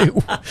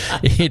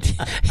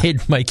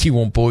 it'd make you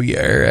want to pull your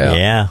hair out.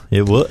 Yeah,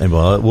 it would.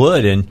 Well, it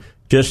would. And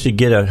just to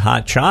get a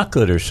hot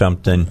chocolate or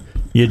something,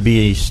 you'd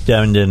be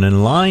standing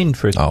in line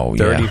for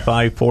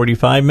 35,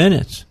 45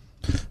 minutes.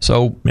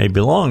 So maybe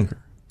longer.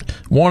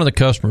 One of my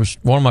customers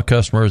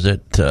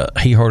that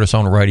he heard us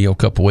on the radio a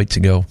couple of weeks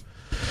ago,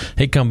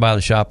 he come by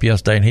the shop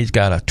yesterday, and he's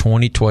got a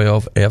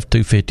 2012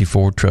 F-250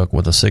 Ford truck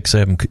with a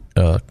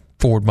 6.7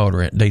 Ford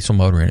motor in it, diesel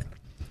motor in it.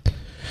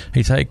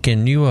 He said, hey,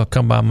 can you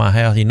come by my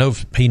house? He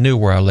knew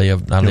where I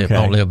live.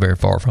 Don't live very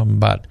far from him,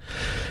 about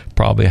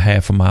probably a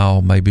half a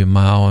mile, maybe a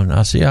mile. And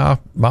I said, yeah,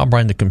 I'll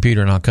bring the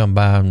computer, and I'll come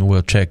by, and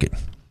we'll check it.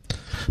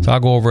 So I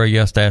go over there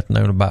yesterday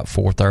afternoon about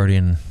 4:30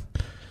 and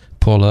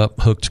pull up,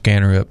 hook the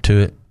scanner up to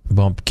it,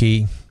 bump the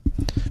key.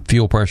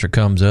 Fuel pressure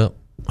comes up.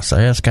 I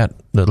say, it's got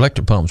the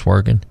electric pump's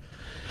working.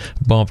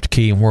 Bump the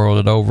key and whirl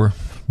it over.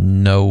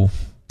 No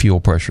fuel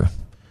pressure.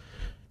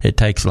 It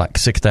takes like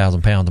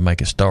 6,000 pounds to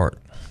make it start.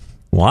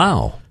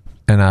 Wow.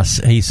 And I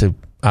said,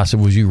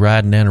 was you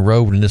riding down the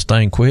road and this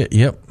thing quit?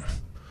 Yep.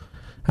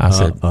 I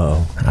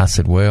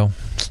said, well,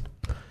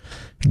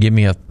 give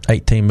me a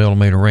 18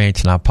 millimeter wrench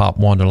and I pop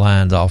one of the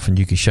lines off and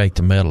you can shake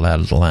the metal out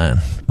of the line.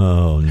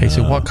 Oh, no. He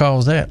said, what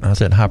caused that? I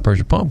said, high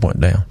pressure pump went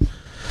down.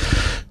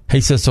 He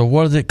said, so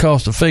what does it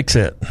cost to fix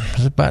it?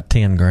 It's about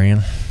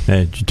 $10,000.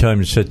 Did you tell him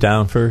to sit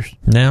down first?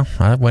 No,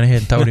 I went ahead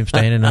and told him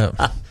standing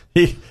up.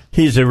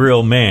 He's a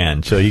real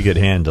man, so he could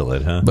handle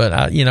it, huh?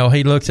 But,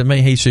 he looked at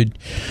me. He said,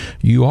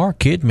 you are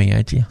kidding me,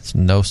 ain't you? I said,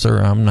 no, sir,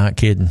 I'm not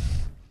kidding.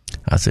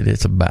 I said,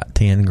 it's about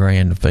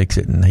 $10,000 to fix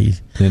it.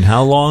 And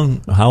how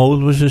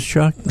old was this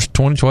truck? It's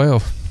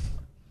 2012.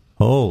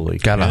 Holy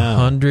Got cow.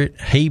 100.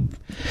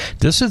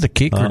 This is the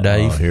kicker,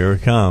 Dave. Here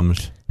it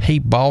comes. He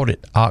bought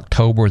it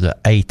October the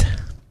 8th.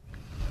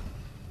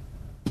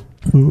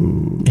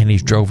 Ooh. And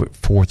he's drove it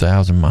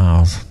 4,000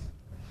 miles.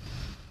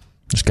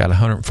 It's got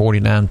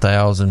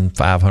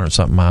 149,500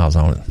 something miles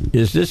on it.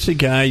 Is this the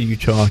guy you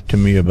talked to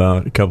me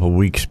about a couple of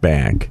weeks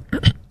back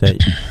that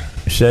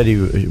said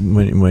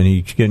when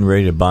he's getting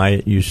ready to buy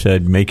it, you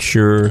said make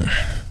sure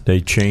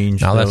they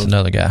change? No, that's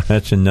another guy.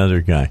 That's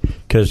another guy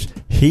because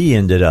he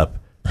ended up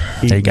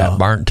he got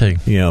burnt too.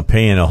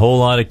 Paying a whole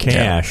lot of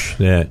cash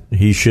that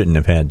he shouldn't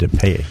have had to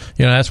pay.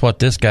 That's what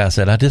this guy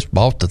said. I just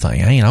bought the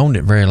thing. I ain't owned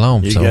it very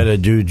long. You got to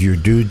do your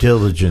due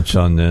diligence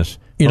on this.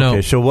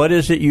 Okay, so what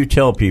is it you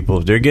tell people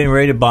if they're getting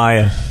ready to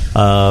buy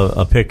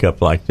a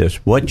pickup like this?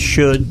 What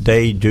should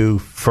they do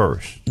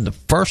first? The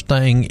first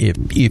thing,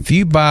 if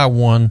you buy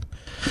one,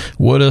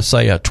 what us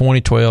say a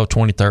 2012,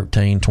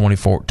 2013,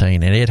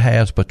 2014, and it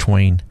has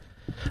between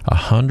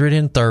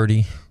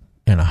 130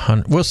 and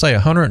 100, we'll say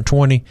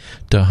 120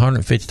 to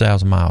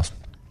 150,000 miles.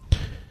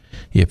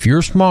 If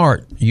you're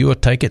smart, you will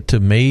take it to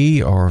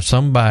me or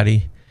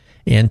somebody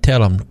and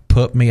tell them,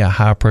 put me a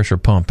high pressure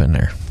pump in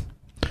there.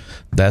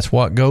 That's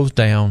what goes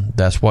down.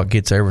 That's what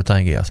gets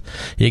everything else.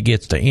 It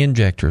gets the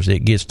injectors. It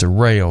gets the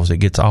rails. It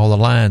gets all the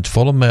lines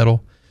full of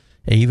metal.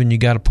 Even you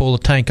got to pull the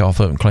tank off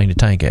of it and clean the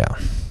tank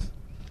out.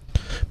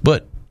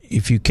 But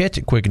if you catch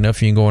it quick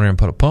enough, you can go in there and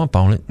put a pump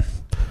on it,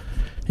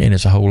 and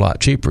it's a whole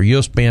lot cheaper.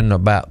 You'll spend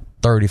about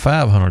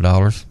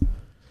 $3,500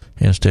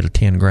 instead of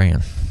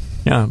 $10,000.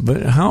 Yeah,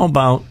 but how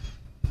about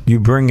you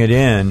bring it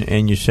in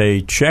and you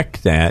say, check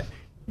that,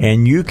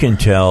 and you can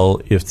tell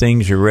if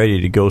things are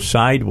ready to go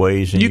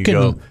sideways, and you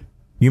go,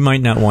 you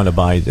might not want to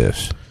buy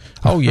this.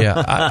 Oh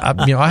yeah,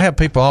 I have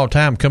people all the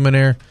time come in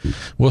there.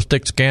 We'll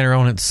stick the scanner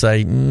on it and say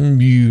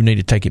you need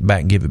to take it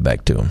back and give it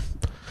back to them.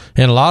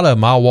 And a lot of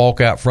them, I'll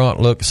walk out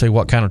front, look and see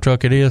what kind of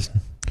truck it is.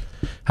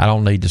 I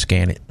don't need to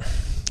scan it.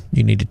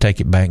 You need to take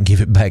it back and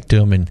give it back to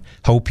them, and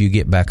hope you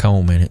get back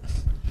home in it.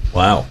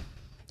 Wow.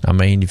 I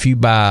mean, if you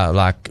buy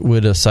like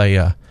with a say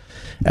a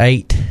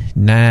 8,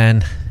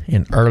 9,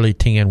 and early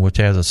 10, which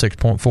has a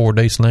 6.4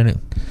 diesel in it,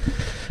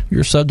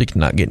 you're subject to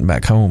not getting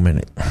back home in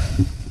it.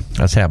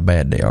 That's how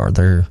bad they are.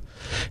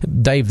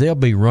 Dave, they'll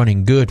be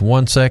running good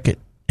 1 second,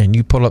 and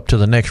you pull up to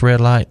the next red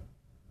light,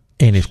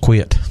 and it's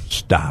quit.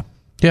 Stop.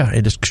 Yeah,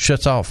 it just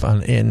shuts off,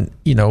 and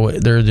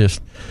they're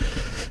just.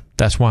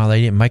 That's why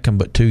they didn't make them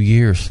but 2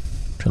 years,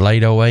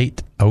 late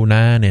 08,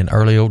 09, and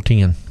early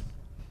 010.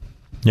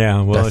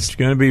 Yeah, well, it's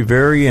going to be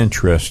very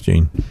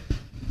interesting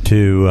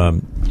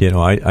to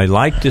I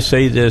like to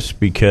say this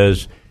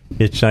because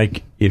it's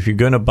like if you're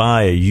going to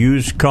buy a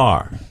used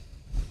car,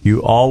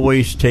 you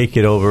always take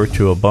it over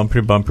to a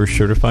bumper-to-bumper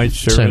certified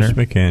service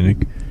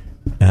mechanic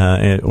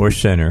or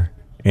center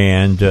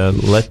and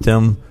let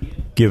them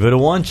give it a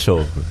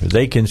once-over.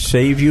 They can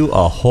save you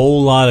a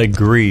whole lot of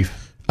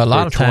grief a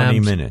lot of 20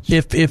 times, minutes.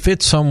 If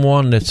it's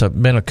someone that's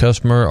been a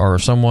customer or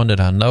someone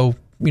that I know,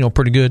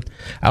 pretty good,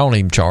 I don't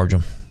even charge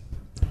them.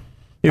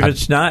 If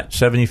it's not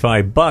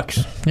 $75,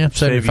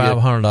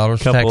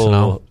 $7,500, tax and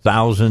all.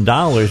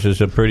 $1,000 is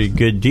a pretty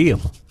good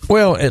deal.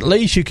 Well, at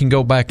least you can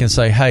go back and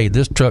say, hey,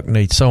 this truck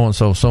needs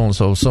so-and-so,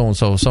 so-and-so,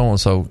 so-and-so,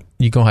 so-and-so.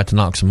 You're going to have to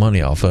knock some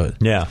money off of it.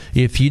 Yeah.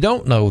 If you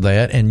don't know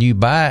that and you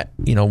buy it,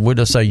 we'll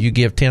just say you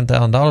give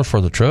 $10,000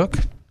 for the truck,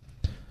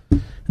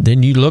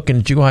 then you're looking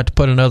at you're going to have to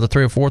put another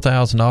 $3,000 or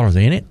 $4,000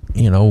 in it.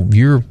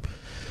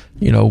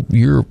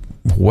 You're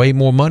way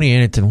more money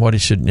in it than what it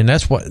should. And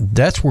that's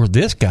where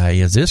this guy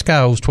is. This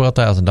guy owes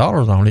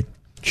 $12,000 on it,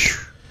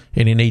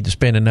 and he needs to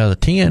spend another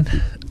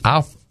 $10,000.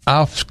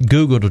 I'll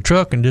Google the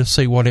truck and just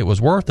see what it was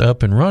worth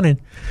up and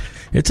running.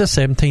 It's a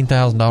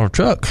 $17,000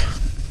 truck.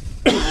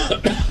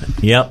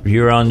 Yep,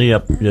 you're on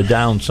the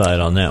downside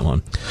on that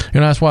one.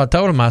 And that's why I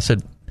told him. I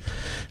said,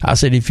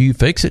 if you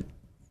fix it,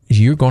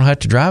 you're going to have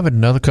to drive it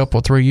another couple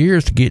or 3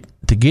 years to get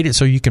it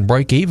so you can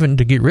break even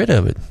to get rid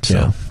of it.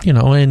 So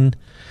and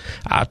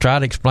I try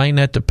to explain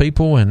that to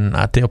people, and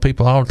I tell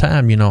people all the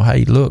time,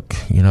 hey, look,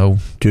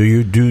 do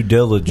your due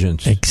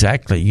diligence.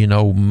 Exactly.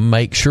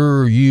 Make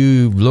sure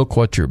you look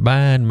what you're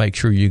buying. Make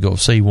sure you go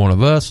see one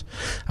of us.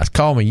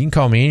 Call me. You can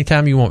call me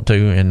anytime you want to,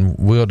 and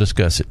we'll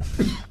discuss it.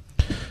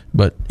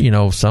 But,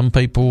 some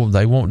people,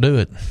 they won't do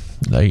it.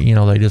 They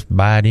just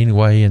buy it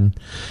anyway. And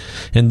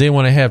then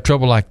when they have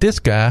trouble like this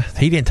guy,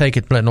 he didn't take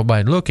it to let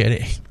nobody look at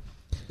it.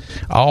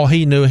 All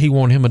he knew, he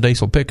wanted him a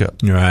diesel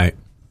pickup. Right.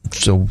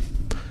 So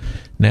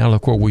now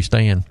look where we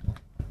stand.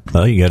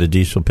 Well, you got a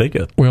diesel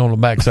pickup. We're on the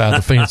backside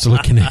of the fence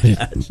looking at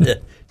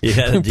it. You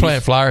got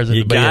plant flyers in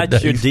the bed. You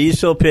got your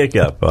diesel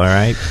pickup, all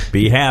right?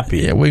 Be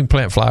happy. Yeah, we can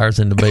plant flyers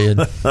in the bed.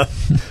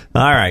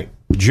 All right.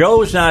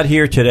 Joe's not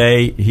here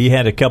today. He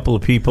had a couple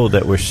of people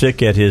that were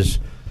sick at his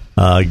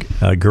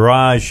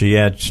garage.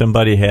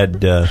 Somebody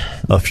had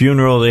a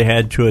funeral they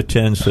had to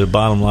attend, so the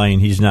bottom line,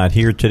 he's not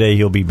here today.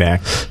 He'll be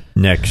back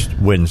next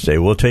Wednesday.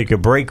 We'll take a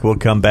break. We'll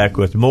come back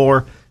with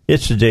more.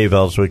 It's the Dave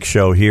Elswick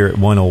Show here at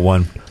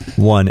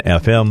 101.1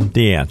 FM,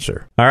 The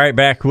Answer. All right,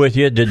 back with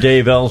you, the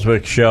Dave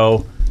Elswick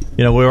Show.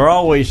 You know, we were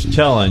always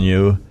telling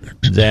you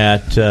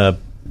that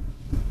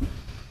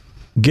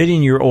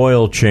getting your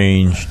oil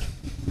changed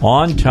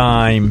on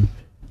time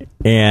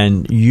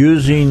and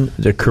using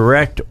the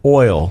correct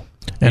oil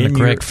and the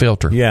correct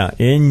filter,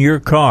 in your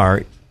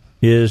car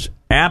is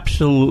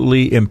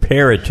absolutely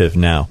imperative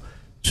now.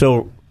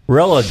 So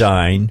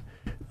Relodyne,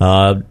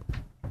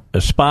 a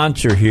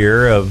sponsor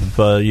here of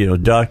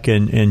Duck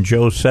and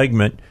Joe's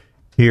segment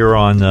here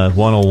on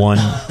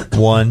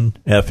 101.1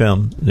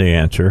 FM, The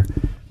Answer,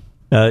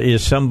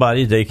 is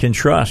somebody they can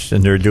trust,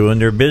 and they're doing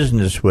their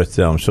business with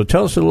them. So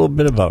tell us a little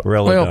bit about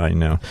Relodyne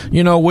now.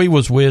 You know, we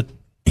was with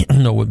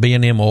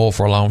B&M Oil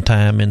for a long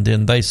time, and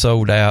then they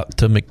sold out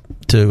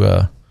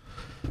to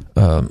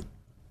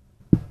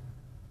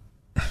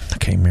I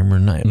can't remember her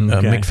name.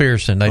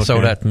 McPherson. They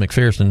sold out to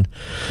McPherson.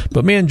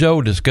 But me and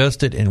Joe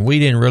discussed it, and we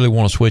didn't really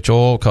want to switch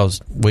oil because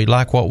we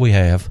like what we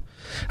have.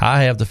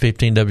 I have the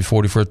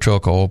 15W40 for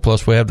truck oil,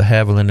 plus we have the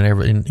Haviland and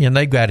everything, and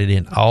they got it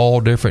in all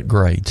different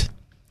grades.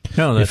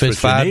 No, that's if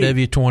it's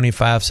 5W20,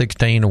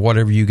 516, or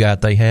whatever you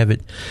got, they have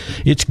it.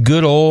 It's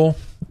good oil.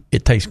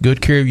 It takes good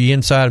care of the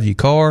inside of your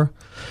car.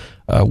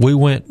 We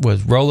went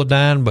with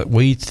Relodyne, but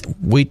we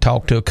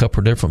talked to a couple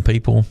of different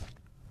people.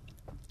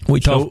 We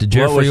talked to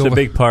Jeffrey. What was the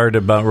big part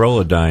about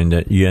Relodyne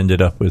that you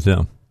ended up with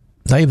them?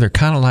 They're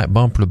kind of like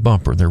bumper to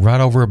bumper. They're right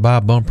over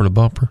by bumper to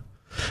bumper.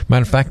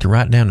 Matter of fact, they're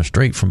right down the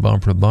street from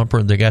bumper to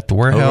bumper. They got the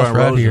warehouse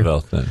right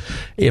Roosevelt, here. Then.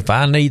 If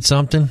I need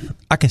something,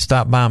 I can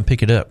stop by and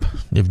pick it up.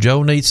 If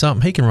Joe needs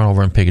something, he can run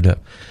over and pick it up.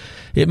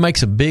 It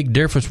makes a big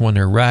difference when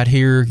they're right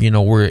here. You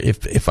know, where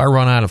if I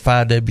run out of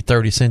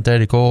 5W30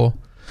 synthetic oil,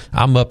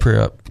 I'm up here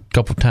a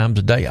couple of times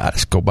a day. I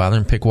just go by there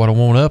and pick what I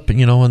want up,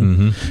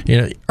 and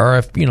or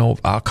if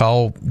I'll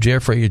call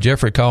Jeffrey.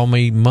 Jeffrey called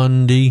me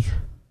Monday,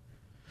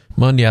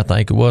 I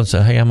think it was,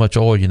 and said, "Hey, how much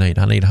oil you need?"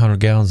 I need 100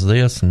 gallons of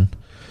this, and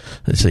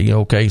they say,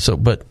 "Okay." So,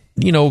 but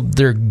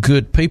they're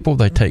good people.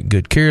 They take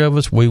good care of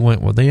us. We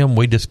went with them.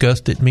 We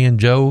discussed it, me and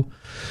Joe.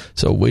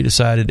 So we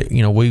decided,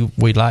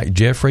 we like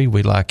Jeffrey.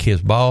 We like his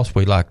boss.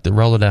 We like the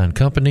Relodyne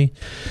company.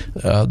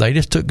 They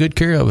just took good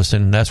care of us,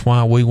 and that's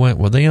why we went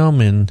with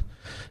them. And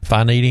if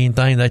I need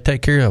anything, they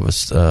take care of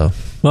us.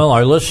 Well,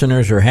 our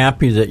listeners are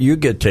happy that you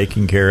get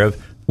taken care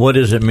of. What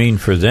does it mean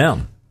for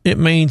them? It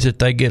means that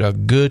they get a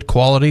good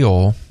quality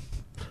oil.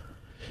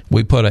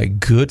 We put a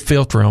good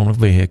filter on the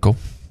vehicle.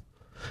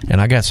 And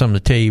I got something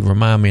to tell you.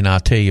 Remind me, and I'll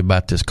tell you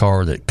about this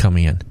car that come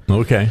in.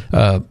 Okay.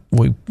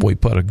 We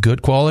put a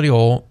good quality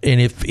oil,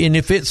 and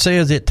if it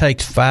says it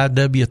takes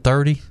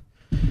 5W30,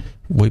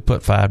 we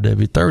put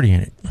 5W30 in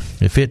it.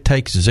 If it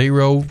takes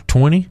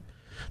 0.20,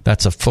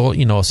 that's a full,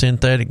 a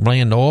synthetic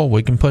blend oil.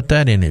 We can put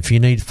that in. If you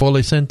need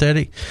fully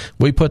synthetic,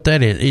 we put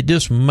that in. It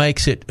just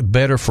makes it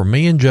better for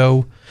me and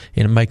Joe,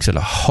 and it makes it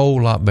a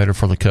whole lot better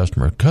for the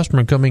customer. The customer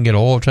can come in and get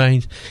an oil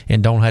change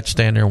and don't have to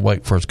stand there and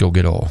wait for us to go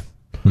get oil.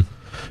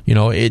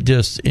 It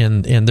just,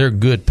 and they're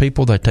good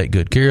people. They take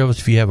good care of us.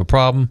 If you have a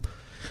problem,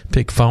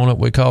 pick the phone up.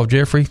 We call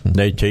Jeffrey.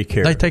 They take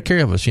care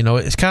of us.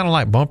 It's kind of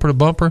like bumper to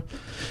bumper.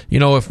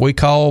 If we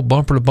call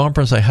bumper to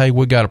bumper and say, "Hey,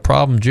 we got a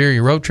problem, Jerry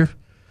Rocher,"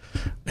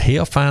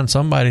 he'll find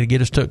somebody to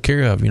get us took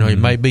care of. It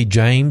may be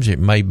James, it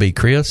may be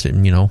Chris,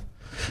 and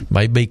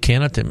may be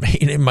Kenneth,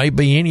 it may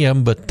be any of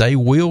them, but they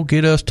will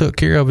get us took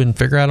care of and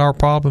figure out our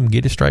problem,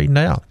 get it straightened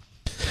out.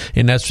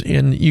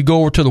 And you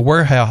go over to the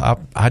warehouse.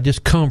 I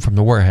just come from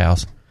the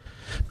warehouse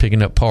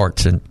picking up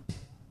parts, and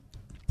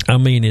I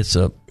mean it's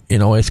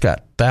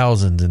got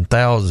thousands and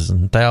thousands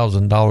and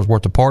thousands of dollars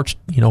worth of parts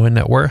in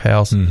that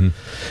warehouse.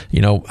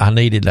 I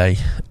needed a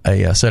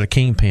set of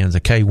kingpins, a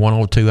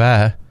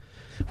K102i,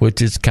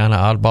 which is kind of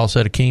oddball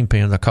set of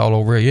kingpins. I call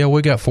over here,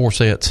 we got 4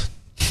 sets.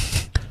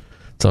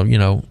 So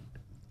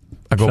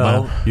I go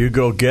by. You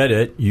go get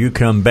it. You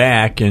come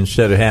back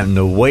instead of having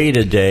to wait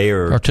a day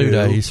or 2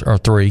 days or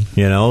 3.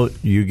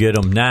 You get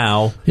them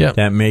now. Yep.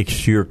 That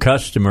makes your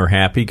customer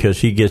happy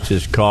because he gets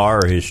his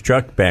car or his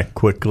truck back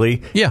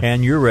quickly. Yeah.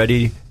 And you're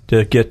ready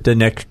to get the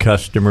next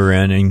customer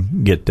in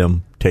and get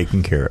them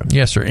taken care of.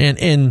 Yes, sir.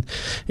 And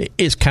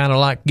it's kind of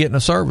like getting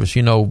a service.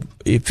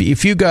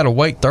 If you got to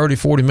wait 30,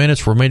 40 minutes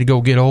for me to go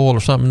get oil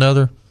or something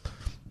other,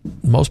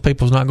 most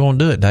people's not going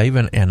to do it, Dave.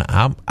 And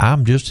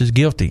I'm just as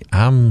guilty.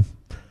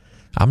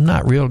 I'm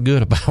not real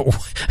good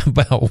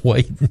about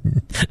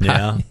waiting.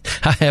 Yeah.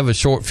 I have a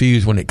short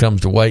fuse when it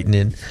comes to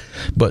waiting,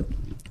 but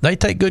they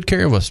take good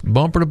care of us.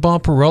 Bumper to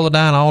bumper,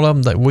 Relodyne, all of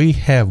them, that we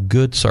have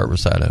good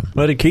service out of them.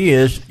 But the key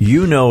is,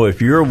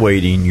 if you're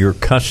waiting, your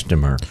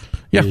customer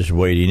is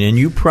waiting, and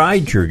you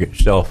pride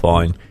yourself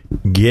on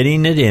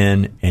getting it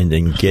in and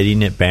then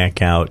getting it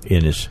back out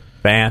in as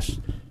fast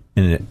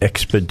and an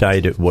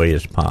expedited way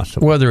as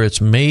possible. Whether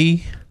it's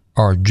me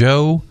or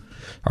Joe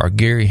or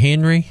Gary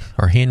Henry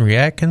or Henry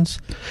Atkins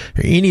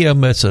or any of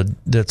them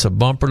that's a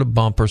bumper to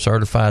bumper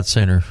certified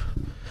center,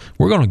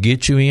 we're going to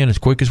get you in as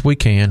quick as we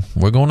can.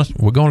 We're going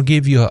to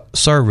give you a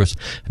service,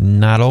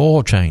 not an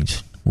oil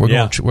change. We're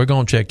going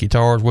to check your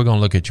tires. We're going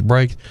to look at your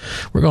brakes.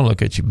 We're going to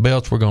look at your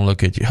belts. We're going to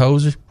look at your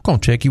hoses. We're going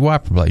to check your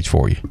wiper blades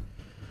for you.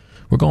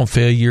 We're going to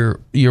fill your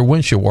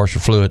windshield washer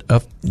fluid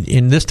up.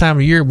 In this time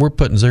of year, we're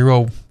putting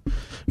zero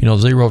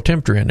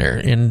temperature in there,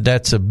 and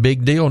that's a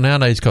big deal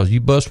nowadays because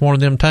you bust one of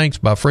them tanks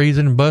by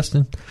freezing and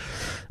busting.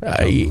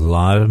 A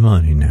lot of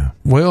money now.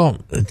 Well,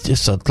 it's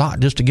just a lot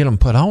just to get them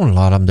put on. A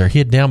lot of them, they're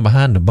hid down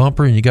behind the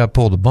bumper, and you got to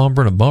pull the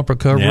bumper and a bumper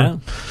cover. Yeah.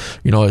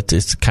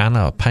 It's kind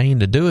of a pain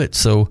to do it.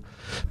 So,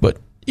 but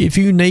if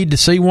you need to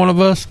see one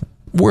of us,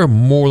 we're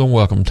more than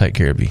welcome to take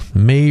care of you.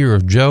 Me or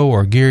Joe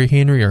or Gary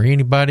Henry or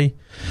anybody,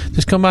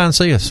 just come by and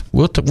see us.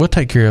 We'll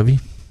take care of you.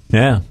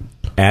 Yeah,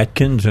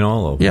 Atkins and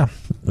all of them.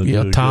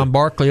 Yeah. Tom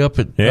Barkley up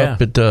at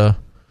Greenbrier.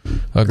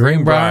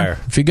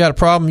 If you got a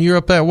problem, you're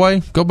up that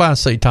way, go by and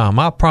see Tom.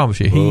 I promise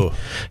you,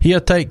 he'll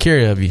take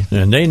care of you.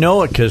 And they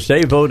know it because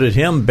they voted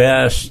him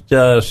best,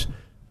 service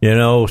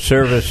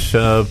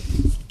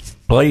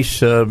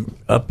place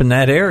up in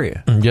that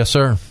area. Yes,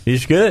 sir.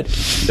 He's good.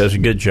 Does a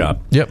good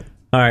job. Yep.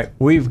 All right,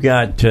 we've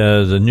got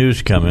the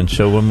news coming,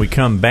 so when we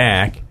come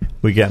back,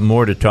 we got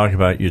more to talk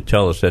about. You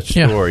tell us that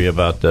story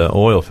about the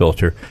oil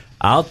filter.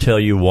 I'll tell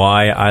you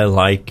why I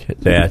like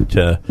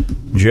that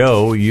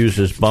Joe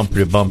uses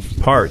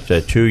bumper-to-bumper parts,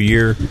 that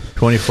 2-year,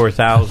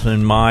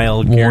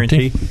 24,000-mile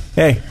guarantee.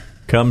 Hey,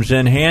 comes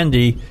in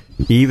handy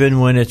even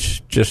when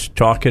it's just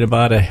talking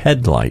about a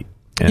headlight.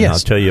 And I'll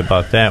tell you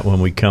about that when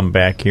we come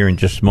back here in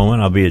just a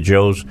moment. I'll be at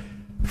Joe's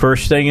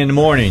first thing in the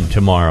morning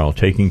tomorrow,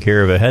 taking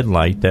care of a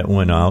headlight that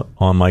went out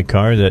on my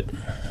car that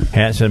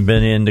hasn't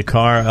been in the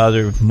car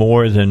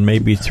more than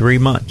maybe 3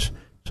 months.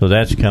 So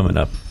that's coming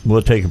up.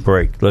 We'll take a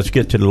break. Let's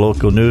get to the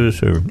local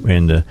news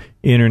and the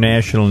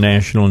international,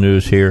 national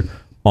news here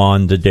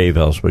on the Dave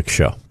Elswick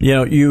Show.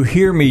 You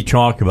hear me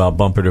talk about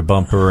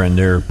bumper-to-bumper and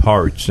their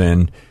parts,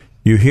 and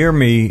you hear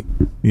me,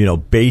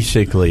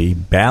 basically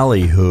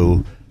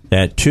ballyhoo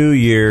that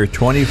 2-year,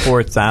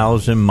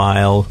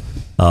 24,000-mile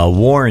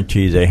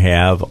warranty they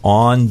have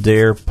on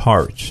their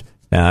parts.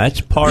 Now,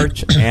 that's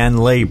parts and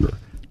labor.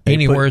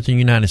 Anywhere in the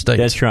United States.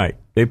 That's right.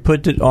 They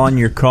put it on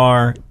your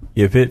car.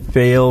 If it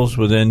fails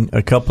within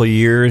a couple of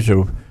years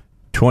or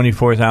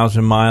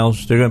 24,000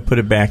 miles, they're going to put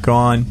it back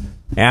on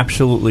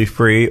absolutely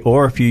free.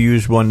 Or if you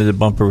use one of the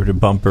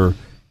bumper-to-bumper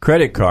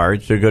credit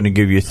cards, they're going to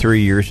give you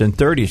 3 years and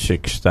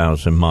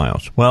 36,000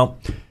 miles. Well,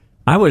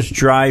 I was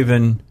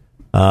driving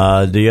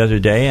the other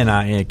day, and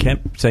I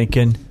kept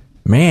thinking,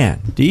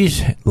 man,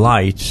 these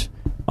lights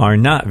are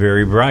not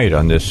very bright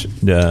on this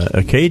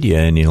Acadia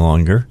any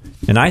longer.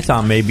 And I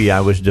thought maybe I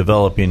was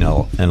developing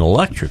an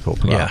electrical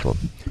problem.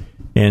 Yeah.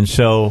 And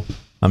so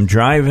I'm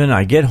driving,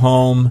 I get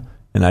home,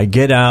 and I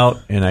get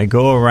out, and I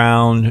go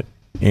around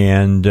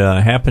and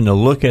happen to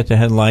look at the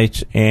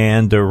headlights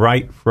and the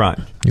right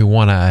front. You're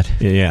one-eyed.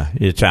 Yeah,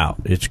 it's out.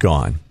 It's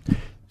gone.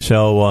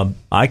 So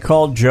I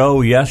called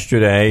Joe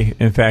yesterday.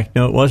 In fact,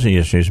 no, it wasn't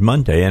yesterday. It was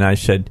Monday. And I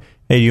said,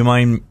 hey, do you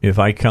mind if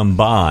I come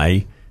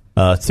by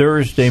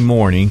Thursday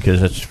morning,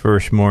 because that's the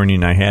first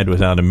morning I had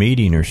without a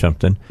meeting or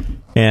something.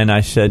 And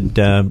I said,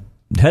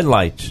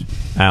 headlights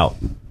out.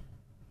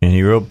 And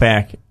he wrote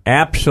back,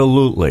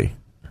 absolutely.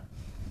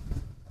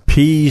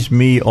 Pees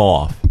me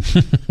off.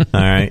 All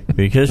right,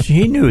 because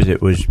he knew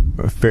that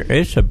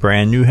it's a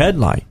brand new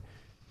headlight.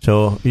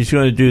 So he's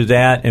going to do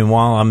that. And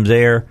while I'm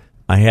there,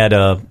 I had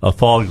a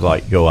fog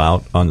light go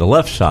out on the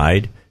left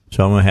side.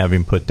 So I'm going to have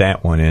him put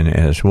that one in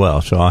as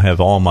well. So I'll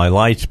have all my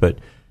lights, but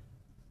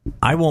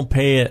I won't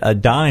pay a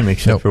dime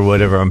except for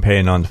whatever I'm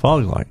paying on the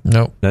fog light.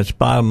 Nope. That's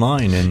bottom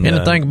line. And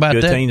the thing about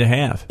good that, thing to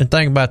have. And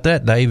think about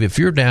that, Dave. If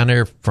you're down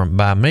there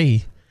by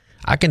me,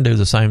 I can do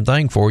the same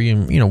thing for you,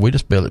 and we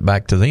just bill it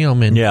back to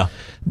them. And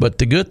but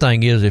the good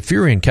thing is, if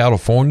you're in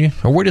California,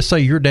 or we just say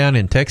you're down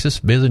in Texas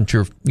visiting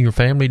your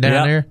family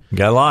down there,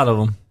 got a lot of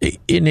them,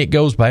 and it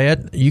goes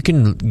bad, you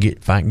can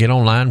get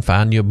online,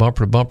 find you a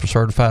bumper to bumper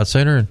certified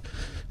center, and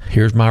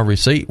here's my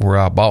receipt where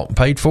I bought and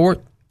paid for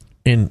it,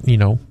 and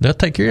they'll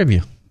take care of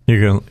you.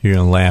 You're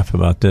gonna laugh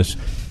about this.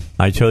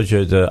 I told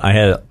you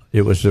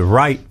it was the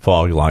right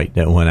fog light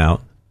that went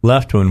out.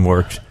 Left one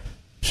works.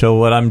 So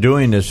what I'm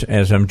doing is,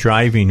 as I'm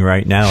driving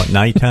right now at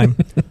nighttime,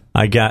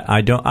 I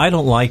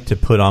don't like to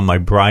put on my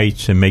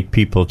brights and make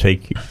people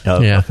take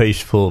a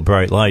face full of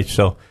bright lights.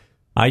 So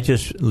I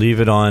just leave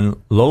it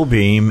on low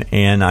beam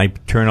and I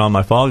turn on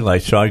my fog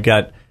light. So I've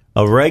got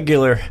a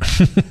regular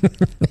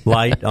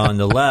light on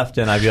the left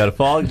and I've got a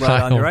fog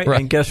light on the right.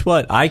 And guess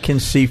what? I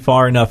can see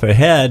far enough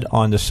ahead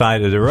on the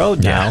side of the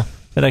road now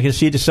that I can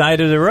see the side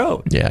of the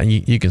road. Yeah,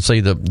 you can see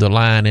the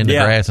line in the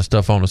grass and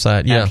stuff on the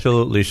side. Yeah,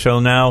 absolutely. So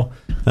now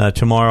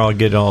tomorrow I'll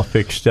get it all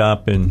fixed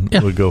up and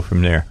we'll go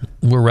from there.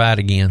 We're right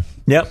again.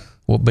 Yep.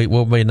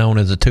 We'll be known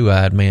as a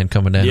two-eyed man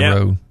coming down the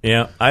road.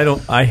 Yeah.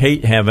 I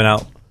hate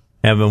having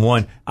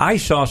one. I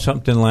saw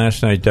something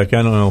last night, Duck.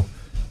 I don't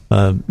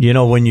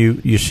know. When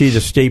you see the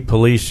state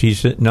police,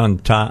 he's sitting on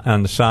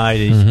the side.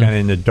 He's kind of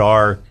in the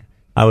dark.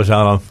 I was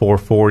out on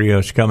 440. I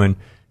was coming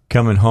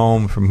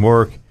home from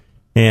work.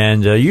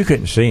 And you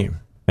couldn't see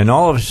him. And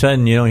all of a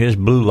sudden, his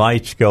blue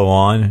lights go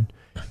on.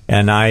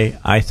 And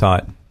I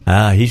thought,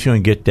 he's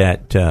going to get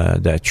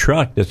that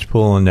truck that's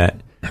pulling that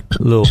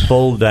little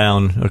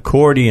fold-down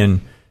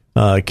accordion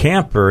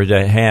camper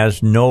that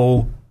has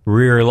no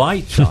rear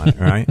lights on it,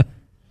 right?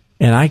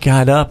 And I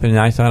got up, and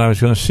I thought I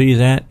was going to see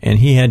that, and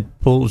he had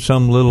pulled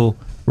some little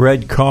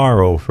red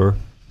car over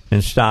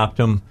and stopped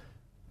him,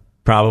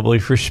 probably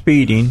for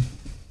speeding,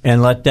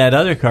 and let that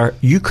other car,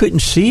 you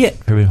couldn't see it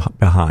from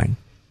behind.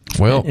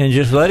 Well, and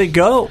just let it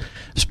go.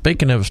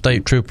 Speaking of a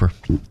state trooper,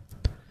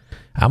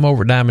 I'm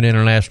over at Diamond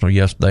International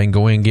yesterday and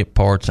go in and get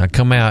parts. I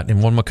come out,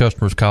 and one of my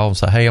customers called and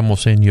say, "Hey, I'm going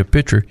to send you a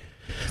picture.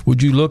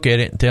 Would you look at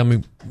it and tell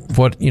me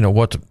what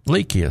the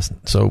leak is?"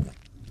 So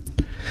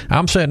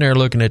I'm sitting there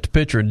looking at the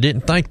picture and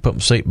didn't think to put my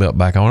seatbelt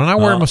back on. And I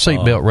wear my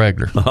seatbelt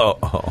regular.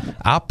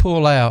 I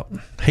pull out.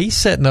 He's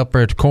sitting up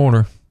there at the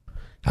corner.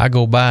 I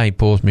go by. He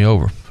pulls me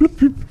over.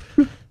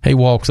 He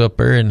walks up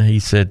there and he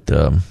said,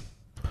 "Can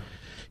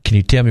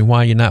you tell me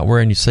why you're not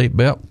wearing your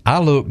seatbelt?" I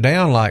looked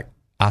down like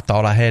I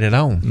thought I had it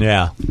on.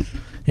 Yeah.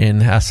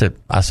 And I said,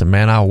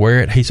 "Man, I'll wear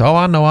it." He said, "Oh,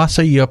 I know. I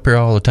see you up here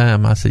all the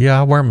time." I said, "Yeah,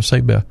 I wear my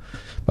seatbelt.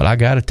 But I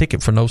got a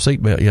ticket for no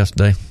seatbelt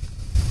yesterday."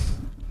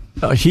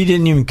 Oh, he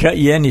didn't even cut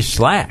you any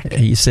slack.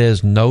 He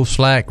says no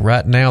slack.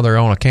 Right now they're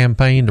on a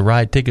campaign to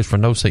write tickets for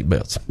no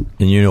seatbelts.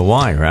 And you know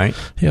why, right?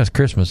 Yeah, it's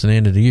Christmas and the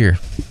end of the year.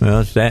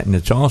 Well, it's that, and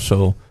it's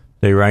also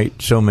they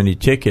write so many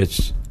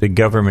tickets, the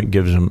government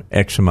gives them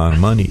X amount of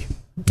money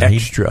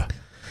extra.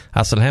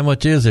 I said, "How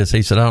much is this?"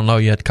 He said, "I don't know.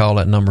 You have to call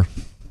that number."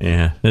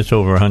 Yeah, it's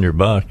over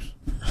 $100.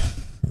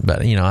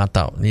 But, I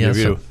thought, yeah.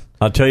 So,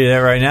 I'll tell you that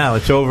right now.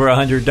 It's over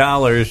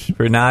 $100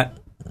 for not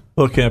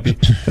hooking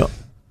up.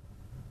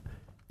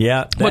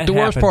 Yeah, but the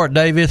worst part,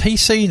 Dave, is he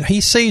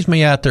sees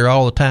me out there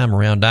all the time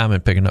around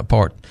Diamond picking up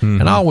parts,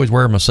 and I always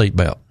wear my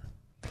seatbelt.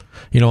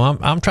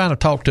 I'm trying to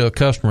talk to a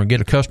customer and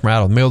get a customer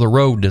out of the middle of the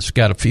road that's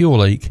got a fuel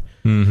leak.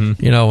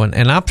 Mm-hmm.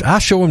 And I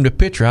show him the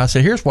picture. I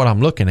said, "Here's what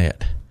I'm looking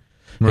at."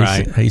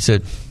 Right. He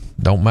said,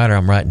 "Don't matter.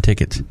 I'm writing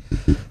tickets."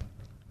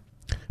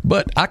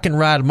 But I can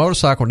ride a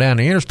motorcycle down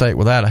the interstate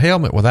without a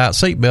helmet, without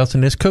seatbelts,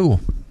 and it's cool.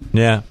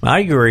 Yeah, I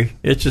agree.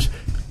 It's just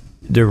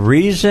the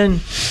reason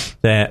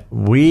that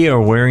we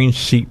are wearing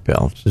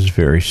seatbelts is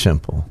very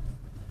simple.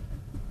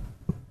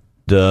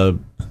 The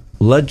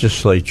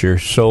legislature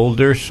sold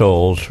their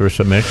souls for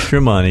some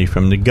extra money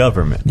from the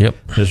government. Yep.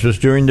 This was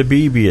during the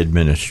Beebe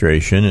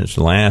administration. It's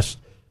the last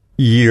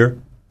year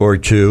or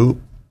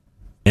two.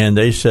 And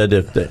they said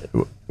it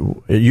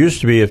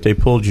used to be if they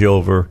pulled you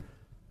over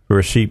for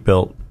a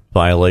seatbelt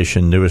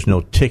violation, there was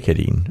no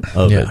ticketing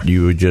of it.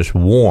 You were just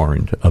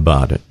warned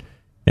about it.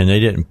 And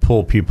they didn't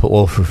pull people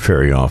over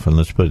very often,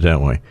 let's put it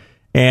that way.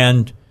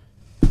 And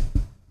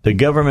the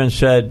government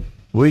said,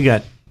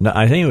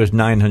 I think it was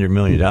 $900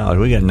 million.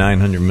 We got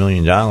 $900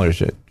 million,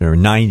 or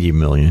 $90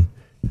 million,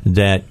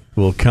 that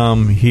will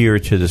come here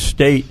to the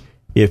state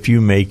if you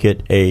make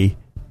it a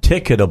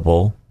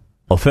ticketable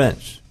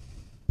offense.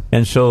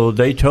 And so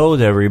they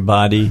told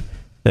everybody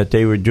that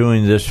they were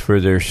doing this for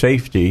their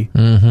safety.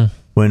 Mm-hmm.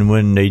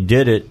 When they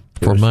did it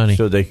for money,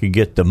 so they could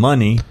get the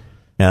money,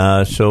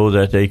 so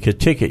that they could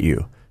ticket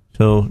you.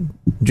 So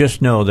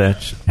just know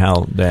that's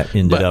how that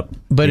ended up.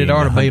 But it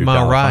ought to be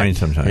my right.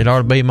 It ought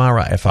to be my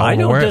right. If I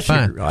wear it,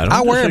 fine.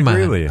 I wear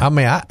mine. With you. I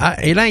mean,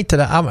 it ain't that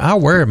I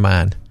wear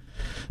mine.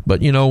 But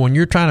when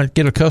you're trying to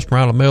get a customer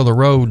out of the middle of the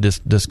road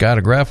that's got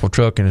a gravel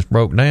truck and it's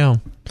broke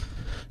down,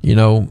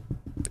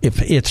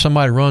 if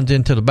somebody runs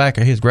into the back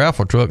of his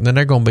gravel truck, then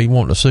they're going to be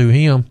wanting to sue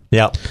him.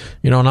 Yeah.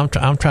 And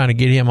I'm trying to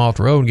get him off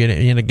the road and get it.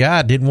 And the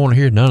guy didn't want to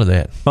hear none of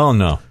that. Oh,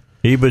 no.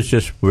 He was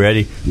just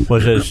ready.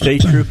 Was it a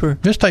state trooper?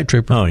 A state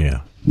trooper. Oh,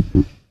 yeah.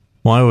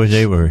 Why was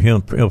they were?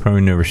 He'll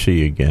probably never see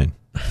you again.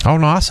 Oh,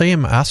 no, I seen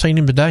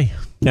him today.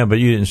 Yeah, but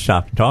you didn't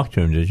stop to talk to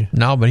him, did you?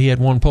 No, but he had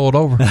one pulled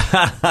over.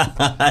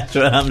 That's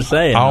what I'm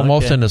saying.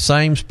 Almost in the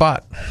same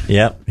spot.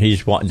 Yep,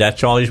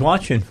 that's all he's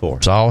watching for.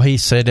 That's all he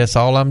said. That's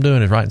all I'm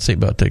doing is writing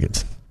seatbelt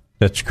tickets.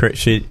 That's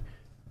crazy.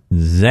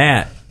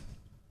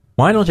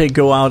 Why don't they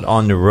go out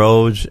on the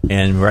roads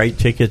and write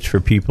tickets for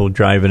people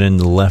driving in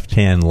the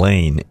left-hand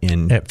lane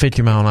at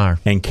 50 mile an hour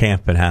and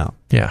camping out?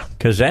 Yeah,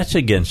 because that's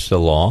against the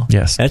law.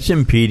 Yes, that's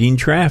impeding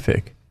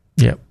traffic.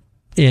 Yep.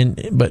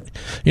 But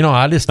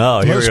I just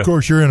unless of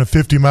course you're in a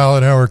 50 mile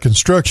an hour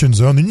construction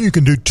zone, then you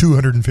can do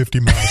 250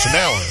 miles an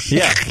hour.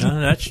 Yeah,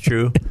 that's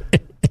true.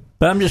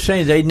 But I'm just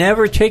saying they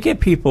never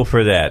ticket people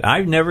for that.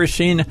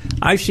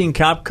 I've seen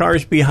cop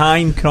cars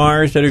behind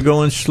cars that are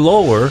going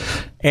slower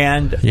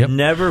and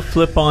never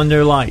flip on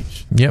their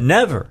lights. Yep.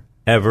 Never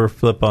ever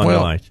flip on their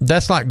lights.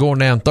 That's like going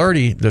down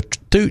 30.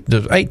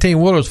 The 18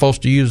 wheeler is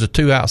supposed to use the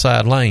two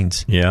outside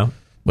lanes. Yeah.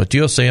 But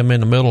you'll see them in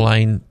the middle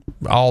lane,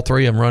 all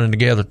three of them running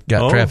together,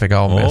 got traffic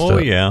all messed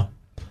up.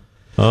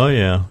 Oh,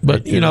 yeah.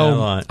 But,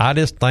 I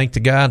just thanked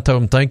the guy and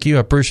told him, thank you, I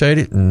appreciate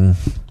it. And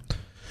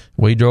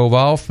we drove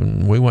off,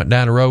 and we went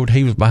down the road.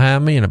 He was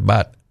behind me, and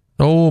about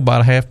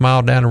a half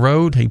mile down the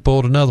road, he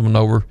pulled another one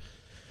over.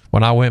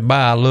 When I went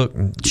by, I looked,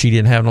 and she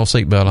didn't have no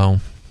seatbelt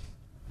on.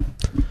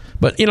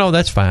 But,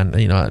 that's fine.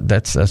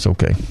 That's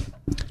okay.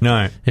 All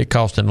right. It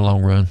cost in the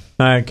long run.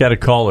 I got a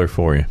caller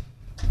for you.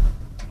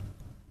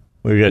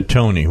 We got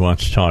Tony who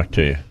wants to talk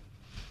to you.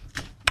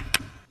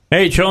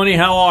 Hey, Tony,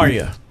 how are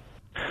you?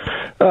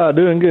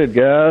 Doing good,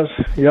 guys.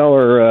 Y'all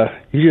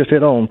are, you just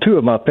hit on two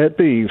of my pet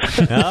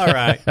peeves. All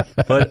right.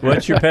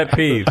 What's your pet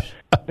peeves?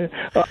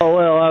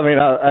 Well, I mean,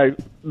 I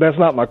that's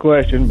not my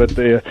question, but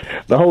the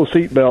whole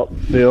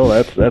seatbelt deal,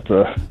 that's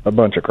a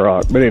bunch of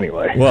crock. But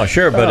anyway. Well,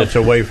 sure, but it's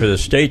a way for the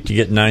state to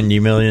get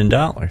 $90 million.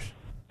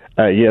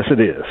 Yes, it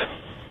is.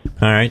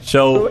 All right.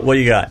 So what do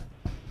you got?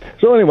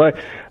 So anyway,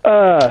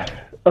 I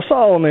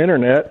saw on the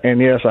internet, and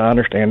yes, I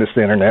understand it's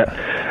the internet,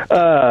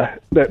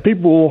 that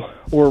people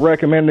were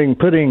recommending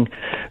putting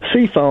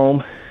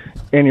seafoam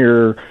in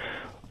your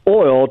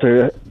oil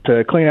to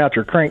clean out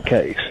your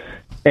crankcase.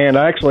 And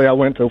actually, I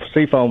went to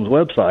Seafoam's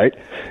website,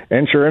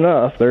 and sure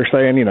enough, they're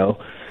saying,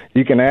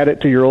 you can add it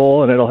to your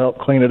oil, and it'll help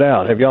clean it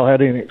out. Have y'all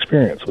had any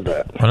experience with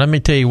that? Well, let me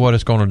tell you what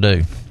it's going to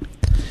do.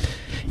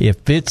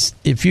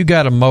 If you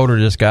got a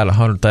motor that's got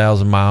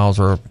 100,000 miles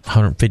or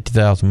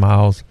 150,000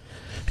 miles,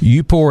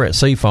 you pour it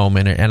Seafoam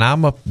in it, and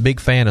I'm a big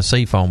fan of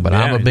Seafoam, but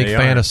I'm a big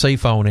fan of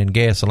Seafoam in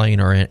gasoline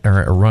or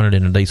run it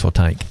in a diesel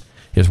tank.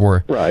 Is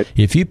where right.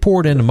 If you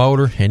pour it in the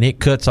motor and it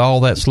cuts all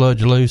that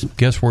sludge loose,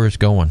 guess where it's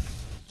going?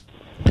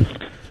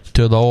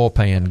 To the oil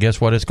pan. Guess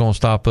what it's going to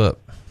stop up?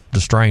 The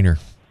strainer.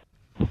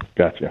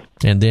 Gotcha.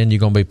 And then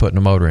you're going to be putting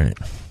the motor in it.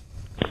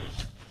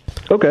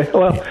 Okay.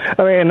 Well,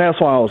 I mean, that's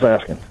why I was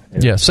asking.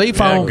 Yeah,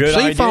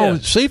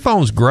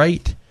 Seafoam's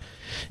great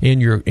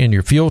in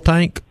your fuel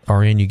tank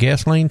or in your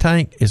gasoline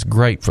tank. It's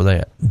great for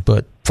that.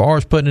 But as far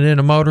as putting it in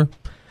the motor,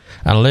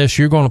 unless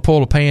you're going to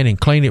pull the pan and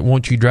clean it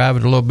once you drive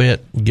it a little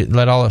bit,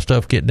 let all that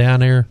stuff get down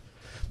there,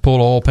 pull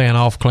the oil pan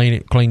off,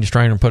 clean the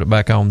strainer, and put it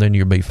back on, then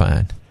you'll be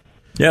fine.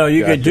 Yeah,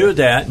 you could do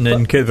that and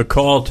then give a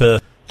call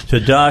to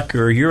Duck,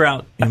 or you're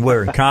out in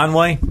where, in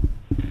Conway?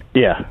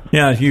 Yeah.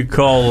 Yeah, you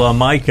call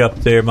Mike up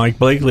there, Mike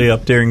Blakely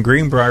up there in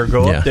Greenbrier,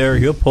 up there,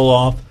 he'll pull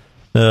off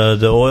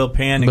the oil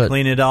pan and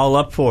clean it all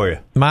up for you.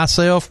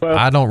 Myself,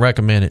 I don't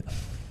recommend it.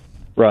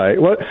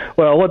 Right.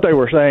 What they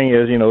were saying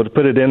is, to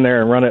put it in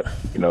there and run it,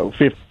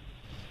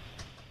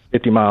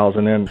 50 miles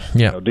and then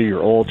do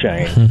your oil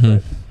change.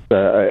 Mm-hmm.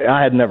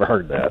 I had never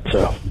heard that.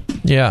 So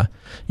yeah,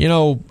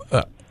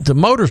 the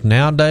motors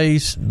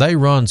nowadays, they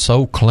run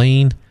so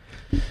clean.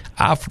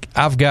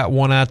 I've got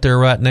one out there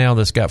right now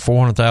that's got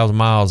 400,000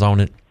 miles on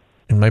it,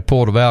 and they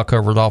pulled the valve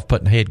covers off,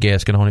 putting the head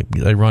gasket on it.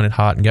 They run it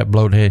hot and got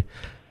blown head.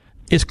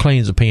 It's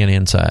clean as a pin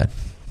inside.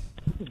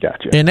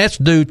 Gotcha. And that's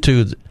due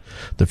to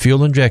the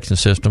fuel injection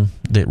system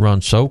that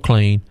runs so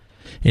clean.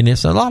 And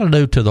it's a lot of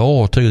due to the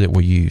oil, too, that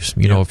we use.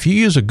 If you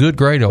use a good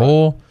grade of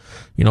oil,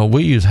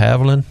 we use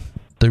Haviland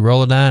through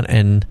Rollodine,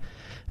 and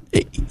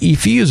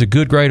if you use a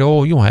good grade of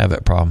oil, you don't have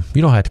that problem.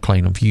 You don't have to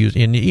clean them. If you use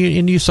and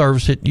you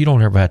service it, you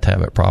don't ever have to have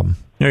that problem.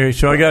 Okay,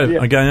 so I got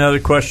another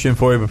question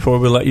for you before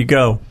we let you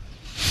go.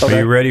 Okay. Are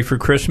you ready for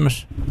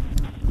Christmas?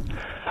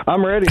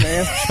 I'm ready,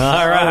 man.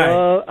 All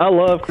right. I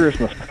love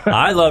Christmas.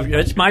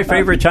 It's my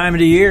favorite time of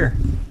the year.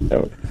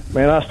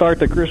 Man, I start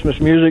the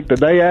Christmas music the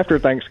day after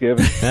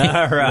Thanksgiving.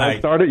 All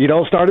right. You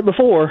don't start it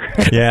before.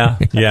 Yeah,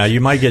 you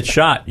might get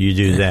shot. You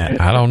do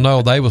that. I don't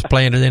know. They was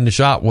playing it in the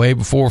shop way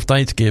before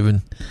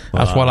Thanksgiving.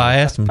 That's what I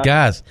asked them.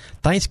 Guys,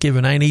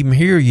 Thanksgiving ain't even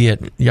here yet.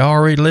 Y'all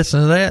already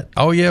listening to that?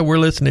 Oh, yeah, we're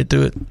listening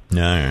to it. All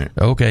right.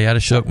 Okay, I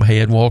just shook my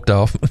head and walked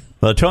off.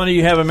 Well, Tony,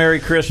 you have a Merry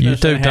Christmas you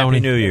too, and Tony.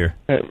 Happy New Year.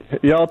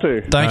 Y'all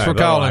too. Thanks for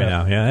calling.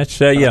 Yeah, that's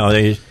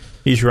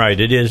he's right.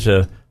 It is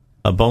a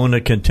bone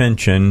of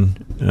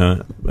contention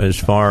as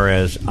far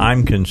as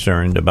I'm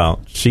concerned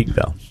about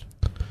seatbelts.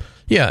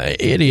 Yeah,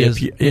 it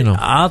is.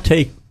 I'll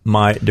take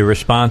the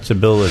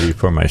responsibility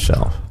for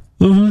myself.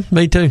 Mm-hmm,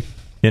 me too.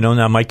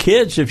 Now my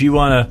kids, if you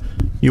want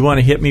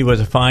to hit me with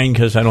a fine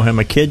because I don't have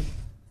my kid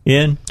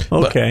in,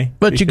 okay.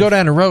 But you go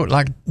down the road,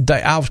 like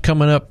I was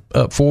coming up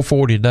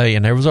 440 today,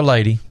 and there was a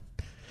lady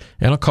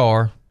in a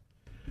car.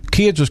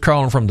 Kids was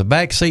crawling from the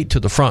back seat to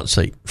the front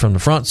seat, from the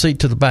front seat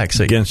to the back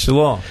seat. Against the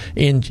law.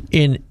 And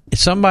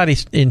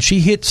she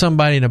hit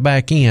somebody in the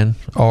back end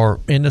or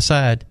in the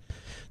side.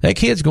 That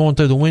kid's going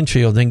through the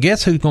windshield. Then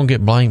guess who's going to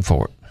get blamed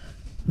for it?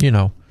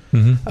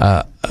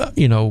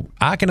 Mm-hmm.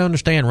 I can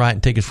understand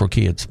writing tickets for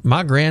kids.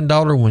 My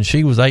granddaughter, when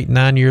she was 8,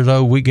 9 years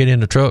old, we get in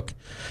the truck,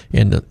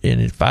 and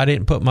if I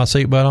didn't put my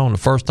seatbelt on, the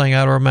first thing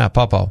out of her mouth,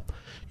 Papa,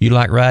 you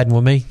like riding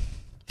with me?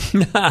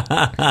 And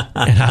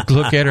I'd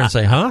look at her and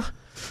say, huh?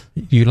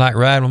 You like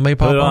riding with me,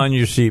 Papa? Put on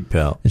your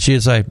seatbelt. And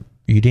she'd say,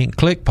 you didn't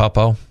click,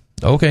 Papa.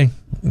 Okay.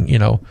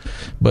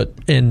 But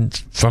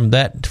from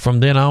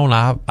then on,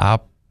 I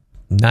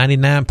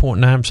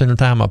 99.9% of the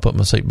time I put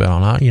my seatbelt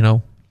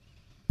on.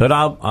 But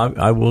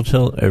I will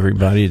tell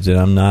everybody that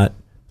I'm not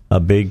a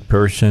big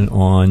person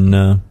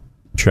on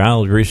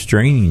child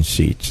restraining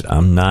seats.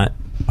 I'm not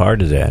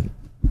part of that.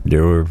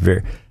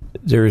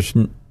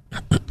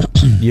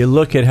 You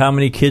look at how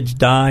many kids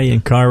die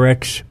in car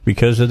wrecks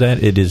because of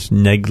that, it is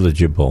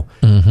negligible.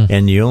 Mm-hmm.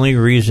 And the only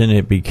reason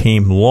it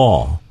became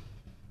law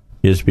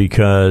is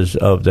because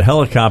of the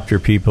helicopter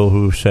people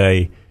who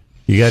say,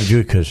 you got to do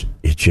it because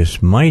it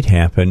just might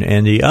happen,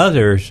 and the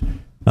others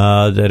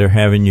that are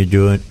having you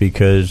do it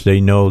because they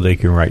know they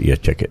can write you a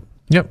ticket.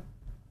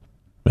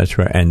 That's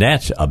right. And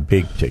that's a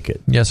big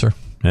ticket. Yes, sir.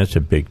 That's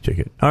a big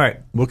ticket. All right.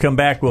 We'll come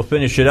back. We'll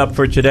finish it up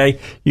for today.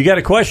 You got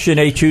a question,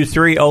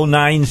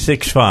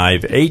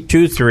 823-0965.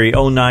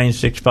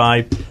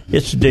 823-0965.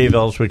 It's the Dave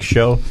Elswick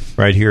Show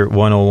right here at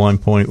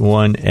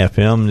 101.1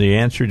 FM. The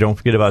answer, don't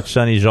forget about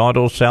Sonny's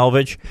Auto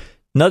Salvage,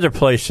 another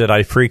place that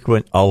I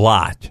frequent a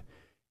lot.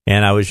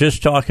 And I was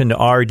just talking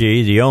to RD,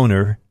 the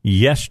owner,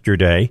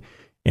 yesterday,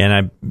 and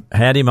I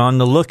had him on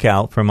the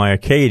lookout for my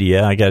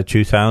Acadia. I got a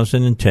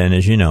 2010,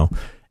 as you know.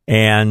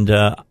 And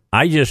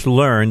I just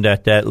learned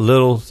that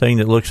little thing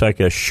that looks like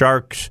a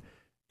shark's,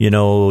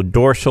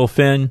 dorsal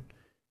fin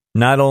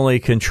not only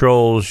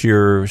controls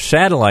your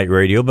satellite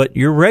radio, but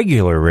your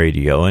regular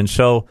radio. And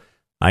so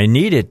I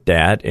needed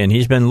that, and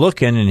he's been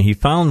looking, and he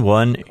found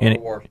one.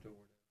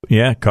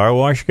 Car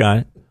wash got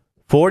it.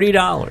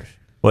 $40.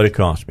 What it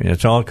cost me.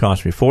 That's all it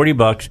cost me.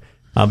 $40.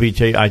 I'll be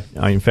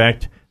in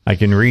fact, I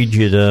can read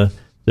you the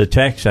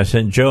text I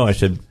sent Joe. I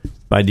said,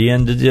 by the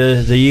end of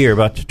the year,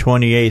 about the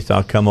 28th,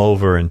 I'll come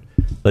over and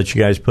let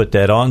you guys put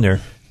that on there,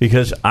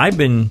 because I've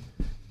been,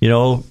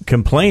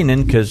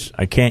 complaining because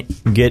I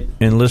can't get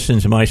and listen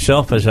to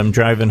myself as I'm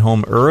driving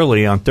home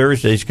early on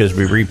Thursdays because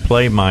we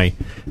replay my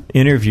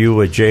interview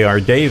with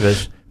J.R.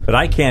 Davis, but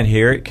I can't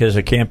hear it because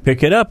I can't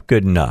pick it up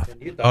good enough.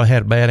 You thought I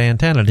had a bad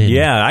antenna, didn't you?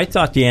 Yeah, I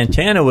thought the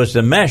antenna was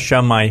the mesh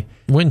on my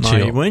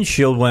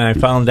windshield. When I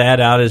found that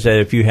out, is that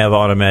if you have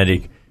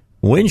automatic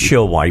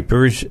windshield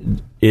wipers,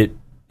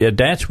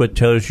 that's what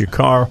tells your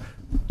car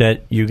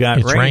that you got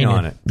it's rain raining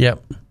on it.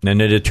 Yep.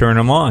 And it'll turn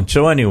them on.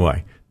 So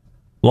anyway,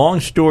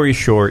 long story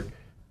short,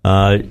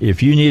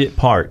 if you need it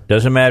part,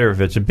 doesn't matter if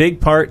it's a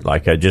big part,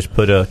 like I just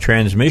put a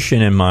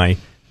transmission in my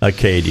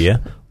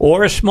Acadia,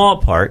 or a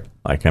small part,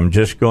 like I'm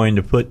just going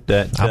to put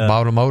that. I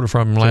bought a motor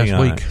from him last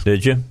week.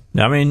 Did you?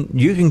 I mean,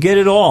 you can get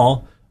it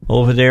all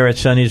over there at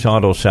Sonny's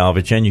Auto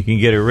Salvage, and you can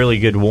get a really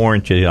good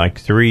warranty, like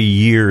 3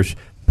 years,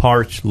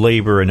 parts,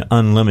 labor, and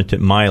unlimited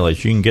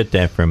mileage. You can get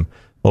that from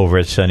over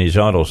at Sonny's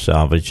Auto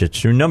Salvage.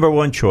 It's your number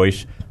one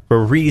choice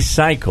for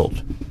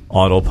recycled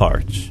auto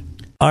parts.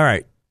 All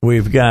right,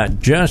 we've got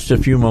just a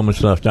few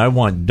moments left. I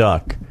want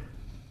Duck to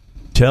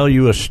tell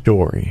you a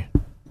story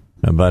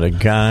about a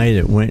guy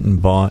that went and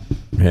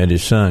had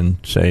his son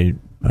say,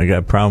 I got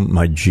a problem with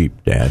my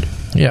Jeep, Dad.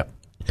 Yeah.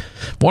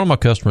 One of my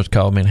customers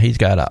called me, and he's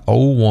got a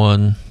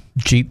 01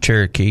 Jeep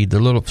Cherokee, the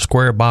little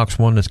square box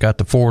one that's got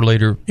the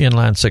 4-liter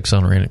inline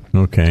 600 in it.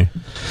 Okay.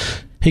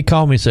 He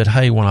called me and said,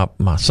 hey, when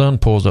my son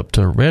pulls up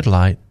to a red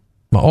light,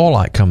 my oil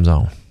light comes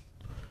on.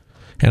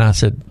 And I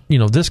said,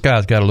 this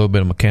guy's got a little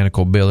bit of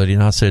mechanical ability.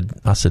 And I said,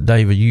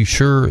 David, you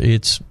sure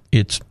it's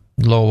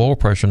low oil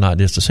pressure, not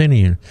just a center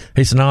unit?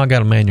 He said, no, I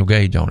got a manual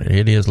gauge on it.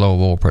 It is low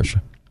oil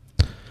pressure.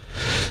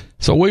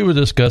 So we were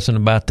discussing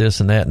about this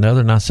and that and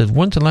other. And I said,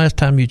 when's the last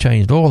time you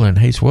changed oil in?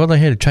 He said, well, they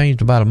had it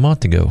changed about a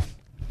month ago.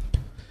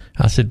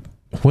 I said,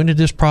 when did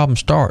this problem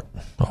start?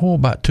 Oh,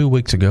 about 2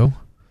 weeks ago.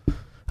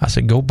 I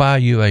said, go buy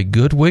you a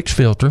good Wix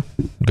filter.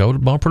 Go to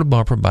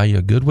bumper, buy you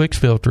a good Wix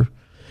filter.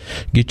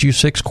 Get you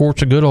 6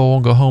 quarts of good oil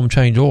and go home and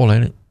change oil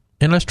in it.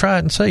 And let's try it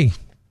and see.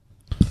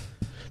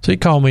 So he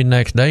called me the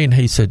next day and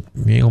he said,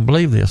 you ain't going to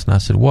believe this. And I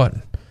said, what?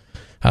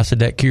 I said,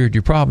 that cured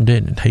your problem,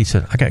 didn't it? He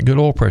said, I got good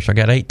oil pressure. I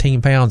got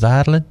 18 pounds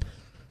idling.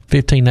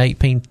 15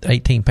 to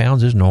 18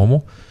 pounds is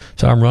normal.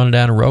 So I'm running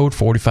down the road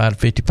 45 to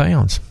 50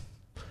 pounds.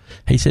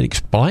 He said,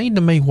 explain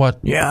to me what...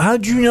 Yeah,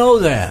 how'd you know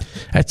that?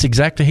 That's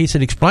exactly... He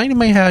said, explain to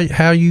me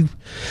how you...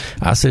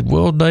 I said,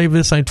 well, Dave,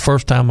 this ain't the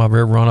first time I've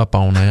ever run up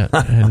on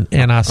that.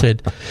 and I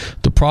said,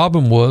 the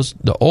problem was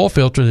the oil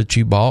filter that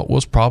you bought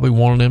was probably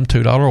one of them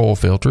 $2 oil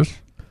filters.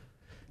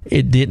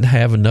 It didn't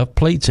have enough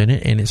pleats in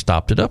it, and it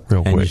stopped it up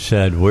real quick. And you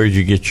said, where did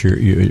you get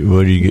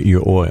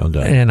your oil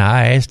done? And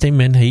I asked him,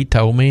 and he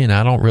told me, and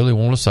I don't really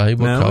want to say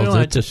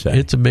because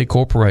it's a big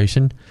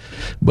corporation.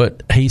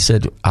 But he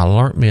said, I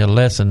learned me a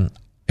lesson.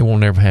 It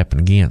won't ever happen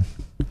again.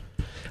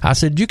 I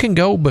said, you can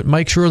go, but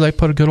make sure they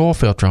put a good oil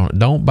filter on it.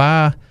 Don't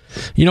buy,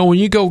 when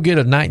you go get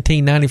a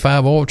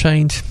 1995 oil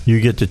change,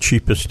 you get the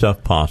cheapest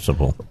stuff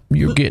possible.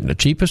 You're getting the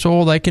cheapest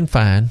oil they can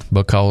find,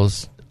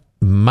 because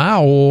my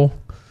oil,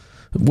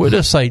 we'll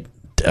just say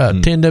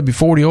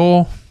 10W40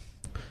 oil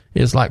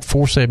is like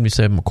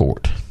 $4.77 a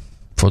quart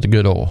for the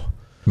good oil.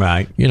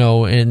 Right.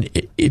 And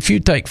if you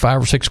take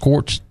 5 or 6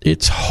 quarts,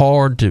 it's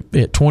hard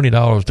at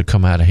 $20 to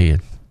come out ahead.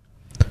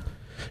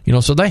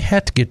 So they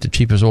have to get the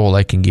cheapest oil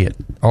they can get,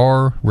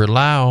 or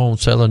rely on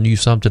selling you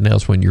something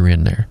else when you're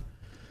in there.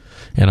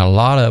 And a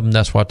lot of them,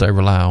 that's what they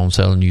rely on,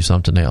 selling you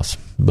something else.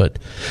 But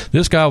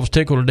this guy was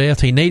tickled to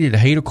death. He needed a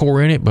heater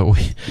core in it, but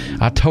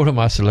I told him,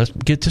 I said, let's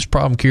get this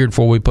problem cured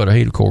before we put a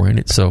heater core in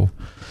it. So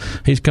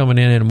he's coming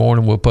in the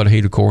morning. We'll put a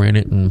heater core in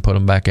it and put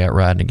him back out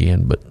riding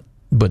again.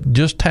 But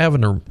just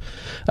having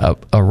a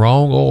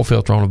wrong oil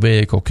filter on a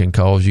vehicle can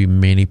cause you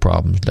many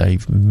problems,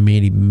 Dave.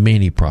 Many,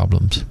 many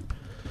problems.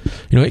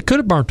 It could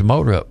have burnt the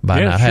motor up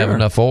by not having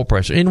enough oil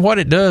pressure. And what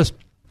it does,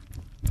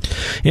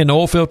 in the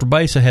oil filter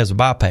base, it has a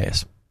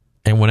bypass.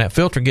 And when that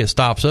filter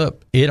stops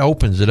up, it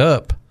opens it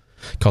up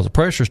because the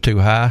pressure's too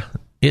high.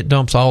 It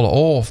dumps all the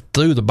oil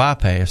through the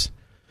bypass.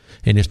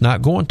 and it's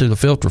not going through the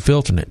filter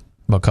filtering it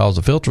because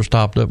the filter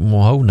stopped up and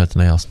won't hold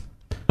nothing else.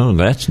 Oh,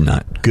 that's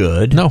not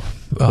good. No,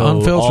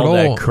 unfiltered all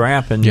oil. That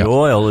crap in the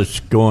oil is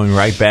going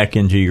right back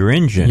into your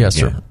engine. Yes,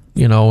 again. sir.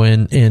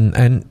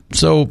 And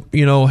so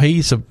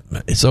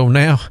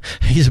now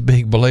he's a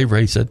big believer.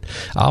 He said,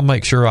 "I'll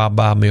make sure I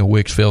buy me a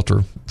Wix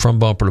filter from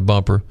bumper to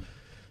bumper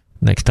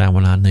next time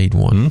when I need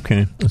one."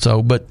 Okay.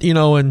 So, but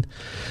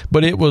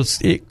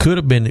it could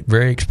have been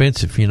very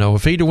expensive.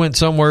 If he'd have went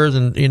somewhere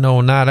and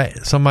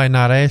somebody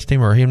not asked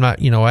him or him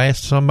not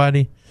asked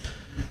somebody.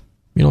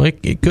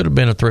 It could have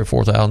been a $3,000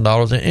 or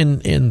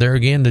 $4,000, and there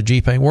again, the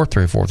Jeep ain't worth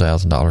 $3,000 or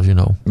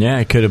 $4,000. Yeah,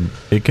 it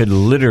could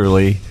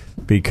literally,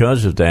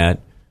 because of that,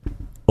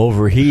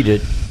 overheat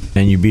it,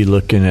 and you'd be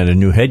looking at a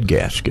new head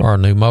gasket or a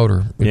new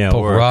motor.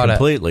 Or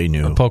completely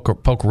new. Poke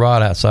a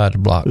rod outside the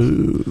block.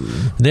 Ooh.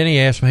 Then he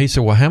asked me. He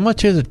said, "Well, how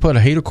much is it to put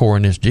a heater core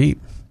in this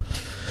Jeep?"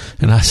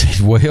 And I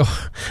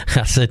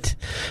said,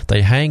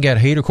 "They hang that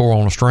heater core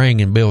on a string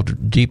and build a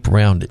Jeep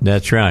around it."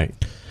 That's right.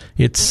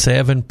 It's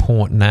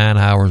 7.9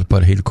 hours to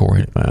put a heater core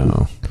in it.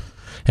 Wow.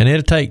 And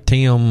it'll take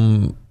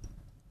Tim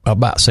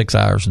about 6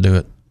 hours to do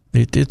it.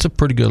 It's a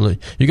pretty good.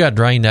 You got to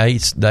drain the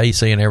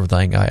AC and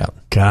everything out.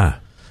 God.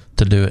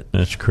 To do it.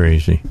 That's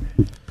crazy.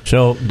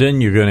 So then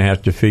you're going to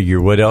have to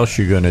figure what else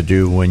you're going to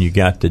do when you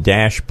got the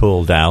dash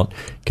pulled out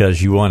because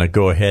you want to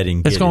go ahead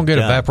and it's going to get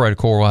evaporated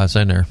core while it's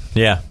in there.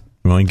 Yeah.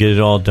 We want to get it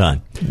all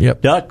done.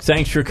 Yep. Duck,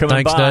 thanks for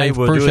coming by. Dave.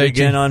 We'll Appreciate do it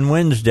again you. on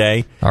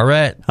Wednesday. All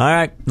right.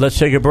 Let's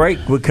take a break.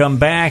 We'll come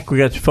back. We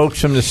got the folks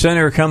from the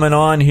center coming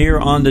on here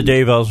on the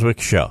Dave Elswick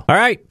Show. All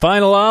right.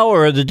 Final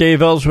hour of the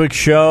Dave Elswick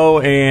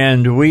Show.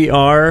 And we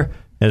are,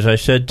 as I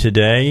said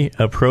today,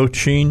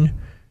 approaching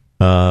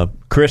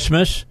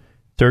Christmas.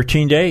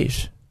 13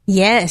 days.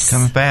 Yes.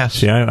 Coming fast.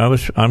 See,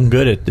 I'm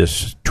good at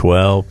this.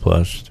 12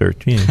 plus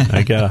 13.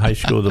 I got a high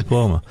school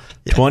diploma.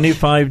 Yeah.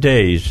 25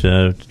 days.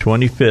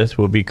 25th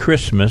will be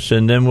Christmas,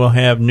 and then we'll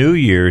have New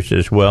Year's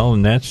as well,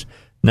 and that's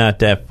not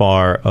that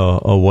far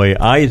away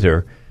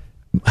either.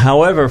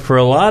 However, for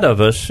a lot of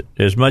us,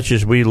 as much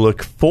as we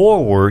look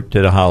forward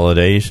to the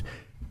holidays,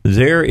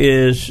 there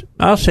is,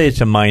 I'll say it's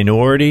a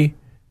minority,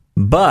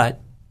 but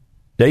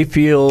they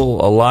feel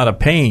a lot of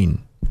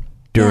pain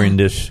during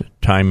this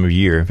time of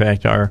year. In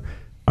fact, our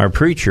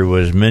preacher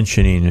was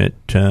mentioning it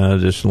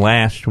this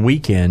last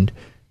weekend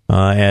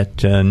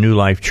at New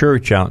Life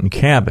Church out in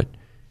Cabot.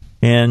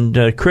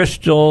 And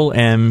Crystal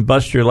and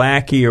Buster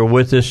Lackey are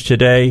with us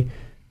today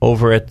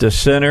over at the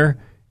center,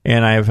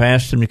 and I've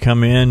asked them to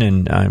come in,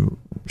 and I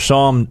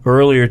saw them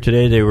earlier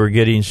today. They were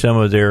getting some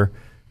of their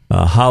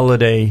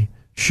holiday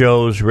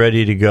shows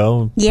ready to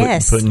go.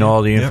 Yes. Putting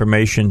all the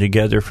information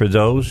together for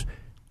those.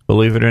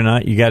 Believe it or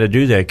not, you got to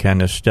do that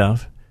kind of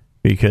stuff,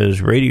 because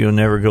radio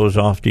never goes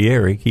off the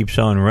air. It keeps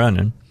on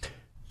running.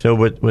 So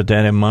with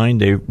that in mind,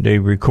 they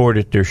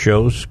recorded their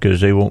shows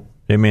because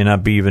they may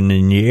not be even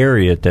in the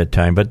area at that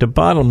time. But the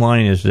bottom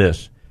line is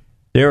this.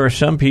 There are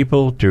some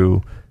people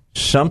through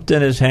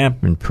something has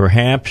happened.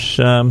 Perhaps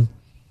it's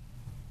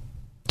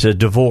a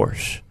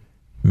divorce.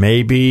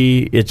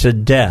 Maybe it's a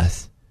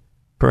death.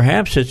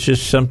 Perhaps it's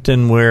just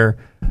something where,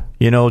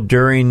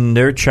 during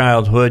their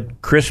childhood,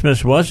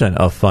 Christmas wasn't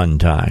a fun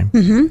time.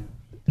 Mm-hmm.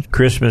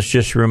 Christmas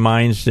just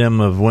reminds them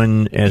of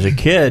when, as a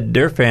kid,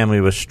 their family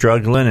was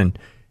struggling and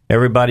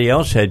everybody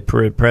else had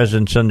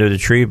presents under the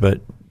tree, but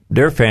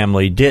their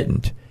family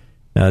didn't.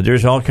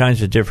 There's all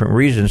kinds of different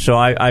reasons. So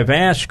I've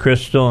asked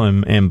Crystal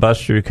and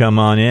Buster to come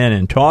on in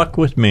and talk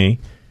with me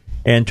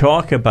and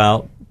talk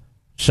about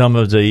some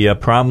of the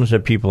problems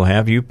that people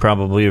have. You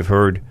probably have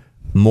heard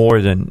more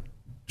than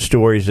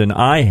stories than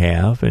I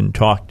have, and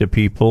talked to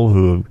people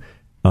who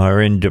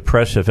are in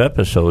depressive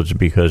episodes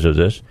because of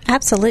this.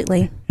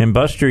 Absolutely. And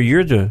Buster,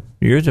 you're the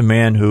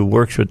man who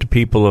works with the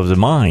people of the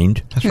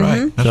mind. That's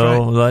right. That's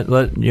so right.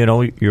 let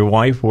your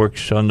wife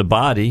works on the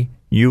body,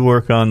 you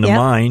work on the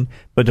mind,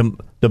 but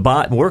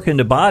working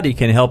the body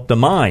can help the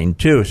mind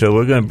too. So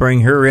we're going to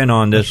bring her in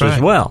on this as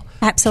well.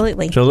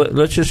 Absolutely. So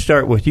let's just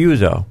start with you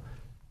though.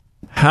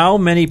 How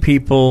many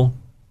people,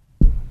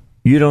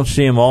 you don't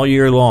see them all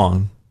year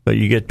long, but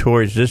you get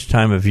towards this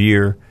time of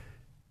year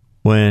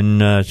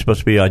when it's supposed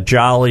to be a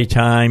jolly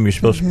time, you're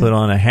supposed to put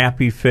on a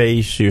happy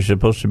face, you're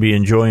supposed to be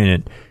enjoying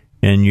it,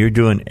 and you're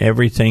doing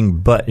everything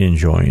but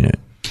enjoying it.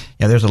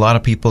 Yeah, there's a lot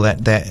of people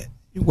that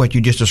what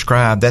you just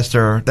described, that's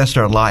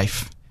their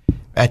life.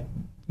 At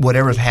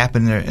whatever's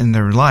happened in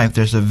their life,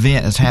 there's an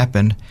event that's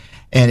happened,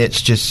 and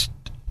it's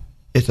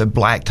a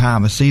black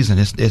time of season.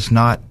 It's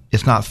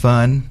not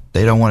fun.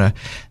 They don't want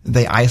to.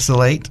 They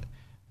isolate.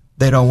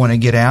 They don't want to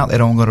get out. They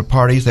don't go to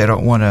parties. They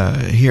don't want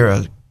to hear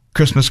a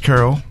Christmas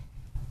carol.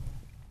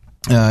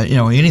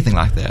 Anything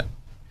like that.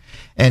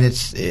 And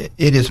it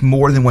is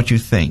more than what you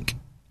think.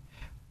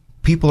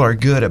 People are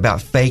good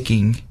about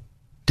faking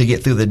to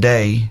get through the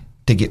day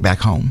to get back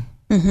home.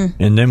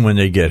 Mm-hmm. And then when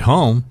they get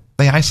home,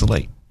 they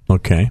isolate.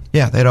 Okay.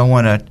 Yeah, they don't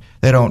want to.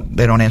 They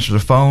don't answer the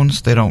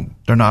phones. They're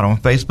not on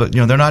Facebook.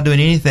 They're not doing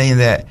anything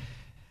that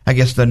I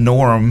guess the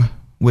norm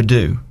would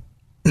do.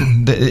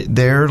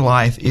 Their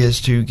life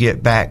is to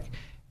get back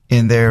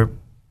in their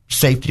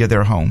safety of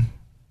their home.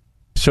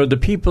 So the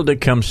people that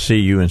come see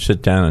you and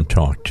sit down and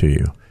talk to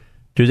you,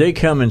 do they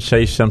come and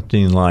say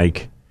something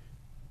like,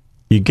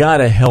 you got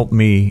to help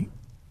me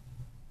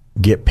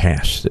get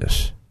past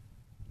this?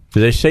 Do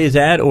they say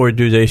that, or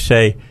do they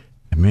say,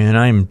 man,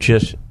 I'm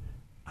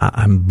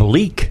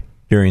bleak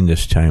during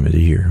this time of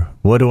the year.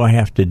 What do I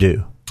have to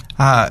do?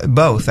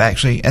 Both,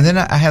 actually. And then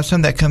I have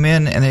some that come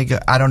in and they go,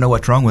 I don't know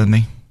what's wrong with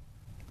me.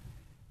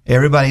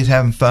 Everybody's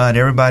having fun.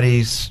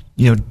 Everybody's,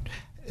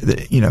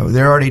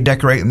 they're already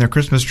decorating their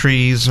Christmas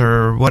trees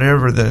or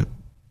whatever.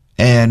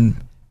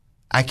 And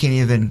I can't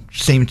even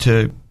seem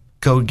to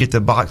go get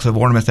the box of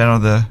ornaments out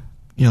of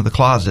the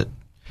closet.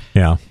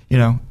 Yeah.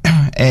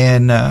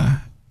 And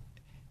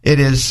it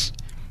is,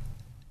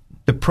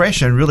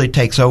 depression really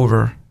takes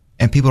over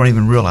and people don't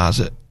even realize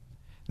it.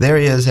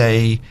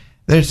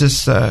 There's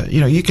this,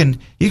 you can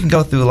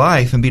go through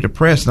life and be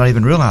depressed and not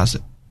even realize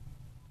it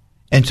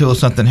until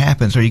something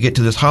happens or you get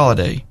to this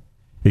holiday.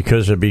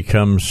 Because it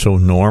becomes so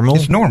normal?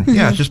 It's normal. Mm-hmm.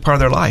 Yeah, it's just part of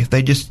their life.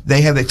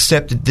 They have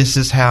accepted this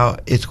is how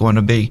it's going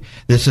to be.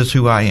 This is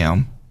who I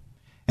am.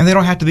 And they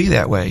don't have to be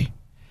that way.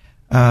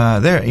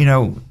 A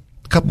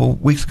couple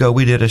of weeks ago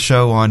we did a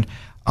show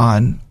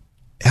on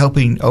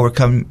helping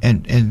overcome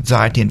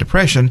anxiety and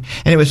depression.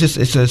 And it's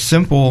a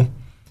simple,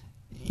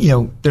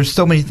 there's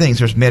so many things.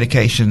 There's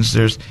medications,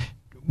 there's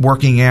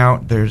working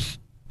out, there's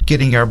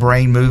getting our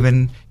brain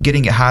moving,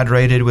 getting it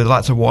hydrated with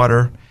lots of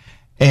water,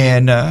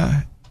 and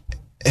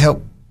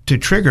help to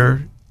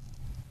trigger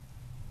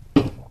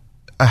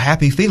a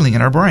happy feeling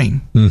in our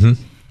brain. Mm-hmm.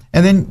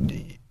 And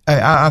then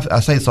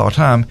I say this all the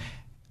time,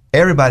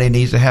 everybody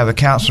needs to have a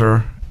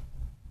counselor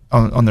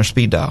on their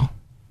speed dial.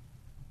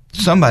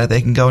 Somebody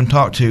they can go and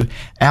talk to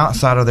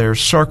outside of their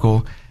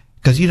circle,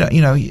 because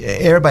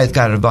everybody's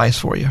got advice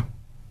for you.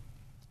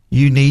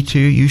 You need to,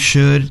 you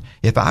should.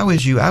 If I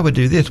was you, I would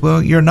do this.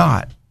 Well, you're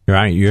not.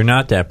 Right, you're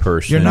not that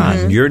person. You're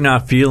not. You're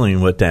not feeling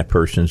what that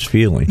person's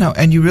feeling. No,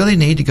 and you really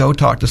need to go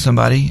talk to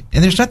somebody.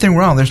 And there's nothing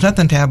wrong. There's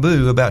nothing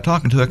taboo about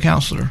talking to a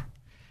counselor.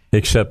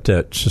 Except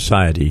that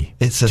society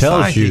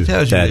tells you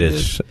that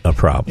it's a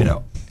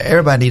problem.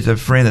 Everybody needs a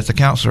friend that's a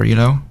counselor,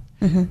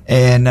 Mm-hmm.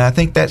 And I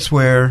think that's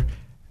where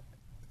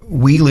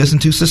we listen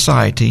to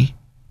society,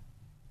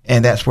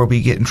 and that's where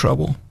we get in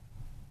trouble.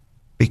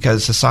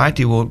 Because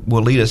society will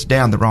lead us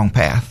down the wrong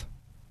path.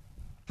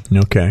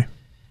 Okay.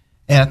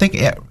 And I think,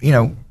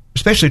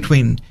 especially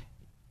between,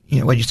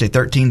 what you say,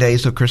 13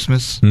 days till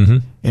Christmas,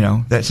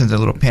 mm-hmm. That sends a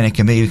little panic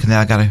in me because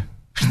now I got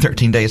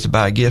 13 days to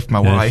buy a gift for my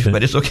wife,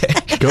 but it's okay.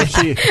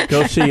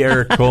 Go see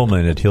Eric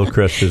Coleman at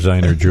Hillcrest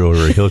Designer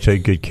Jewelry. He'll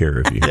take good care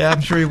of you. Yeah,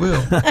 I'm sure he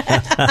will.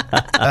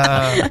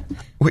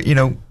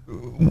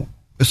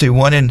 Let's see,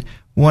 one in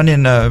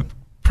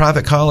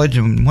private college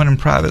and one in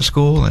private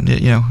school, and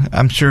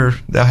I'm sure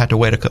they'll have to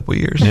wait a couple of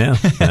years. Yeah,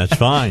 that's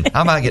fine.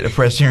 I might get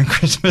depressed during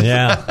Christmas.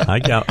 Yeah, I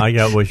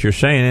got what you're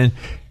saying,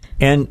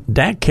 and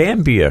that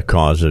can be a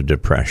cause of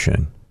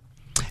depression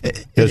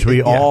because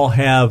we all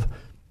have.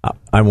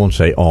 I won't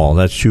say all.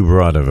 That's too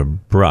broad of a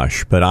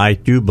brush, but I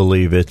do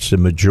believe it's the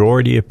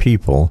majority of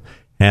people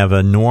have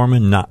a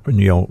Norman,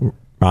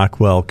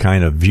 Rockwell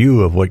kind of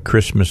view of what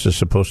Christmas is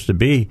supposed to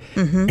be,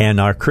 mm-hmm. and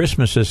our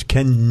Christmases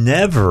can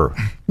never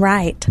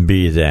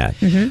be that.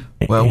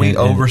 Mm-hmm. Well, we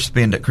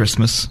overspend at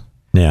Christmas.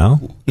 Yeah.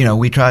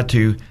 We try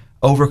to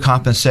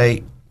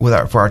overcompensate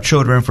for our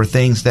children for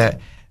things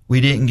that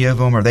we didn't give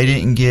them or they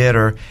didn't get.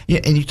 And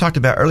you talked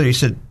about earlier, you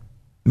said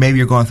maybe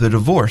you're going through a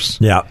divorce.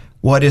 Yeah.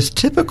 What is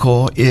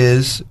typical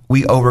is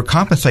we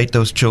overcompensate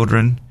those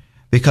children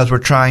because we're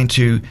trying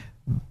to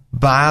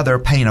buy their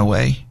pain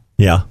away.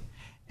 Yeah.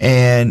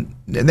 And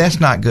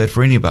that's not good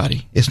for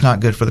anybody. It's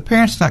not good for the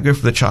parents. It's not good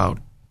for the child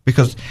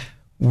because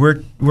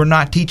we're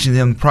not teaching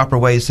them proper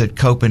ways to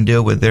cope and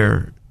deal with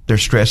their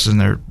stresses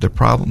and their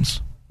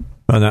problems.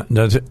 Well,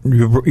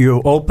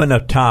 you open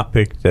a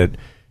topic that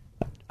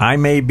I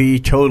may be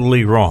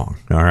totally wrong,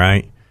 all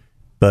right?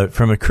 But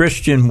from a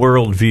Christian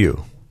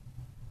worldview,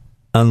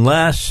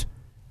 unless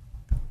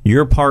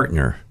your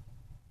partner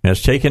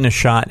has taken a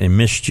shot and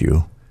missed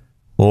you,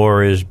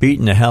 or is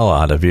beating the hell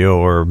out of you,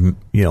 or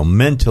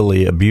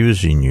mentally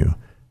abusing you,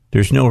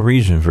 there's no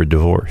reason for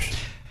divorce.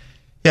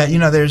 Yeah,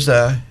 there's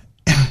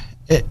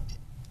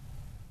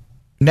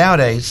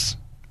nowadays.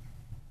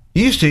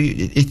 Used to,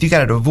 if you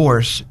got a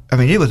divorce,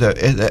 it was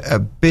a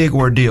big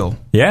ordeal.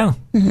 Yeah,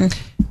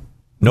 mm-hmm.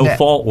 No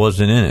fault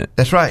wasn't in it.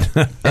 That's right,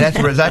 and that's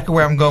exactly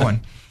where I'm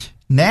going.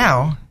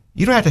 Now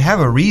you don't have to have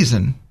a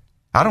reason.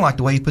 I don't like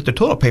the way you put the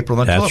toilet paper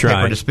on the toilet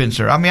paper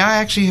dispenser. I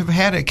actually have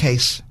had a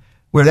case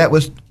where that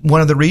was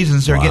one of the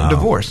reasons they're getting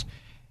divorced.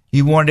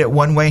 You wanted it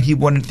one way and he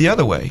wanted it the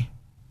other way.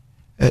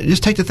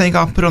 Just take the thing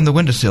off and put it on the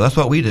windowsill. That's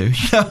what we do.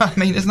 It's not a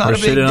big deal.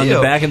 Sit it on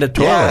the back of the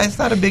toilet. Yeah, it's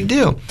not a big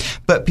deal.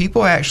 But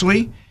people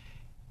actually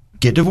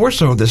get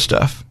divorced over this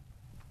stuff.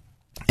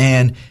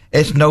 And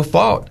it's no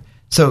fault.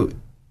 So,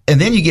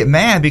 and then you get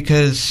mad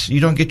because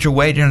you don't get your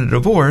way during the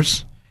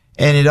divorce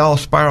and it all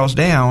spirals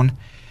down.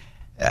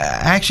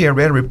 Actually, I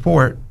read a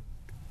report.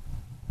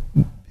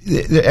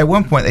 at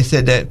one point they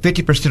said that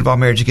 50% of all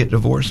marriages get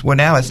divorced. Well,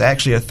 now it's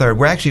actually a third.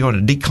 We're actually on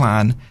a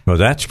decline. Well,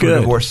 that's for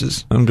good.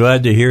 Divorces. I'm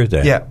glad to hear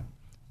that. Yeah,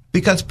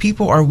 because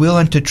people are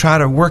willing to try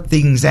to work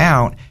things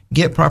out,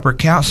 get proper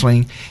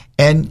counseling,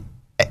 and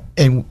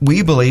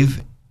we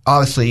believe,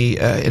 obviously,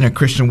 in a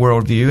Christian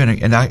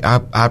worldview, and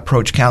I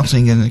approach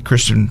counseling in a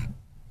Christian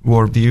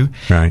worldview.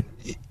 Right.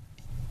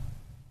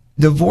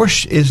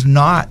 Divorce is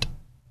not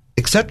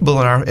acceptable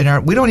in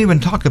our. We don't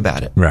even talk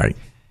about it. Right.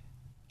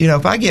 You know,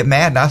 if I get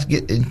mad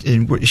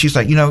and she's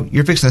like,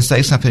 you're fixing to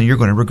say something you're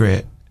going to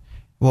regret.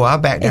 Well, I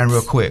back down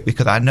real quick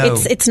because I know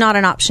it's not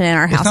an option in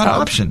our household. It's not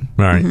an option.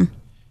 Right.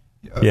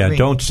 Mm-hmm. Yeah,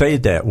 don't say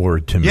that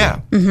word to me. Yeah,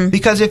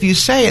 because if you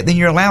say it, then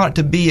you're allowing it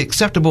to be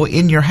acceptable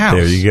in your house.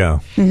 There you go.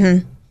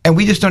 Mm-hmm. And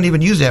we just don't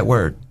even use that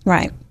word.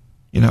 Right.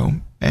 You know,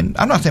 and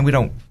I'm not saying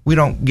we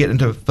don't get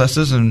into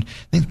fusses and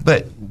things,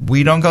 but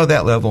we don't go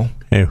that level.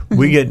 Hey,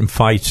 we get in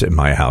fights at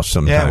my house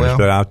sometimes,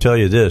 but I'll tell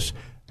you this,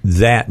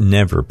 that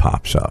never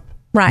pops up.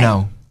 Right.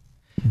 No.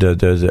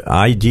 The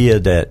idea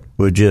that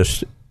we're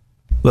just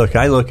look,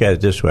 I look at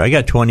it this way. I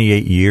got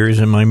 28 years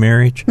in my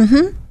marriage.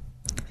 Mm-hmm.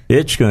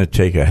 It's going to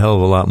take a hell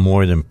of a lot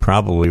more than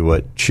probably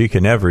what she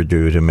can ever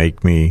do to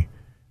make me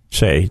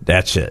say,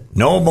 that's it.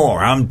 No more.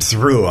 I'm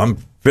through. I'm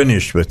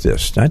finished with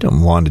this. I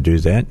don't want to do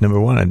that. Number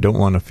one, I don't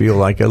want to feel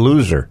like a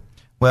loser.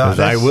 Well, because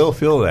I will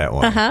feel that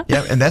way. Uh-huh.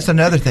 Yeah, and that's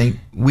another thing.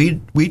 We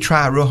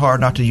try real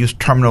hard not to use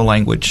terminal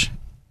language.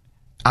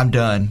 I'm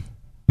done.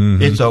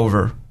 Mm-hmm. It's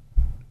over.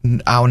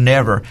 I'll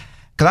never.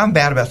 Because I'm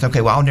bad about saying,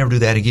 okay, well, I'll never do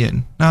that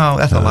again. No,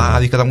 that's a lie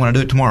because I'm going to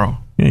do it tomorrow.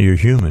 Yeah, you're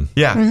human.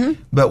 Yeah.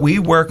 Mm-hmm. But we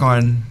work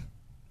on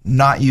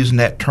not using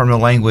that terminal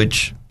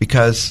language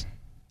because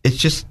it's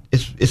just,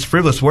 it's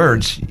frivolous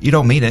words. You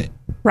don't mean it.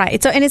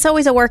 Right. And it's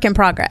always a work in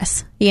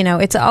progress. You know,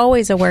 it's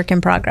always a work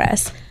in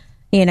progress.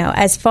 You know,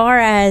 as far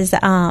as,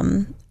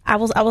 I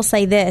will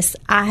say this,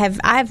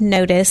 I've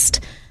noticed,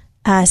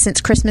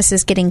 since Christmas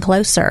is getting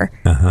closer,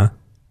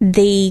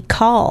 the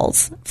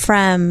calls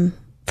from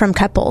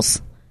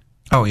couples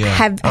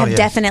have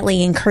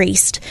definitely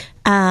increased.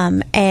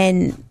 And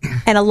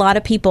a lot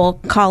of people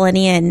calling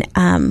in,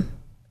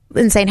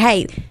 and saying,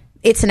 hey,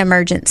 it's an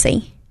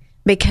emergency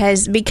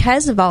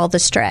because of all the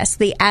stress,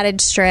 the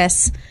added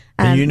stress.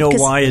 And you know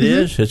why it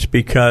is? It's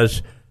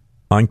because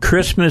on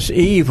Christmas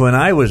Eve when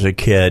I was a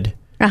kid,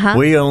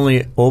 we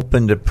only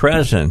opened the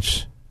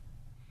presents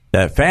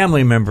that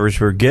family members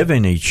were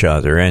giving each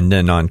other. And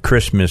then on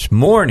Christmas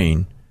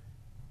morning,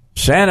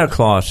 Santa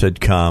Claus had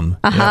come,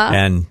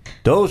 and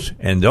those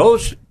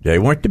they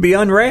weren't to be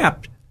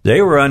unwrapped. They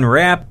were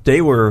unwrapped.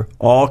 They were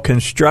all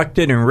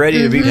constructed and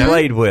ready to be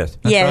played with.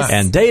 Yes.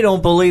 And they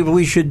don't believe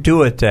we should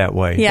do it that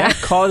way. Yeah.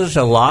 That causes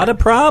a lot of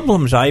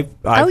problems. I've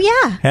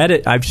had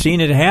it. I've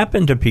seen it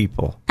happen to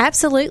people.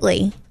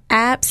 Absolutely.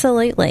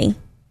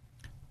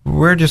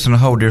 We're just in a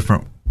whole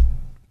different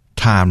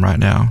time right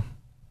now.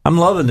 I'm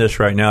loving this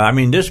right now. I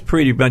mean, this is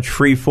pretty much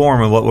free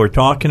form of what we're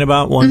talking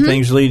about. One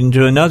thing's leading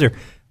to another.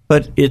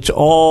 But it's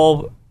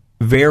all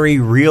very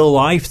real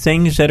life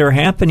things that are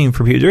happening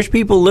for people. There's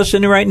people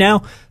listening right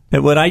now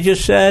that what I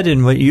just said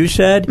and what you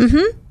said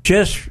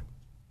just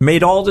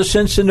made all the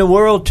sense in the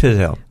world to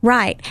them.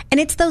 Right. And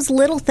it's those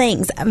little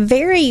things.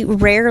 Very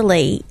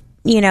rarely,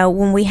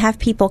 when we have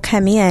people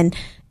come in,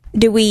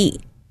 do we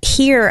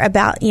hear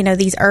about,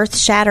 these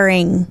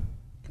earth-shattering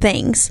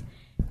things.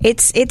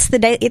 It's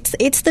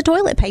the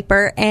toilet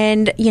paper,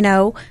 and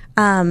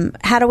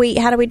how do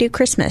we do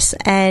Christmas?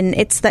 And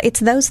it's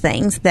those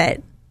things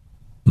that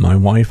my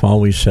wife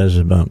always says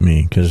about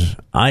me, because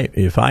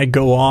if I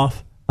go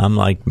off, I'm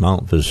like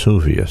Mount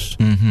Vesuvius.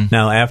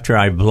 Now after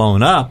I've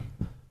blown up,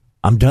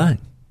 I'm done.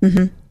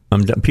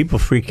 I'm done. People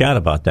freak out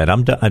about that.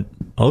 I'm done.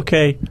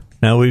 Okay,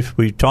 now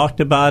we've talked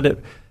about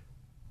it.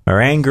 Our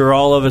anger,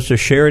 all of us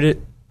have shared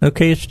it.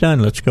 Okay, it's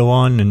done. Let's go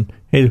on. And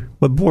hey,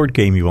 what board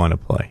game you want to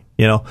play?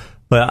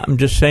 But I'm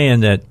just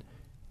saying that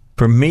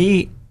for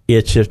me,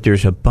 it's if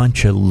there's a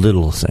bunch of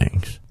little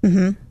things.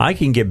 I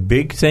can get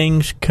big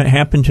things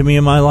happen to me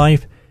in my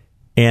life,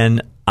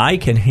 and I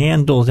can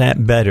handle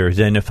that better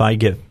than if I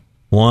get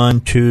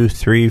 1, 2,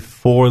 3,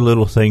 4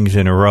 little things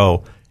in a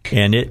row.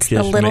 And it's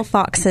just the little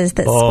foxes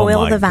that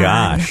spoil the vine. Oh,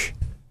 my gosh.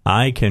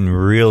 I can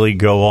really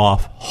go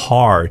off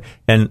hard.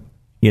 And,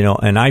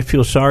 and I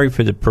feel sorry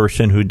for the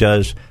person who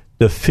does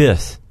the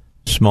 5th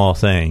small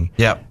thing.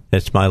 Yep.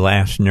 That's my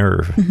last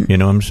nerve. You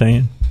know what I'm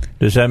saying?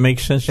 Does that make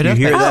sense? Do you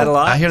hear that a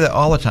lot? I hear that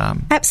all the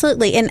time.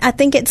 Absolutely. And I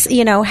think it's,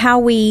 how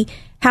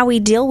we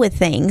deal with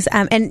things.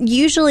 And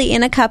usually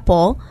in a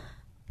couple,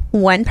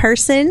 one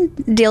person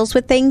deals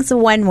with things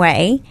one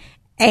way,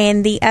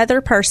 and the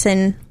other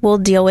person will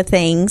deal with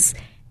things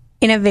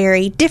in a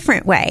very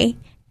different way.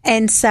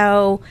 And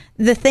so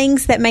the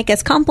things that make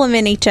us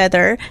compliment each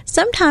other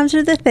sometimes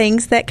are the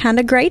things that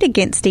kind of grate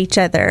against each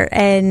other.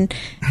 And,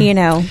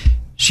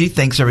 She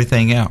thinks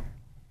everything out.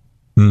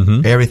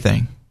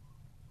 Everything.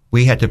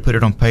 We had to put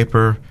it on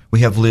paper.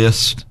 We have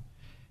lists.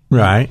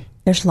 Right.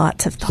 There's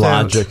lots of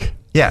thoughts. Logic.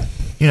 Yeah.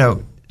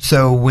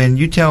 So when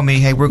you tell me,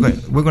 hey, we're going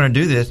to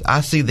do this,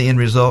 I see the end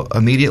result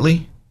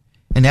immediately,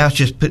 And now it's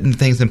just putting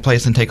things in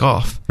place and take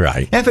off.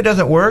 Right. And if it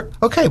doesn't work,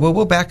 okay, well,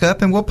 we'll back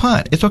up and we'll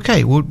punt. It's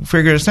okay. We'll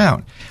figure this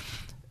out.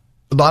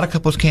 A lot of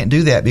couples can't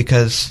do that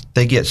because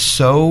they get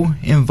so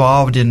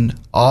involved in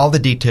all the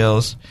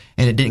details,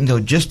 and it didn't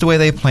go just the way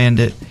they planned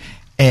it.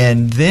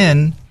 And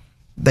then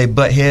they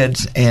butt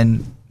heads,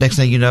 and next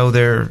thing you know,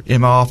 they're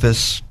in my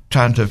office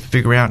trying to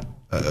figure out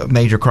a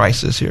major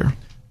crisis here.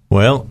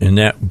 Well, and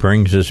that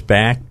brings us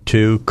back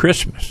to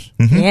Christmas.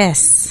 Mm-hmm.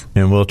 Yes.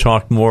 And we'll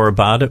talk more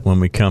about it when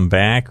we come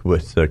back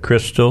with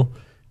Crystal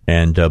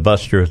and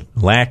Buster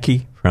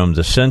Lackey from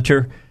the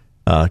center.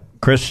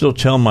 Crystal,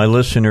 tell my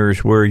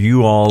listeners where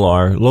you all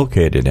are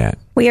located at.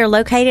 We are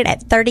located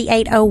at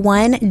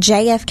 3801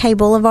 JFK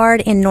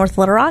Boulevard in North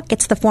Little Rock.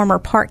 It's the former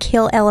Park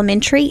Hill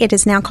Elementary. It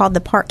is now called the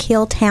Park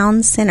Hill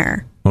Town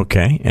Center.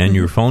 Okay, and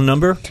your phone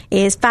number?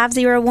 Is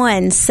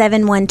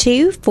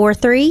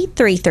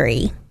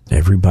 501-712-4333.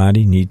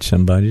 Everybody needs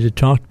somebody to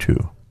talk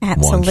to.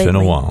 Absolutely. Once in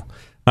a while.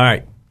 All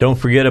right. Don't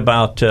forget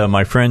about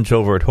my friends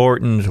over at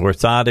Horton's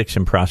Orthotics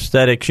and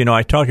Prosthetics. You know,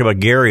 I talk about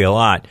Gary a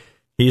lot.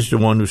 He's the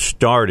one who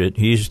started.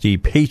 He's the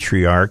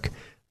patriarch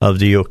of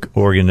the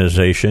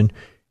organization,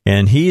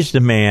 and he's the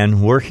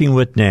man working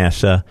with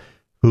NASA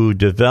who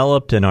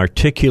developed an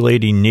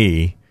articulating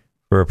knee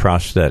for a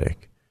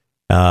prosthetic.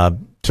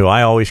 So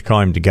I always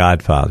call him the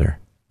Godfather.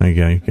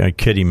 I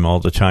kid him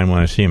all the time when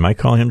I see him. I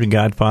call him the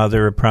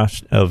Godfather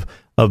of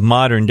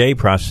modern-day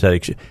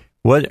prosthetics.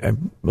 What a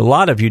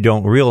lot of you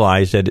don't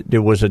realize that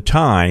there was a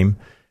time,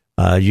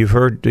 you've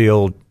heard the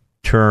old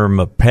term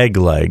a peg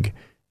leg,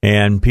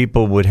 and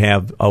people would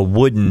have a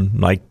wooden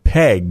like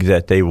peg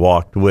that they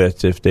walked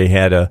with if they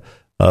had a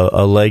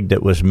leg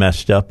that was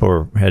messed up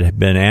or had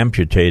been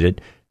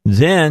amputated.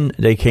 Then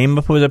they came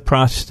up with a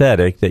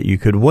prosthetic that you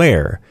could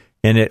wear,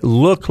 and it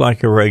looked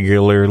like a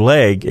regular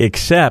leg,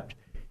 except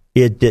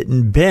it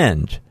didn't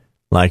bend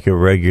like a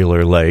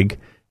regular leg.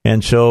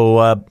 And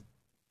so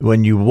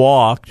when you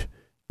walked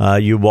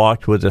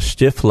with a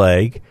stiff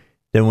leg.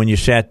 Then when you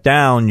sat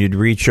down, you'd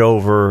reach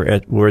over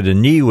at where the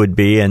knee would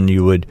be, and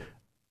you would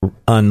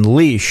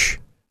unleash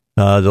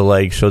the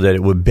leg so that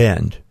it would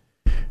bend.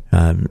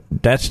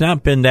 That's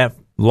not been that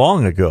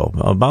long ago,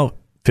 about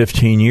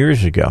 15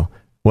 years ago.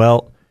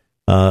 Well,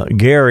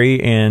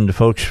 Gary and the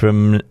folks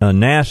from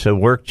NASA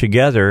worked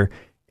together,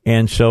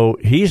 and so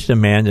he's the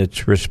man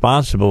that's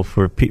responsible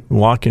for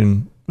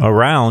walking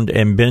around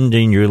and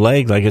bending your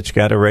leg like it's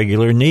got a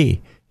regular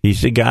knee.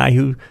 He's the guy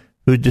who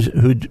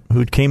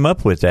came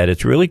up with that.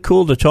 It's really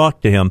cool to talk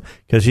to him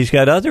because he's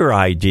got other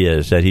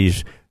ideas that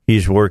he's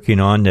working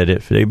on that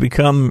if they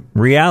become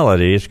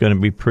reality, it's going to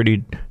be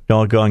pretty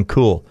doggone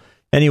cool.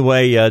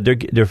 Anyway,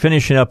 they're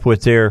finishing up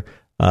with their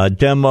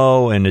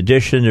demo and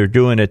addition they're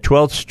doing at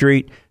 12th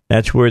Street.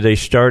 That's where they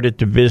started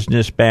the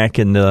business back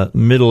in the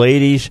middle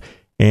 80s,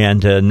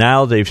 and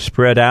now they've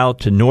spread out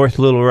to North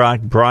Little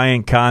Rock,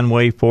 Bryant,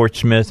 Conway, Fort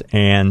Smith,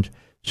 and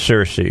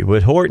Searcy.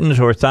 With Horton's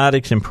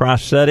Orthotics and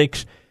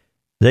Prosthetics,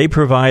 they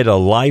provide a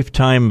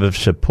lifetime of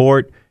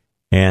support,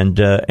 and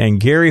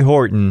Gary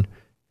Horton,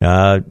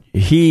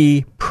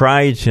 he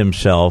prides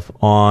himself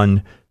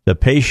on the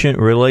patient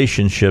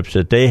relationships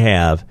that they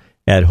have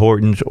at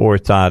Horton's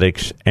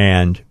Orthotics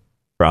and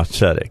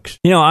Prosthetics.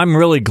 You know, I'm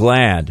really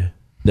glad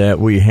that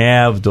we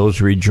have those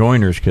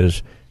rejoiners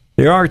because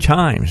there are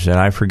times that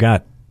I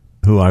forgot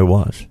who I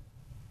was.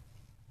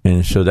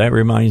 And so that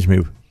reminds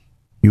me,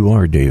 you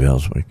are Dave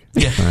Elswick.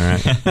 Yeah. All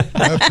right.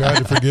 I've tried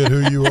to forget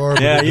who you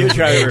are. Yeah, you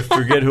try to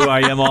forget who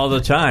I am all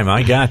the time.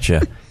 I got you.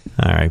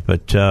 All right,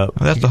 but well,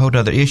 that's a whole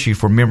other issue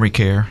for memory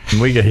care.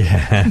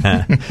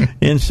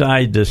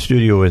 Inside the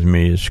studio with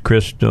me is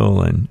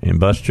Crystal and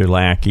Buster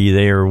Lackey.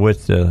 They are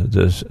with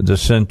the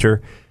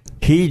center.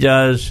 He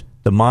does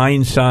the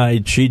mind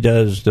side. She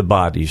does the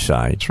body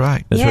side. That's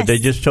right. That's what they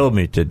just told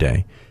me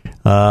today.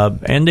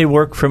 And they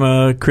work from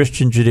a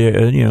Christian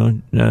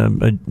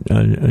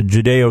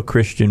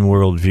Judeo-Christian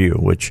worldview,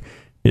 which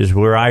is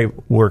where I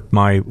work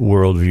my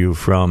worldview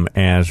from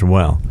as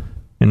well.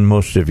 And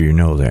most of you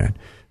know that.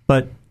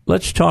 But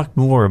let's talk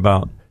more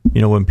about,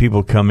 when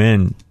people come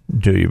in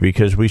to you,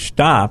 because we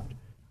stopped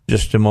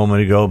just a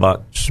moment ago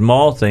about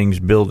small things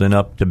building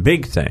up to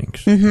big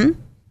things. Mm-hmm.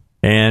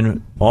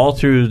 And all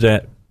through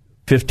that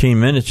 15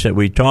 minutes that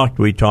we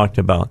talked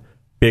about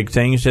big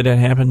things that had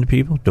happened to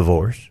people,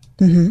 divorce.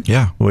 Mm-hmm.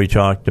 Yeah. We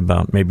talked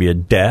about maybe a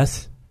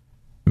death,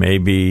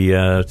 maybe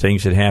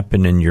things that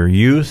happened in your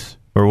youth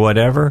or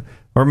whatever,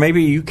 or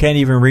maybe you can't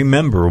even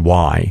remember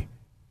why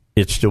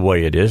it's the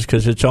way it is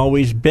because it's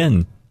always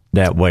been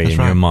that way in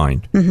your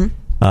mind. Mm-hmm.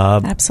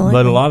 Absolutely.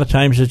 But a lot of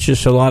times it's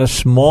just a lot of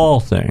small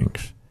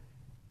things,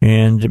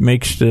 and it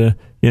makes it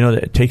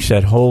takes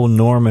that whole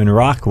Norman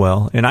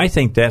Rockwell, and I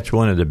think that's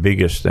one of the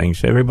biggest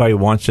things. Everybody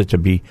wants it to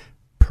be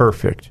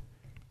perfect.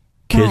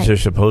 Kids are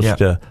supposed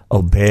to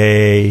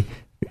obey.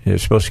 They're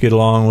supposed to get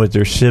along with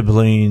their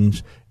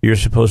siblings. You're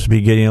supposed to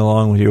be getting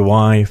along with your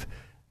wife.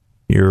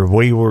 Your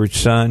wayward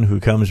son who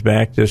comes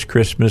back this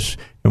Christmas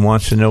and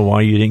wants to know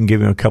why you didn't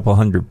give him a couple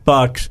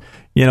 $100.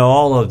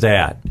 All of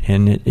that.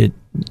 And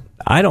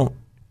I don't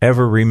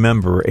ever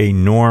remember a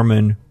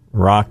Norman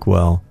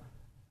Rockwell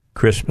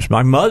Christmas.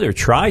 My mother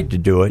tried to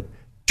do it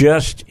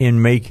just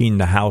in making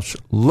the house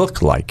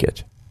look like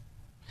it.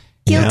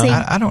 Guilty.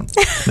 I don't.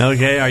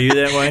 Okay, are you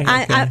that way?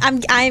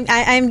 Okay.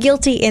 I'm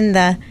guilty in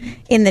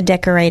the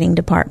decorating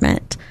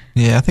department.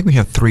 Yeah, I think we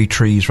have 3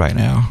 trees right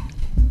now.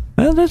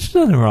 Well, there's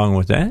nothing wrong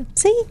with that.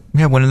 See?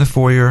 We have one in the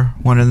foyer,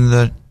 one in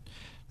the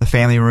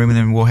family room, and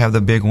then we'll have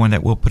the big one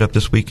that we'll put up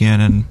this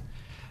weekend, and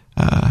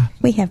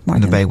we have more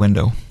in the than bay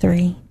window.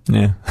 3.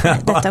 Yeah,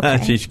 that's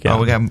okay. She's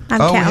counting.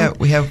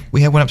 We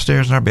have one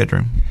upstairs in our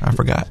bedroom. I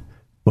forgot.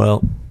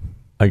 Well,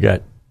 I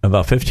got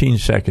about 15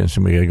 seconds,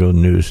 and we got to go to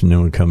news, and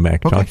then we'll come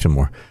back and talk some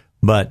more.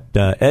 But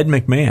Ed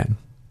McMahon,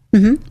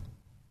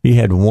 he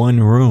had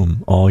one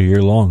room all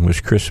year long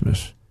was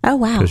Christmas. Oh,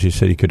 wow. Because he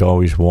said he could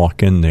always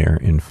walk in there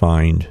and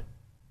find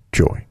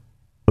joy.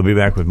 We'll be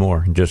back with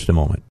more in just a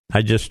moment.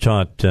 I just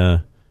taught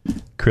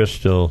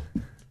Crystal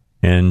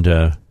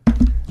and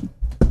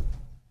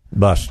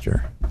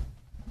Buster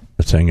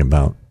the thing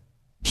about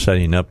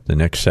setting up the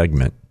next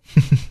segment.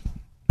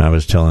 I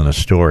was telling a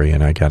story,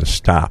 and I got to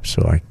stop,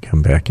 so I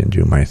come back and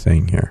do my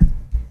thing here.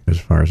 As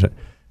far as that,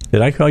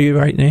 did I call you the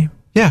right name?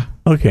 Yeah.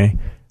 Okay.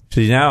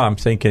 See, now I'm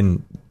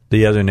thinking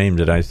the other name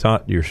that I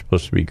thought you're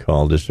supposed to be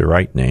called is the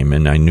right name,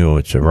 and I knew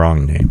it's a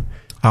wrong name.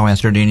 I'll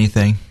answer to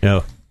anything.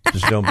 No,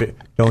 just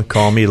don't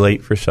call me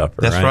late for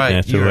supper. That's right.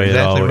 That's You're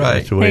exactly right.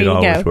 That's the way it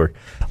always works.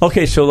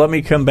 Okay, so let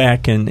me come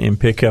back and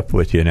pick up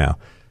with you now.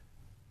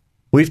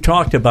 We've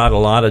talked about a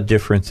lot of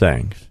different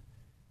things.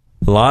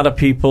 A lot of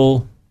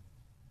people,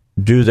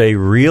 do they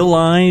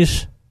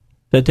realize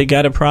that they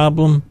got a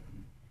problem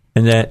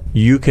and that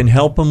you can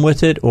help them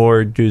with it,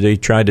 or do they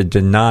try to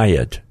deny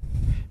it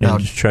and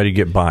just try to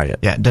get by it?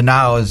 Yeah,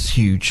 denial is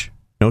huge.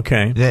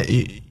 Okay. That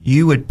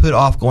you would put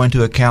off going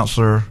to a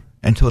counselor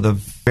until the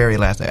very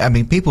last day. I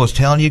mean, people is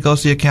telling you to go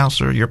see a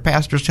counselor. Your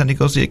pastor's telling you to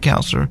go see a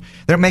counselor.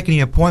 They're making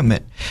you an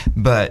appointment,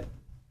 but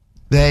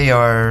they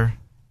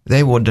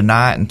will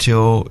deny it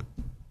until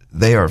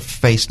they are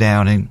face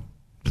down in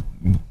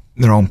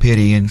their own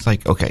pity, and it's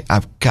like, okay,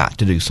 I've got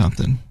to do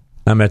something.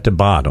 I'm at the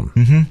bottom.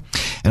 Mm-hmm.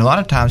 And a lot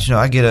of times,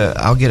 I'll get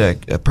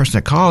a person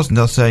that calls, and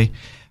they'll say,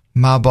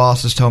 my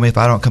boss has told me if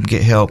I don't come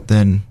get help,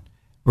 then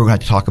we're going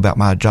to have to talk about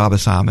my job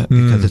assignment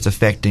because it's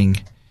affecting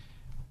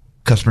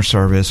customer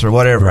service or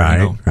whatever.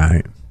 Right,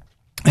 right.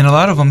 And a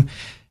lot of them,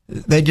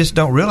 they just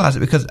don't realize it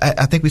because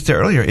I think we said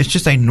earlier, it's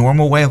just a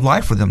normal way of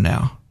life for them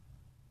now.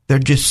 They're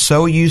just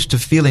so used to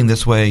feeling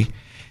this way,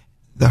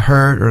 the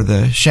hurt or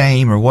the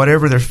shame or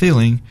whatever they're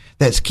feeling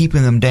that's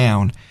keeping them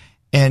down.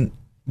 And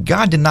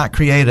God did not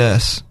create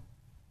us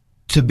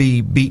to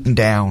be beaten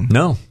down.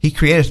 No. He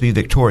created us to be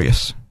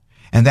victorious.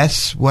 And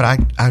that's what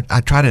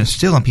I try to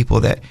instill in people,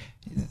 that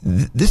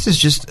this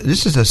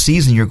is a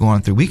season you're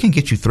going through. We can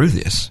get you through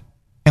this,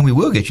 and we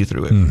will get you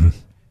through it.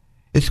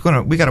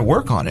 Mm-hmm. We got to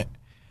work on it.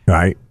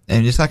 Right.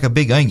 And it's like a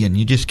big onion.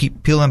 You just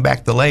keep peeling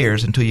back the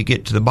layers until you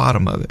get to the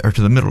bottom of it or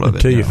to the middle of it.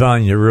 Until you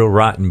find the real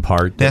rotten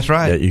part. That's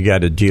right. That you got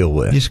to deal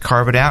with. Just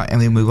carve it out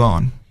and then move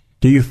on.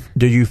 Do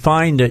you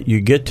find that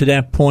you get to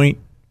that point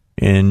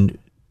and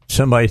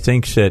somebody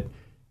thinks that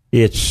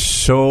it's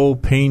so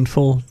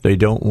painful they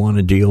don't want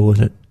to deal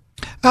with it?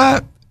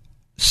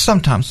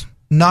 Sometimes,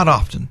 not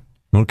often.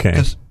 Okay.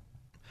 Because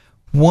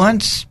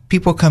once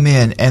people come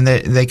in and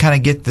they kind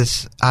of get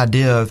this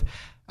idea of,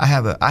 I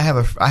have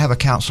a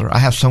counselor, I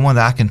have someone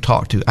that I can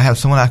talk to, I have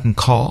someone I can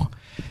call.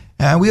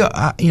 And we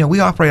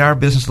operate our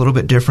business a little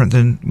bit different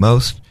than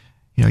most.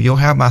 You'll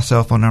have my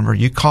cell phone number.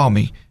 You call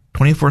me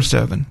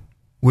 24/7.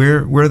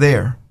 We're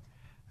there.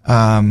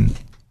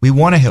 We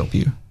want to help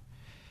you.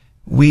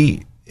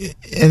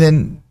 And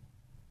then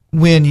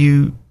when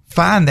you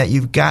find that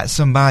you've got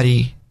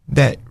somebody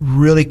that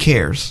really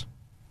cares,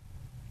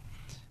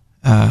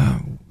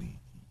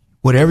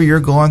 whatever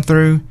you're going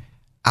through,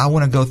 I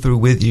want to go through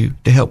with you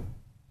to help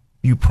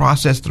you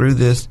process through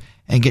this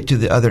and get to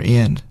the other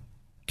end,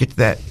 get to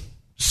that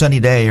sunny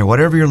day or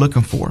whatever you're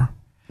looking for.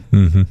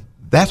 Mm-hmm.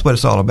 That's what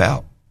it's all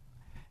about.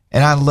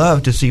 And I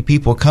love to see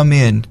people come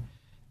in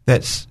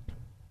that's,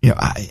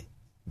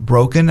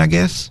 broken, I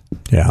guess.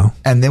 Yeah.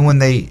 And then when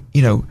they,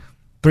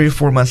 3 or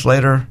 4 months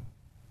later,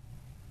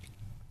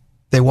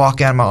 they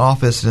walk out of my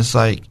office and it's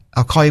like,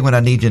 I'll call you when I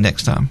need you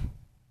next time.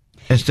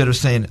 Instead of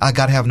saying, I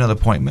got to have another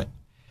appointment.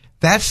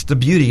 That's the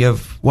beauty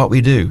of what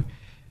we do.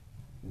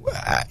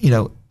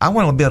 I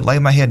want to be able to lay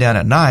my head down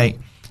at night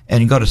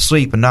and go to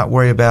sleep and not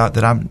worry about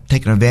that I'm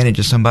taking advantage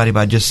of somebody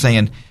by just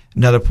saying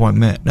another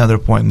appointment, another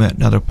appointment,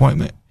 another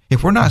appointment.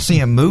 If we're not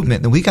seeing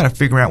movement, then we got to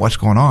figure out what's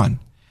going on,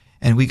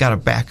 and we got to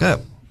back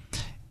up.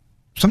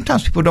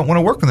 Sometimes people don't want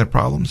to work on their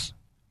problems.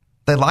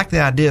 They like the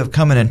idea of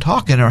coming and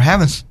talking or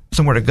having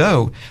somewhere to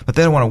go, but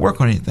they don't want to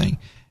work on anything.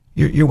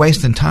 You're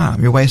wasting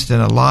time. You're wasting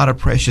a lot of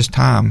precious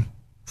time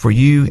for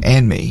you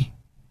and me.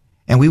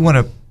 And we want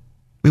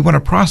to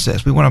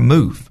process. We want to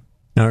move.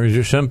 Now, is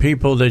there some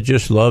people that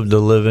just love to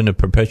live in a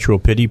perpetual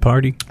pity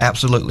party?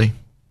 Absolutely.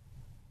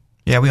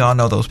 Yeah, we all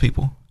know those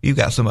people. You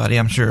got somebody,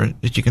 I'm sure,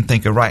 that you can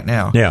think of right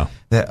now. Yeah.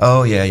 That,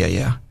 oh,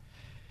 yeah.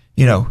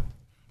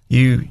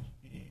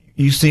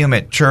 you see them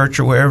at church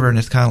or wherever, and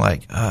it's kind of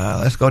like,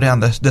 let's go down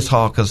this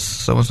hall because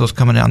so and so's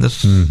coming down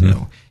this.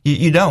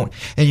 You don't,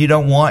 and you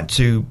don't want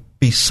to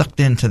be sucked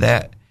into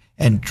that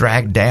and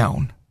dragged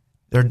down.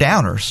 They're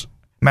downers.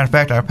 Matter of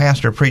fact, our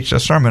pastor preached a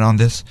sermon on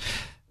this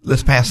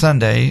past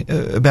Sunday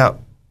about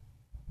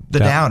the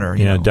downer.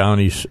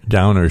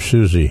 Downer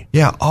Susie.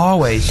 Yeah,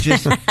 always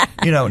just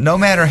no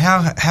matter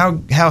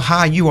how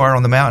high you are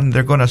on the mountain,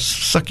 they're going to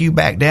suck you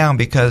back down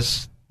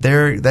because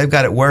they've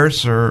got it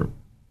worse or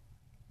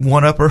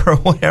one upper or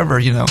whatever,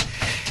 And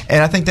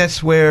I think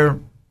that's where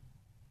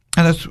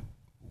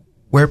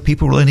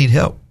people really need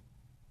help.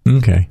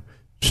 Okay,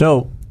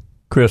 so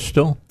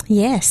Crystal.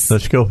 Yes.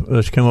 Let's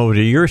come over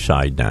to your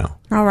side now.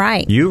 All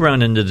right. You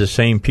run into the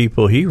same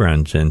people he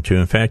runs into.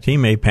 In fact, he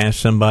may pass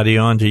somebody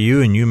on to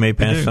you, and you may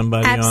pass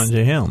somebody on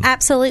to him.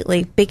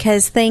 Absolutely,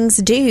 because things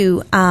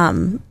do.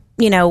 One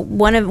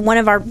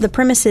of the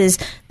premises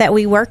that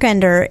we work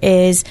under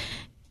is,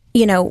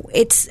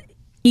 it's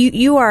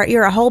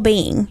you're a whole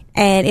being,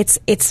 and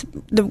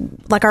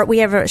we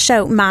have a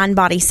show, mind,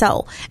 body,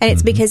 soul, and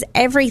it's because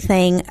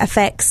everything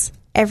affects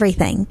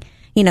everything.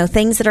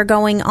 Things that are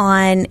going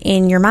on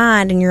in your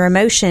mind and your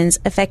emotions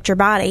affect your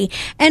body,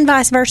 and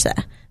vice versa.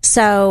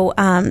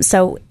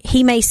 So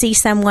he may see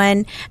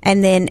someone,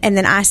 and then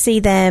I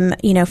see them,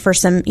 for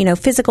some,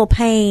 physical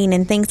pain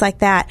and things like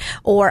that.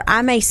 Or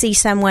I may see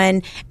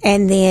someone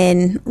and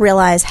then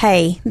realize,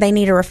 hey, they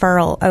need a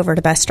referral over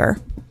to Buster.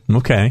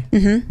 Okay.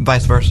 Mm-hmm.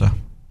 Vice versa,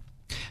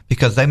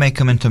 because they may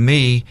come into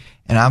me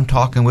and I'm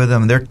talking with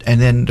them, and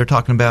then they're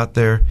talking about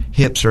their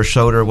hips or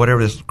shoulder or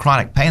whatever this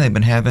chronic pain they've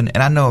been having,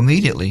 and I know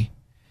immediately.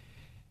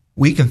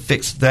 We can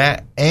fix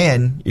that,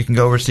 and you can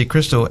go over to see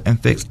Crystal and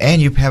fix,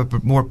 and you have a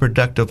more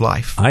productive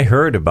life. I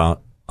heard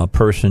about a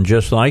person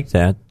just like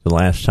that the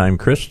last time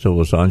Crystal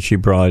was on. She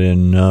brought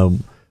in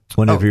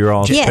one of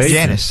your patients,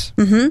 Janice,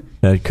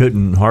 that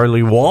couldn't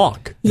hardly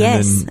walk.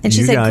 Yes, and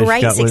she's a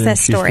great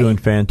success story. She's doing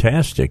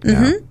fantastic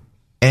now.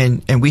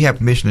 And we have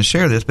permission to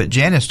share this, but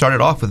Janice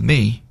started off with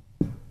me,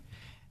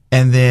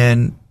 and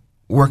then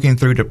working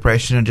through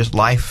depression and just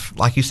life,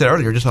 like you said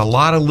earlier, just a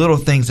lot of little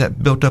things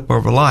that built up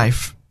over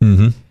life.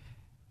 Mm-hmm.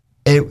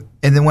 And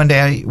then one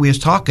day we was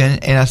talking,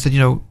 and I said,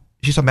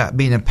 she's talking about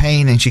being in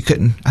pain, and she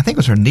couldn't. I think it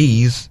was her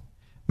knees,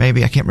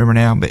 maybe, I can't remember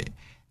now.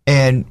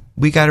 And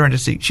we got her in to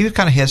see. She was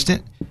kind of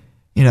hesitant.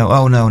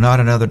 Oh no,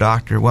 not another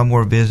doctor. One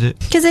more visit,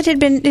 because it had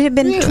been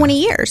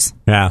 20 years.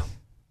 Yeah,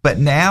 but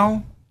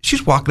now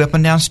she's walking up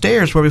and down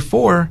stairs where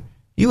before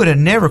you would have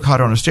never caught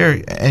her on a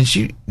stair. And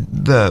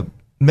the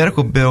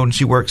medical building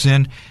she works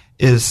in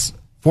is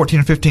 14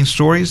 or 15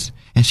 stories,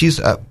 and she's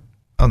up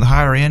on the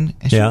higher end,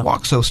 and she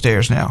walks those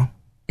stairs now.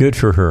 Good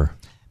for her.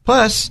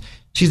 Plus,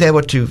 she's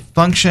able to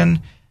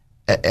function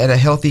at a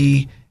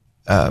healthy,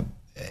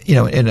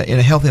 in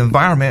a healthy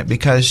environment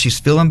because she's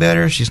feeling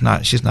better. She's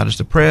not as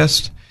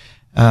depressed.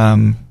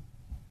 Through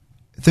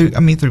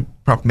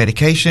proper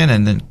medication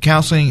and then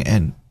counseling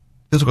and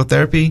physical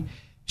therapy,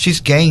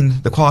 she's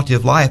gained the quality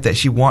of life that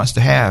she wants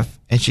to have,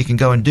 and she can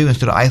go and do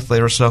instead of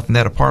isolate herself in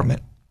that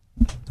apartment.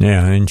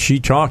 Yeah, and she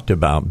talked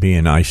about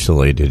being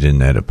isolated in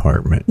that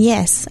apartment.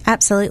 Yes,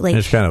 absolutely.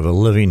 It's kind of a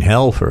living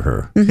hell for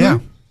her. Mm-hmm. Yeah.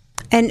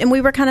 And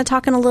we were kind of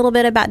talking a little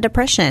bit about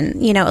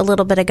depression, a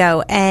little bit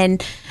ago.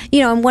 And,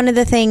 and one of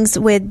the things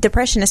with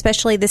depression,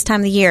 especially this time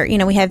of the year,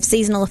 we have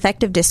seasonal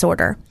affective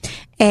disorder.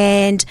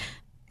 And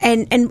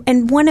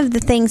one of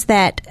the things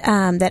that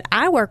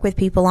I work with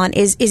people on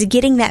is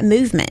getting that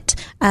movement.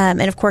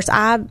 And of course,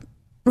 I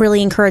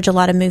really encourage a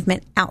lot of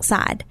movement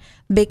outside,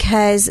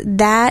 because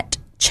that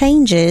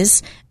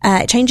changes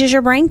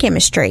your brain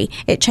chemistry.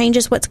 It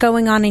changes what's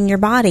going on in your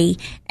body.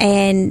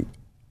 And,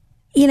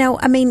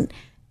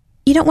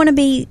 you don't want to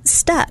be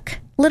stuck,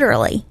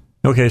 literally.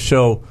 Okay,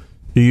 so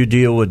do you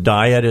deal with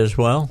diet as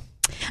well?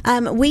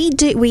 We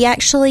do. We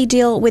actually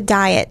deal with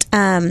diet.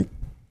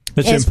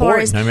 It's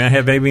important. I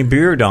have Amy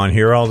Beard on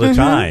here all the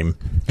time.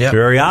 Yep.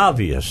 Very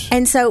obvious.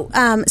 And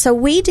so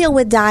we deal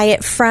with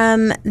diet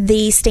from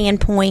the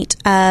standpoint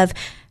of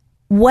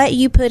what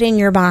you put in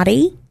your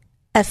body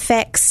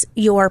affects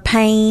your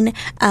pain.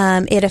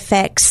 It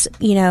affects,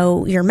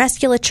 your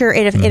musculature.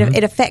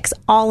 It affects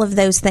all of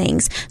those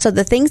things. So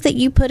the things that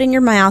you put in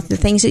your mouth, the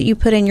things that you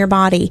put in your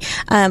body,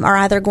 are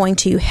either going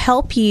to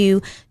help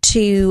you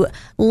to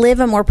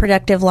live a more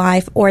productive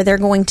life, or they're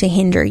going to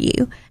hinder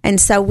you. And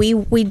so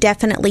we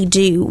definitely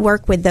do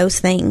work with those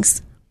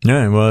things.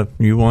 Yeah. Well, if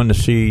you want to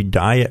see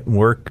diet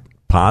work,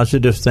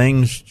 positive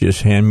things,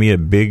 just hand me a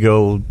big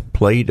old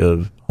plate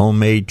of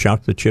homemade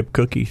chocolate chip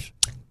cookies.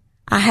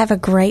 I have a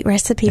great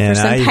recipe for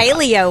some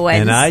paleo ones.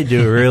 And I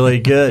do really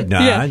good. No,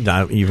 I'm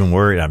not even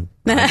worried.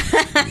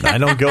 I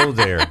don't go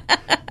there.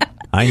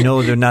 I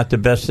know they're not the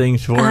best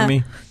things for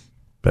me,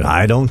 but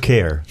I don't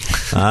care.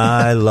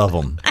 I love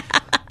them,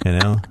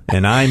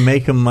 and I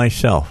make them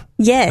myself.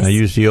 Yes. I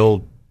use the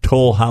old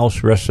Toll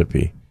House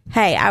recipe.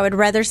 Hey, I would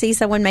rather see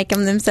someone make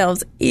them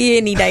themselves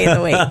any day of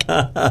the week.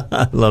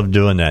 I love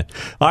doing that.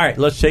 All right,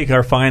 let's take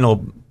our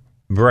final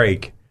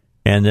break,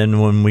 and then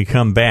when we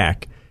come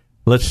back,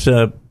 let's...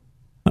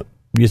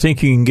 you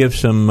think you can give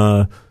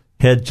some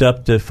heads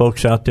up to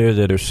folks out there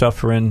that are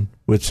suffering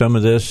with some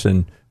of this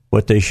and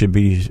what they should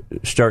be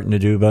starting to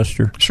do,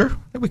 Buster? Sure,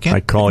 we can. I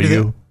call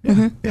you.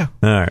 Yeah.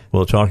 All right.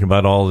 We'll talk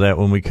about all of that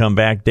when we come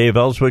back. Dave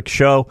Elswick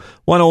Show,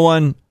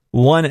 101.1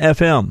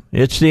 FM.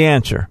 It's The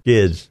Answer.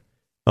 Kids.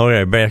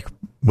 Okay, back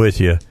with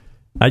you.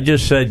 I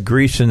just said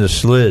greasing the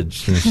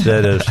slids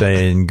instead of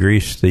saying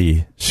grease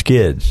the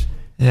skids.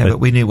 Yeah, but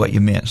we knew what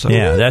you meant. So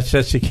yeah, that's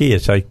the key.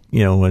 It's like,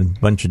 when a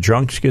bunch of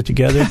drunks get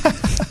together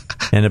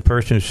and the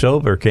person who's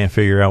sober can't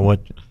figure out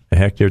what the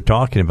heck they're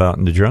talking about,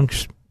 and the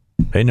drunks,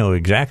 they know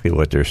exactly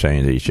what they're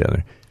saying to each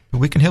other. But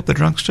we can help the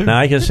drunks, too. Now,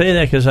 I can say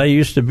that because I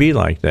used to be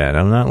like that.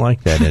 I'm not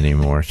like that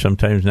anymore.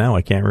 Sometimes now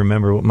I can't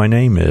remember what my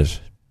name is.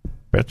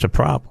 That's a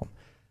problem.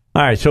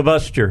 All right, so,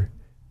 Buster,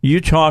 you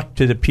talk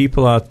to the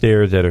people out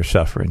there that are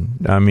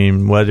suffering. I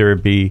mean, whether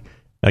it be,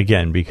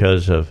 again,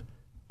 because of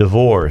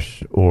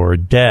divorce or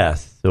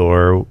death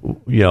or,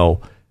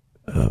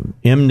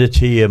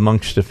 enmity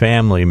amongst the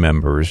family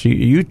members.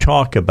 You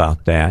talk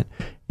about that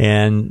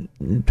and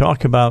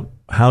talk about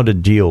how to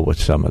deal with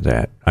some of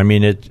that. I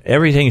mean,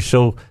 everything's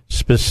so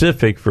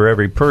specific for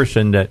every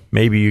person that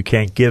maybe you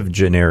can't give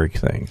generic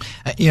things.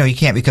 You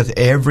can't, because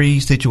every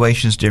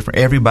situation is different.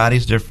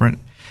 Everybody's different.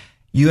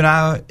 You and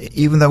I,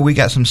 even though we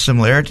got some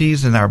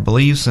similarities in our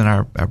beliefs and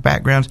our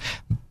backgrounds,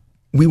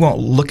 we won't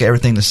look at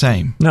everything the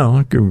same. No,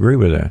 I can agree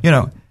with that.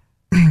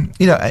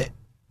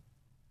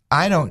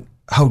 I don't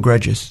hold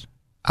grudges.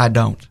 I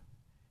don't.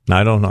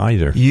 I don't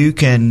either. You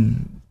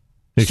can,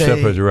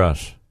 except with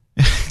Russ.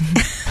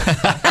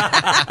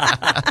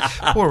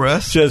 Poor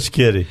Russ. Just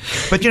kidding.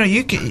 But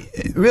you can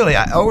really,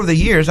 over the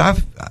years,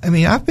 I've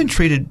been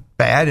treated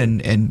bad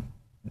and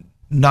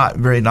not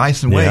very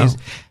nice in ways.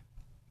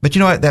 But you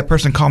know what? That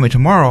person called me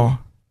tomorrow,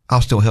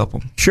 I'll still help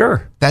them.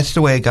 Sure. That's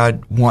the way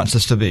God wants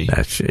us to be.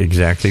 That's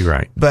exactly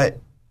right. But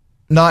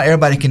not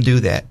everybody can do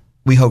that.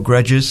 We hold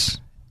grudges,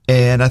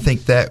 and I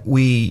think that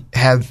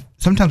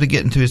sometimes we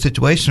get into a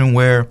situation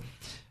where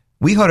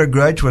we hold a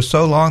grudge for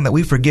so long that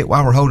we forget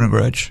why we're holding a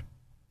grudge.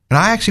 And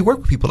I actually work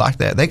with people like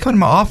that. They come to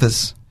my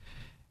office,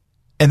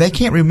 and they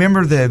can't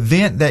remember the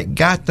event that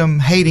got them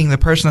hating the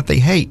person that they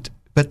hate,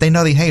 but they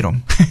know they hate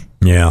them.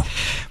 Yeah.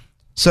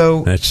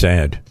 So that's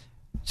sad.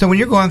 So when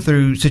you're going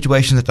through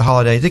situations at the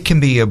holidays, it can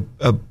be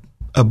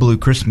a blue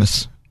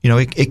Christmas.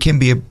 It can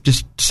be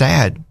just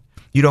sad.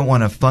 You don't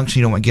want to function.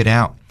 You don't want to get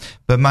out.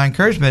 But my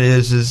encouragement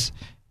is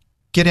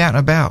get out and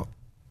about.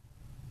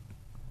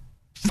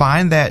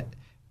 Find that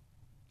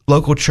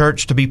local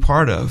church to be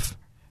part of.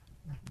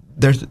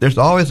 There's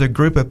always a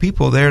group of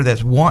people there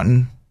that's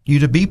wanting you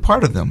to be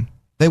part of them.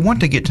 They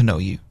want to get to know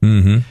you.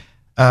 Mm-hmm.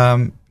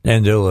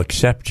 And they'll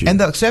accept you.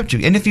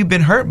 And if you've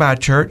been hurt by a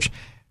church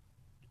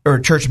or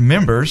church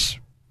members,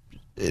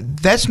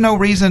 that's no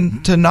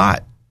reason to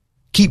not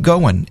keep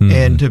going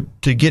and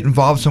to get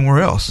involved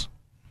somewhere else.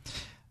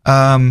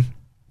 There's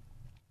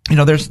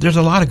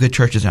a lot of good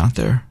churches out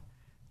there.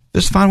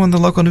 Just find one of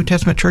the local New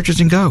Testament churches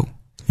and go.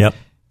 Yep.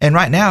 And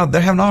right now,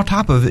 they're having all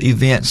type of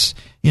events.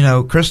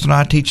 Crystal and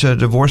I teach a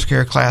divorce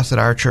care class at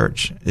our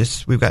church.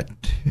 We've got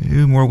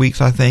 2 more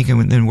weeks, I think,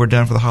 and then we're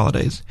done for the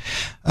holidays.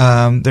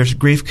 There's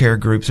grief care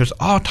groups. There's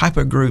all type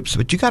of groups,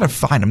 but you got to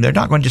find them. They're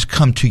not going to just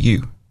come to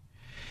you.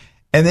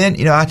 And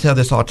then, I tell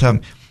this all the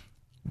time,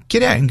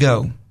 get out and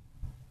go.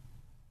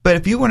 But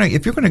if you're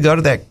going to go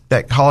to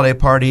that holiday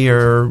party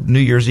or New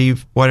Year's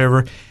Eve,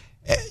 whatever,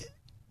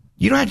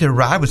 you don't have to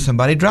ride with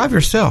somebody. Drive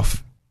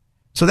yourself.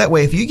 So that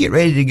way, if you get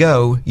ready to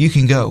go, you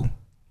can go.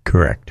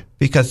 Correct.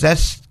 Because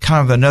that's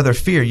kind of another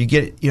fear. You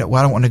get, I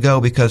don't want to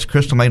go because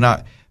Crystal may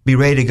not be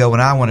ready to go when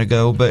I want to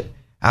go, but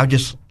I've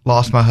just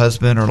lost my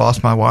husband or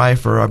lost my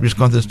wife, or I'm just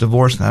going through this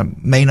divorce and I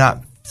may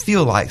not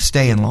feel like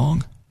staying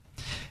long.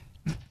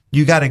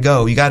 You got to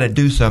go. You got to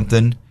do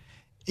something,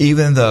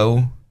 even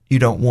though you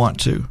don't want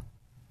to.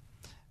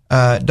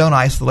 Don't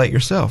isolate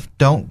yourself.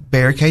 Don't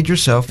barricade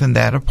yourself in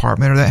that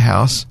apartment or that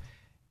house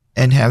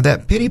and have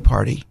that pity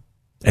party.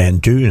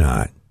 And do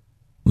not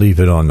leave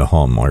it on the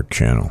Hallmark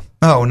Channel.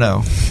 Oh,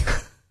 no.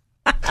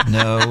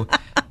 No.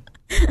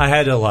 I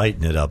had to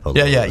lighten it up a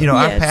little. Yeah.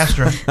 Yes.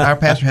 Our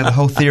pastor has a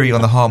whole theory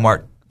on the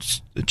Hallmark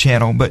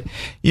Channel, but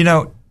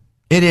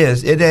it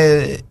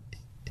is.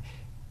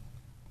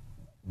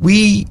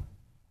 We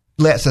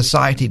let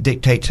society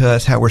dictate to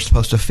us how we're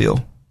supposed to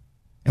feel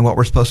and what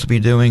we're supposed to be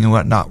doing and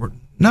what not.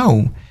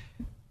 No,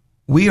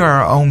 we are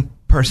our own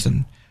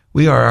person.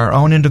 We are our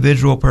own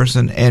individual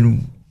person,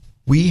 and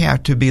we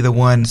have to be the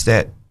ones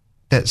that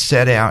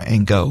set out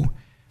and go.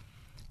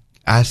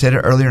 I said it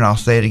earlier, and I'll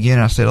say it again.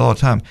 I say it all the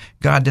time.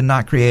 God did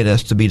not create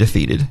us to be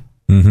defeated.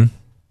 Mm-hmm.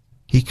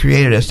 He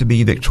created us to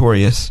be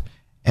victorious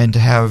and to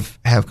have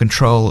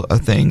control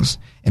of things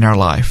in our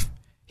life.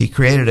 He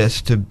created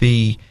us to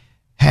be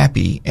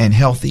happy and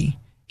healthy.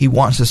 He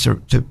wants us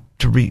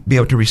to be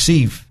able to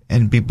receive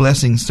and be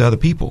blessings to other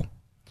people.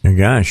 Oh,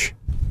 gosh,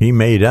 he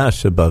made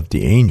us above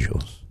the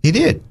angels. He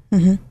did.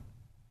 Mm-hmm.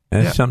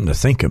 That's something to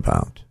think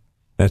about.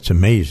 That's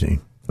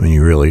amazing when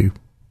you really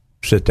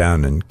sit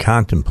down and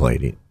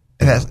contemplate it.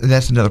 And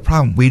that's another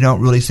problem. We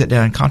don't really sit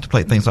down and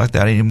contemplate things like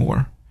that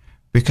anymore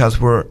because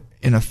we're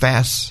in a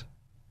fast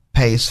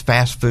pace,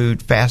 fast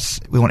food,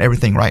 we want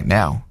everything right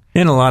now.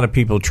 And a lot of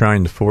people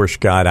trying to force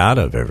God out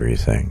of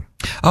everything.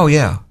 Oh,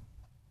 yeah.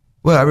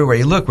 Well, everywhere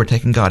you look, we're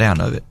taking God out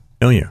of it.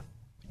 Oh, yeah.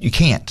 You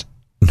can't.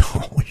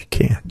 No, you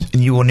can't.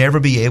 And you will never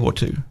be able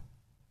to.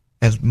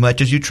 As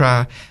much as you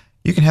try,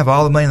 you can have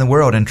all the money in the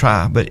world and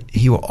try, but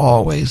he will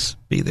always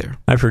be there.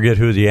 I forget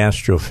who the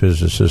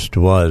astrophysicist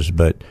was,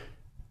 but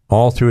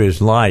all through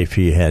his life,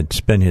 he had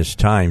spent his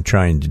time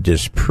trying to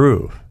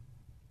disprove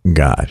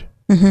God.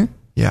 Mm-hmm.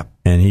 Yeah.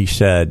 And he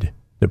said,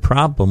 the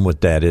problem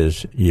with that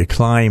is you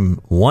climb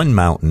one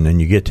mountain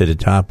and you get to the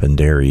top and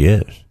there he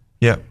is.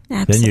 Yeah.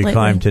 Absolutely. Then you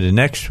climb to the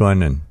next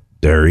one and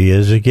there he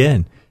is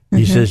again.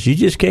 He says, you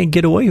just can't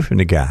get away from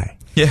the guy.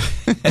 Yeah.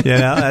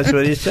 That's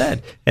what he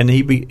said. And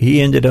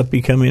he ended up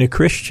becoming a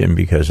Christian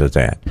because of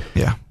that.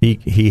 Yeah.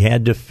 He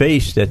had to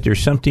face that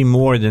there's something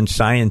more than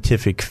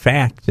scientific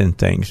fact and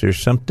things. There's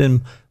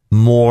something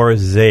more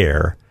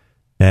there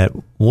that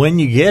when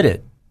you get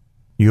it,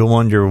 you'll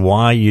wonder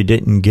why you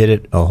didn't get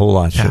it a whole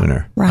lot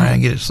sooner. Right. I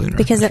didn't get it sooner.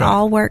 Because it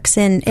all works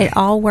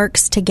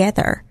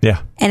together.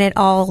 Yeah. And it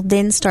all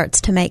then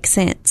starts to make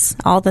sense.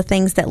 All the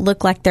things that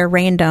look like they're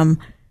random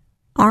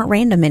aren't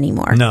random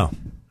anymore. No,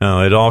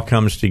 it all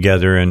comes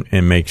together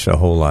and makes a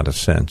whole lot of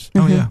sense.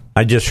 Oh, yeah.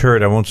 I just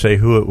heard, I won't say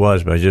who it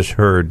was, but I just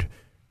heard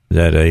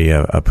that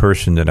a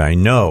person that I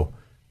know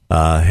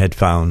had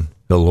found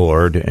the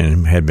Lord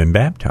and had been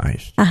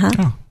baptized. Uh-huh.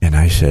 Oh. And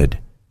I said,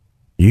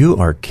 you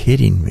are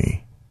kidding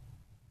me.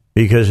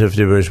 Because if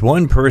there was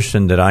one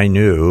person that I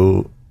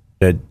knew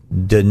that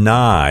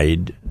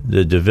denied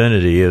the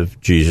divinity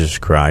of Jesus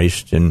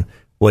Christ and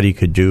what he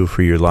could do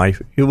for your life,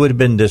 it would have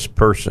been this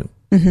person.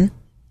 Mm-hmm.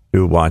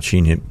 Through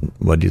watching him,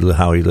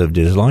 how he lived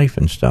his life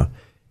and stuff.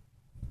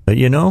 But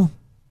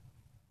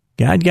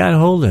God got a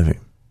hold of him.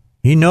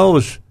 He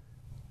knows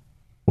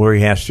where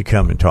he has to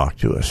come and talk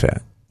to us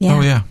at. Yeah.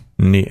 Oh, yeah.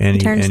 And he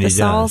turns the does.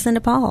 Sauls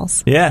into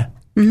Pauls. Yeah.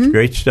 Mm-hmm. It's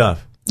great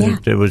stuff. Yeah.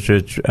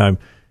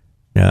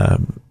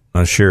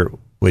 I'll share it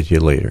with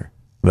you later.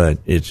 But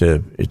it's a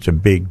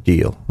big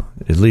deal.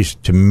 At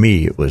least to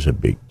me, it was a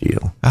big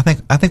deal. I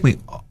think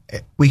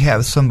we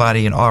have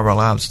somebody in all of our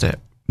lives that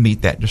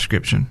meet that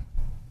description.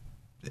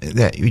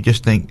 That you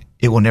just think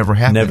it will never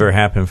happen. Never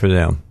happen for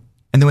them.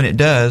 And then when it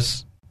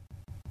does,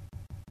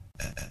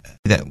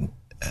 that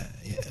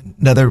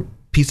another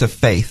piece of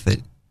faith that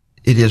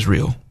it is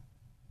real.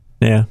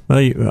 Yeah. Well,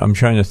 I'm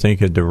trying to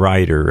think of the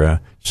writer,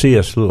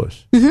 C.S.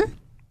 Lewis. Mm-hmm.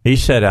 He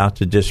set out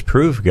to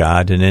disprove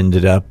God and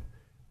ended up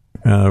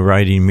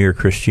writing Mere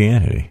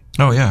Christianity.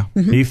 Oh, yeah.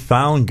 Mm-hmm. He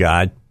found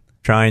God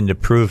trying to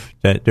prove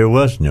that there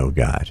was no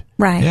God.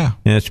 Right. Yeah.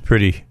 And it's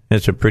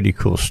a pretty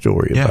cool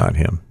story about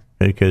him.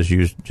 Because he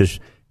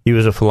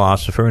was a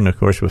philosopher, and of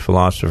course with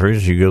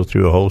philosophers you go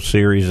through a whole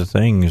series of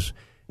things,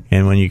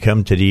 and when you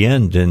come to the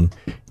end and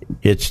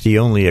it's the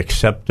only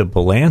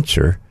acceptable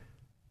answer,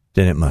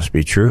 then it must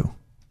be true.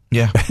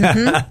 Yeah.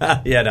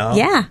 Mm-hmm.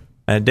 Yeah.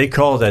 And they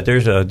call that,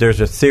 there's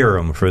a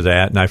theorem for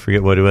that, and I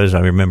forget what it was. I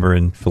remember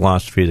in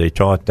philosophy they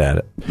taught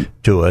that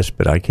to us,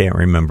 but I can't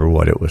remember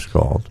what it was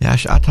called. Yeah,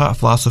 I taught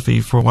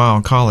philosophy for a while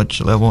on college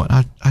level.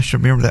 I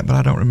should remember that, but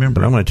I don't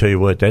remember. But I'm going to tell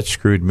you what, that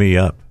screwed me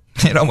up.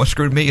 It almost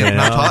screwed me up when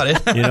I taught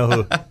it. You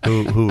know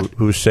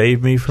who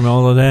saved me from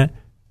all of that?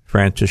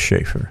 Francis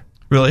Schaeffer.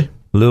 Really?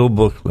 Little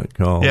booklet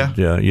called,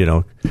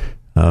 that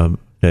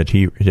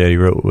he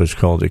wrote was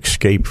called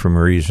Escape from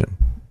Reason.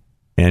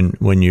 And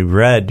when you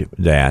read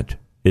that,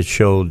 it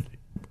showed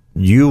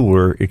you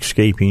were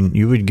escaping,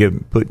 you would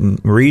putting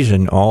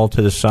reason all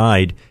to the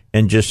side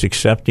and just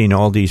accepting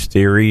all these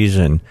theories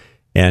and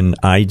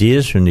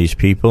ideas from these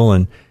people.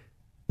 And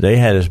they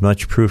had as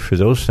much proof for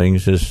those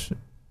things as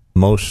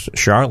most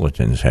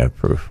charlatans have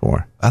proof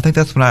for. I think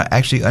that's when I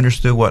actually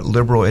understood what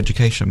liberal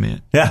education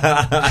meant.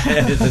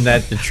 Isn't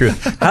that the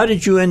truth? How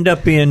did you end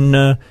up being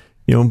a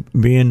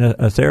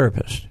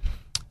therapist?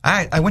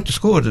 I went to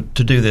school to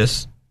do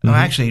this. Mm-hmm. No,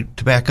 actually,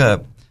 to back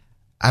up,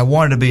 I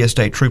wanted to be a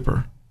state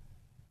trooper.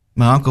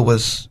 My uncle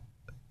was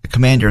a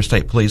commander of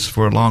state police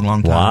for a long,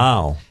 long time.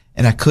 Wow.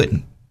 And I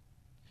couldn't.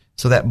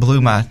 So that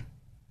blew my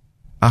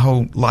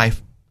whole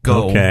life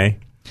goal. Okay.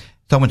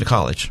 So I went to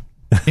college.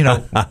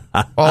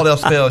 All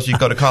else fails, you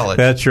go to college.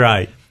 That's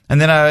right. And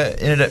then I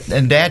ended up,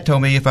 and Dad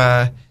told me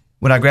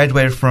when I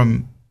graduated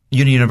from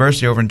Union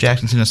University over in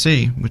Jackson,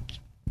 Tennessee,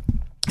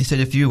 he said,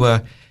 if you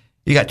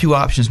got two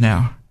options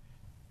now,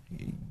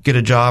 get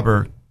a job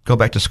or go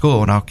back to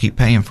school, and I'll keep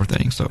paying for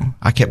things. So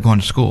I kept going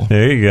to school.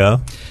 There you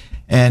go.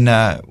 And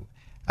I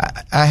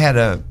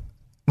had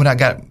when I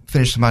got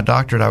finished with my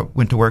doctorate, I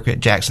went to work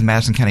at Jackson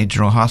Madison County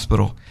General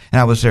Hospital,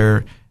 and I was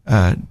their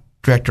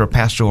director of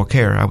pastoral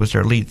care. I was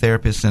their lead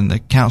therapist in the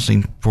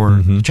counseling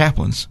for the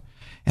chaplains,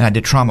 and I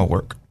did trauma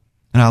work,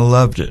 and I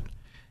loved it.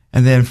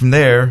 And then from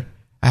there,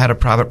 I had a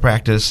private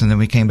practice, and then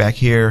we came back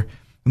here.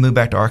 We moved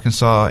back to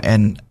Arkansas,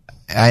 and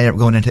I ended up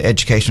going into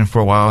education for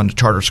a while in the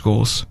charter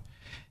schools,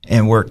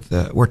 and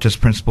worked as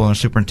principal and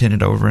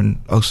superintendent over in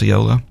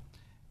Osceola.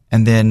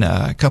 And then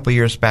a couple of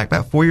years back,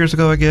 about 4 years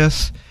ago, I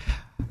guess,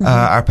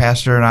 our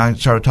pastor and I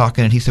started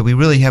talking, and he said, we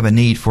really have a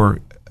need for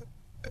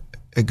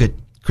a good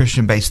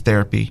Christian-based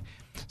therapy.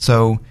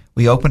 So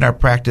we opened our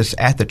practice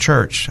at the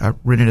church. I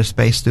rented a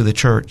space through the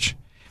church.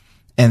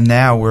 And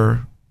now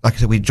like I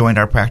said, we joined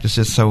our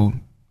practices. So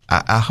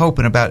I hope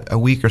in about a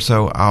week or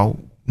so I'll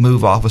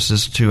move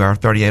offices to our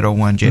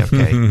 3801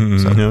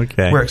 JFK. So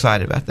okay. We're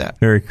excited about that.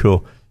 Very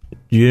cool.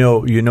 You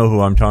know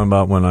who I'm talking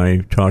about when I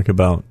talk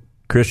about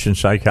Christian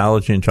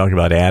psychology and talk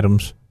about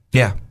Adams?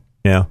 Yeah.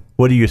 Yeah.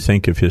 What do you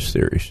think of his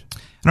theories?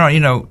 No,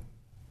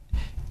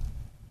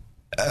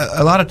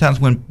 a lot of times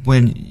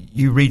when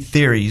you read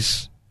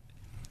theories,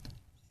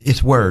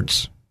 it's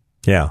words.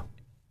 Yeah.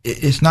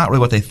 It's not really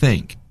what they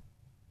think.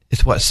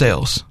 It's what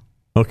sells.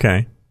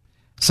 Okay.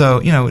 So,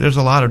 there's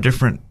a lot of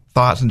different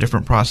thoughts and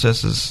different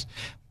processes,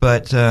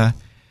 but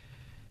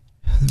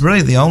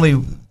really the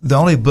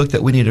only book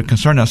that we need to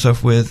concern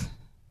ourselves with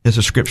is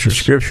the Scriptures. The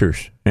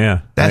Scriptures,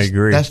 yeah, I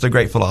agree. That's the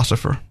great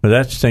philosopher. But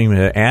that's the thing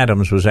that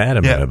Adams was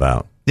adamant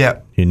about.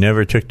 Yeah. He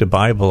never took the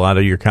Bible out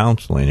of your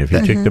counseling. If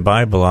you took the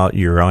Bible out,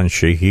 you're on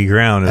shaky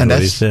ground, is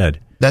what he said.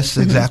 That's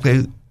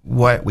exactly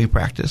what we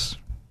practice.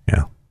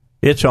 Yeah.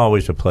 It's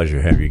always a pleasure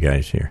to have you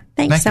guys here.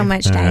 Thanks so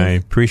much, Dave. I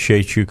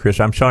appreciate you, Chris.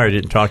 I'm sorry I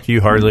didn't talk to you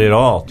hardly at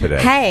all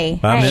today. Hey,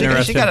 I'm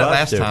interested. She got it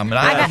last time. But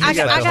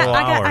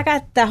I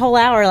got the whole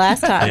hour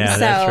last time, yeah, so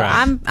that's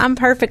right. I'm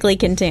perfectly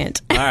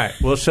content. All right,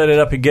 we'll set it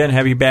up again.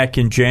 Have you back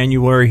in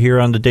January here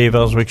on the Dave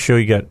Elswick Show.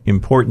 You got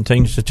important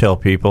things to tell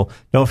people.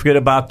 Don't forget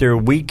about their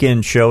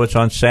weekend show. It's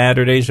on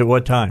Saturdays at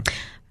what time?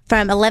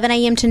 From 11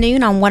 a.m. to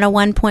noon on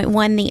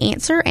 101.1 The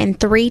Answer and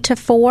 3 to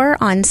 4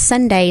 on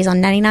Sundays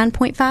on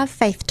 99.5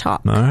 Faith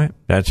Talk. All right.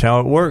 That's how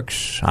it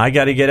works. I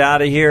got to get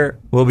out of here.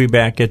 We'll be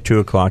back at 2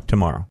 o'clock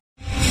tomorrow.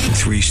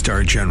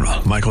 3-star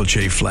General Michael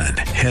J. Flynn,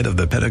 head of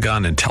the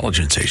Pentagon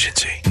Intelligence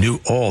Agency, knew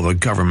all the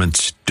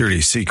government's dirty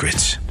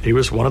secrets. He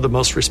was one of the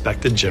most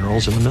respected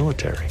generals in the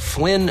military.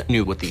 Flynn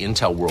knew what the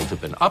intel world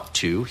had been up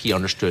to. He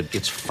understood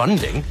its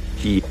funding.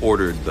 He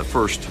ordered the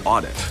first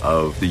audit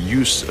of the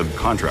use of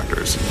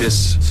contractors.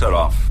 This set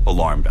off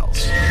alarm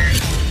bells.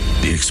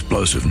 The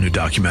explosive new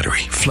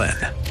documentary, Flynn,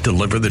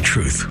 Deliver the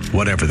Truth,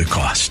 Whatever the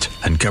Cost,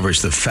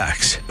 uncovers the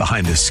facts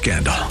behind this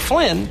scandal.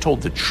 Flynn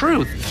told the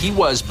truth. He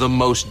was the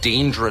most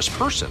dangerous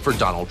person for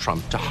Donald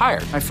Trump to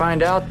hire. I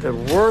find out the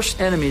worst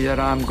enemy that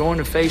I'm going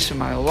to face in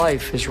my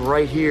life is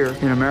right here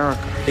in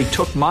America. They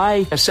took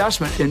my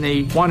assessment and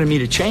they wanted me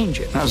to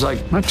change it. And I was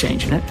like, I'm not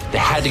changing it. They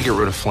had to get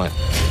rid of Flynn.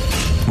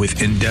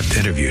 With in-depth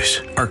interviews,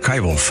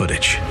 archival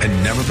footage,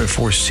 and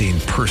never-before-seen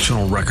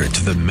personal records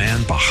of the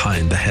man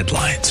behind the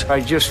headlines.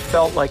 I just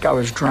felt like I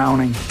was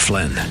drowning.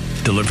 Flynn,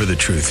 Deliver the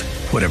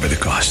Truth, Whatever the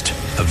Cost.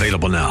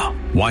 Available now.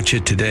 Watch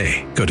it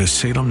today. Go to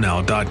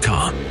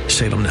salemnow.com.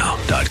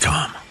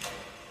 salemnow.com.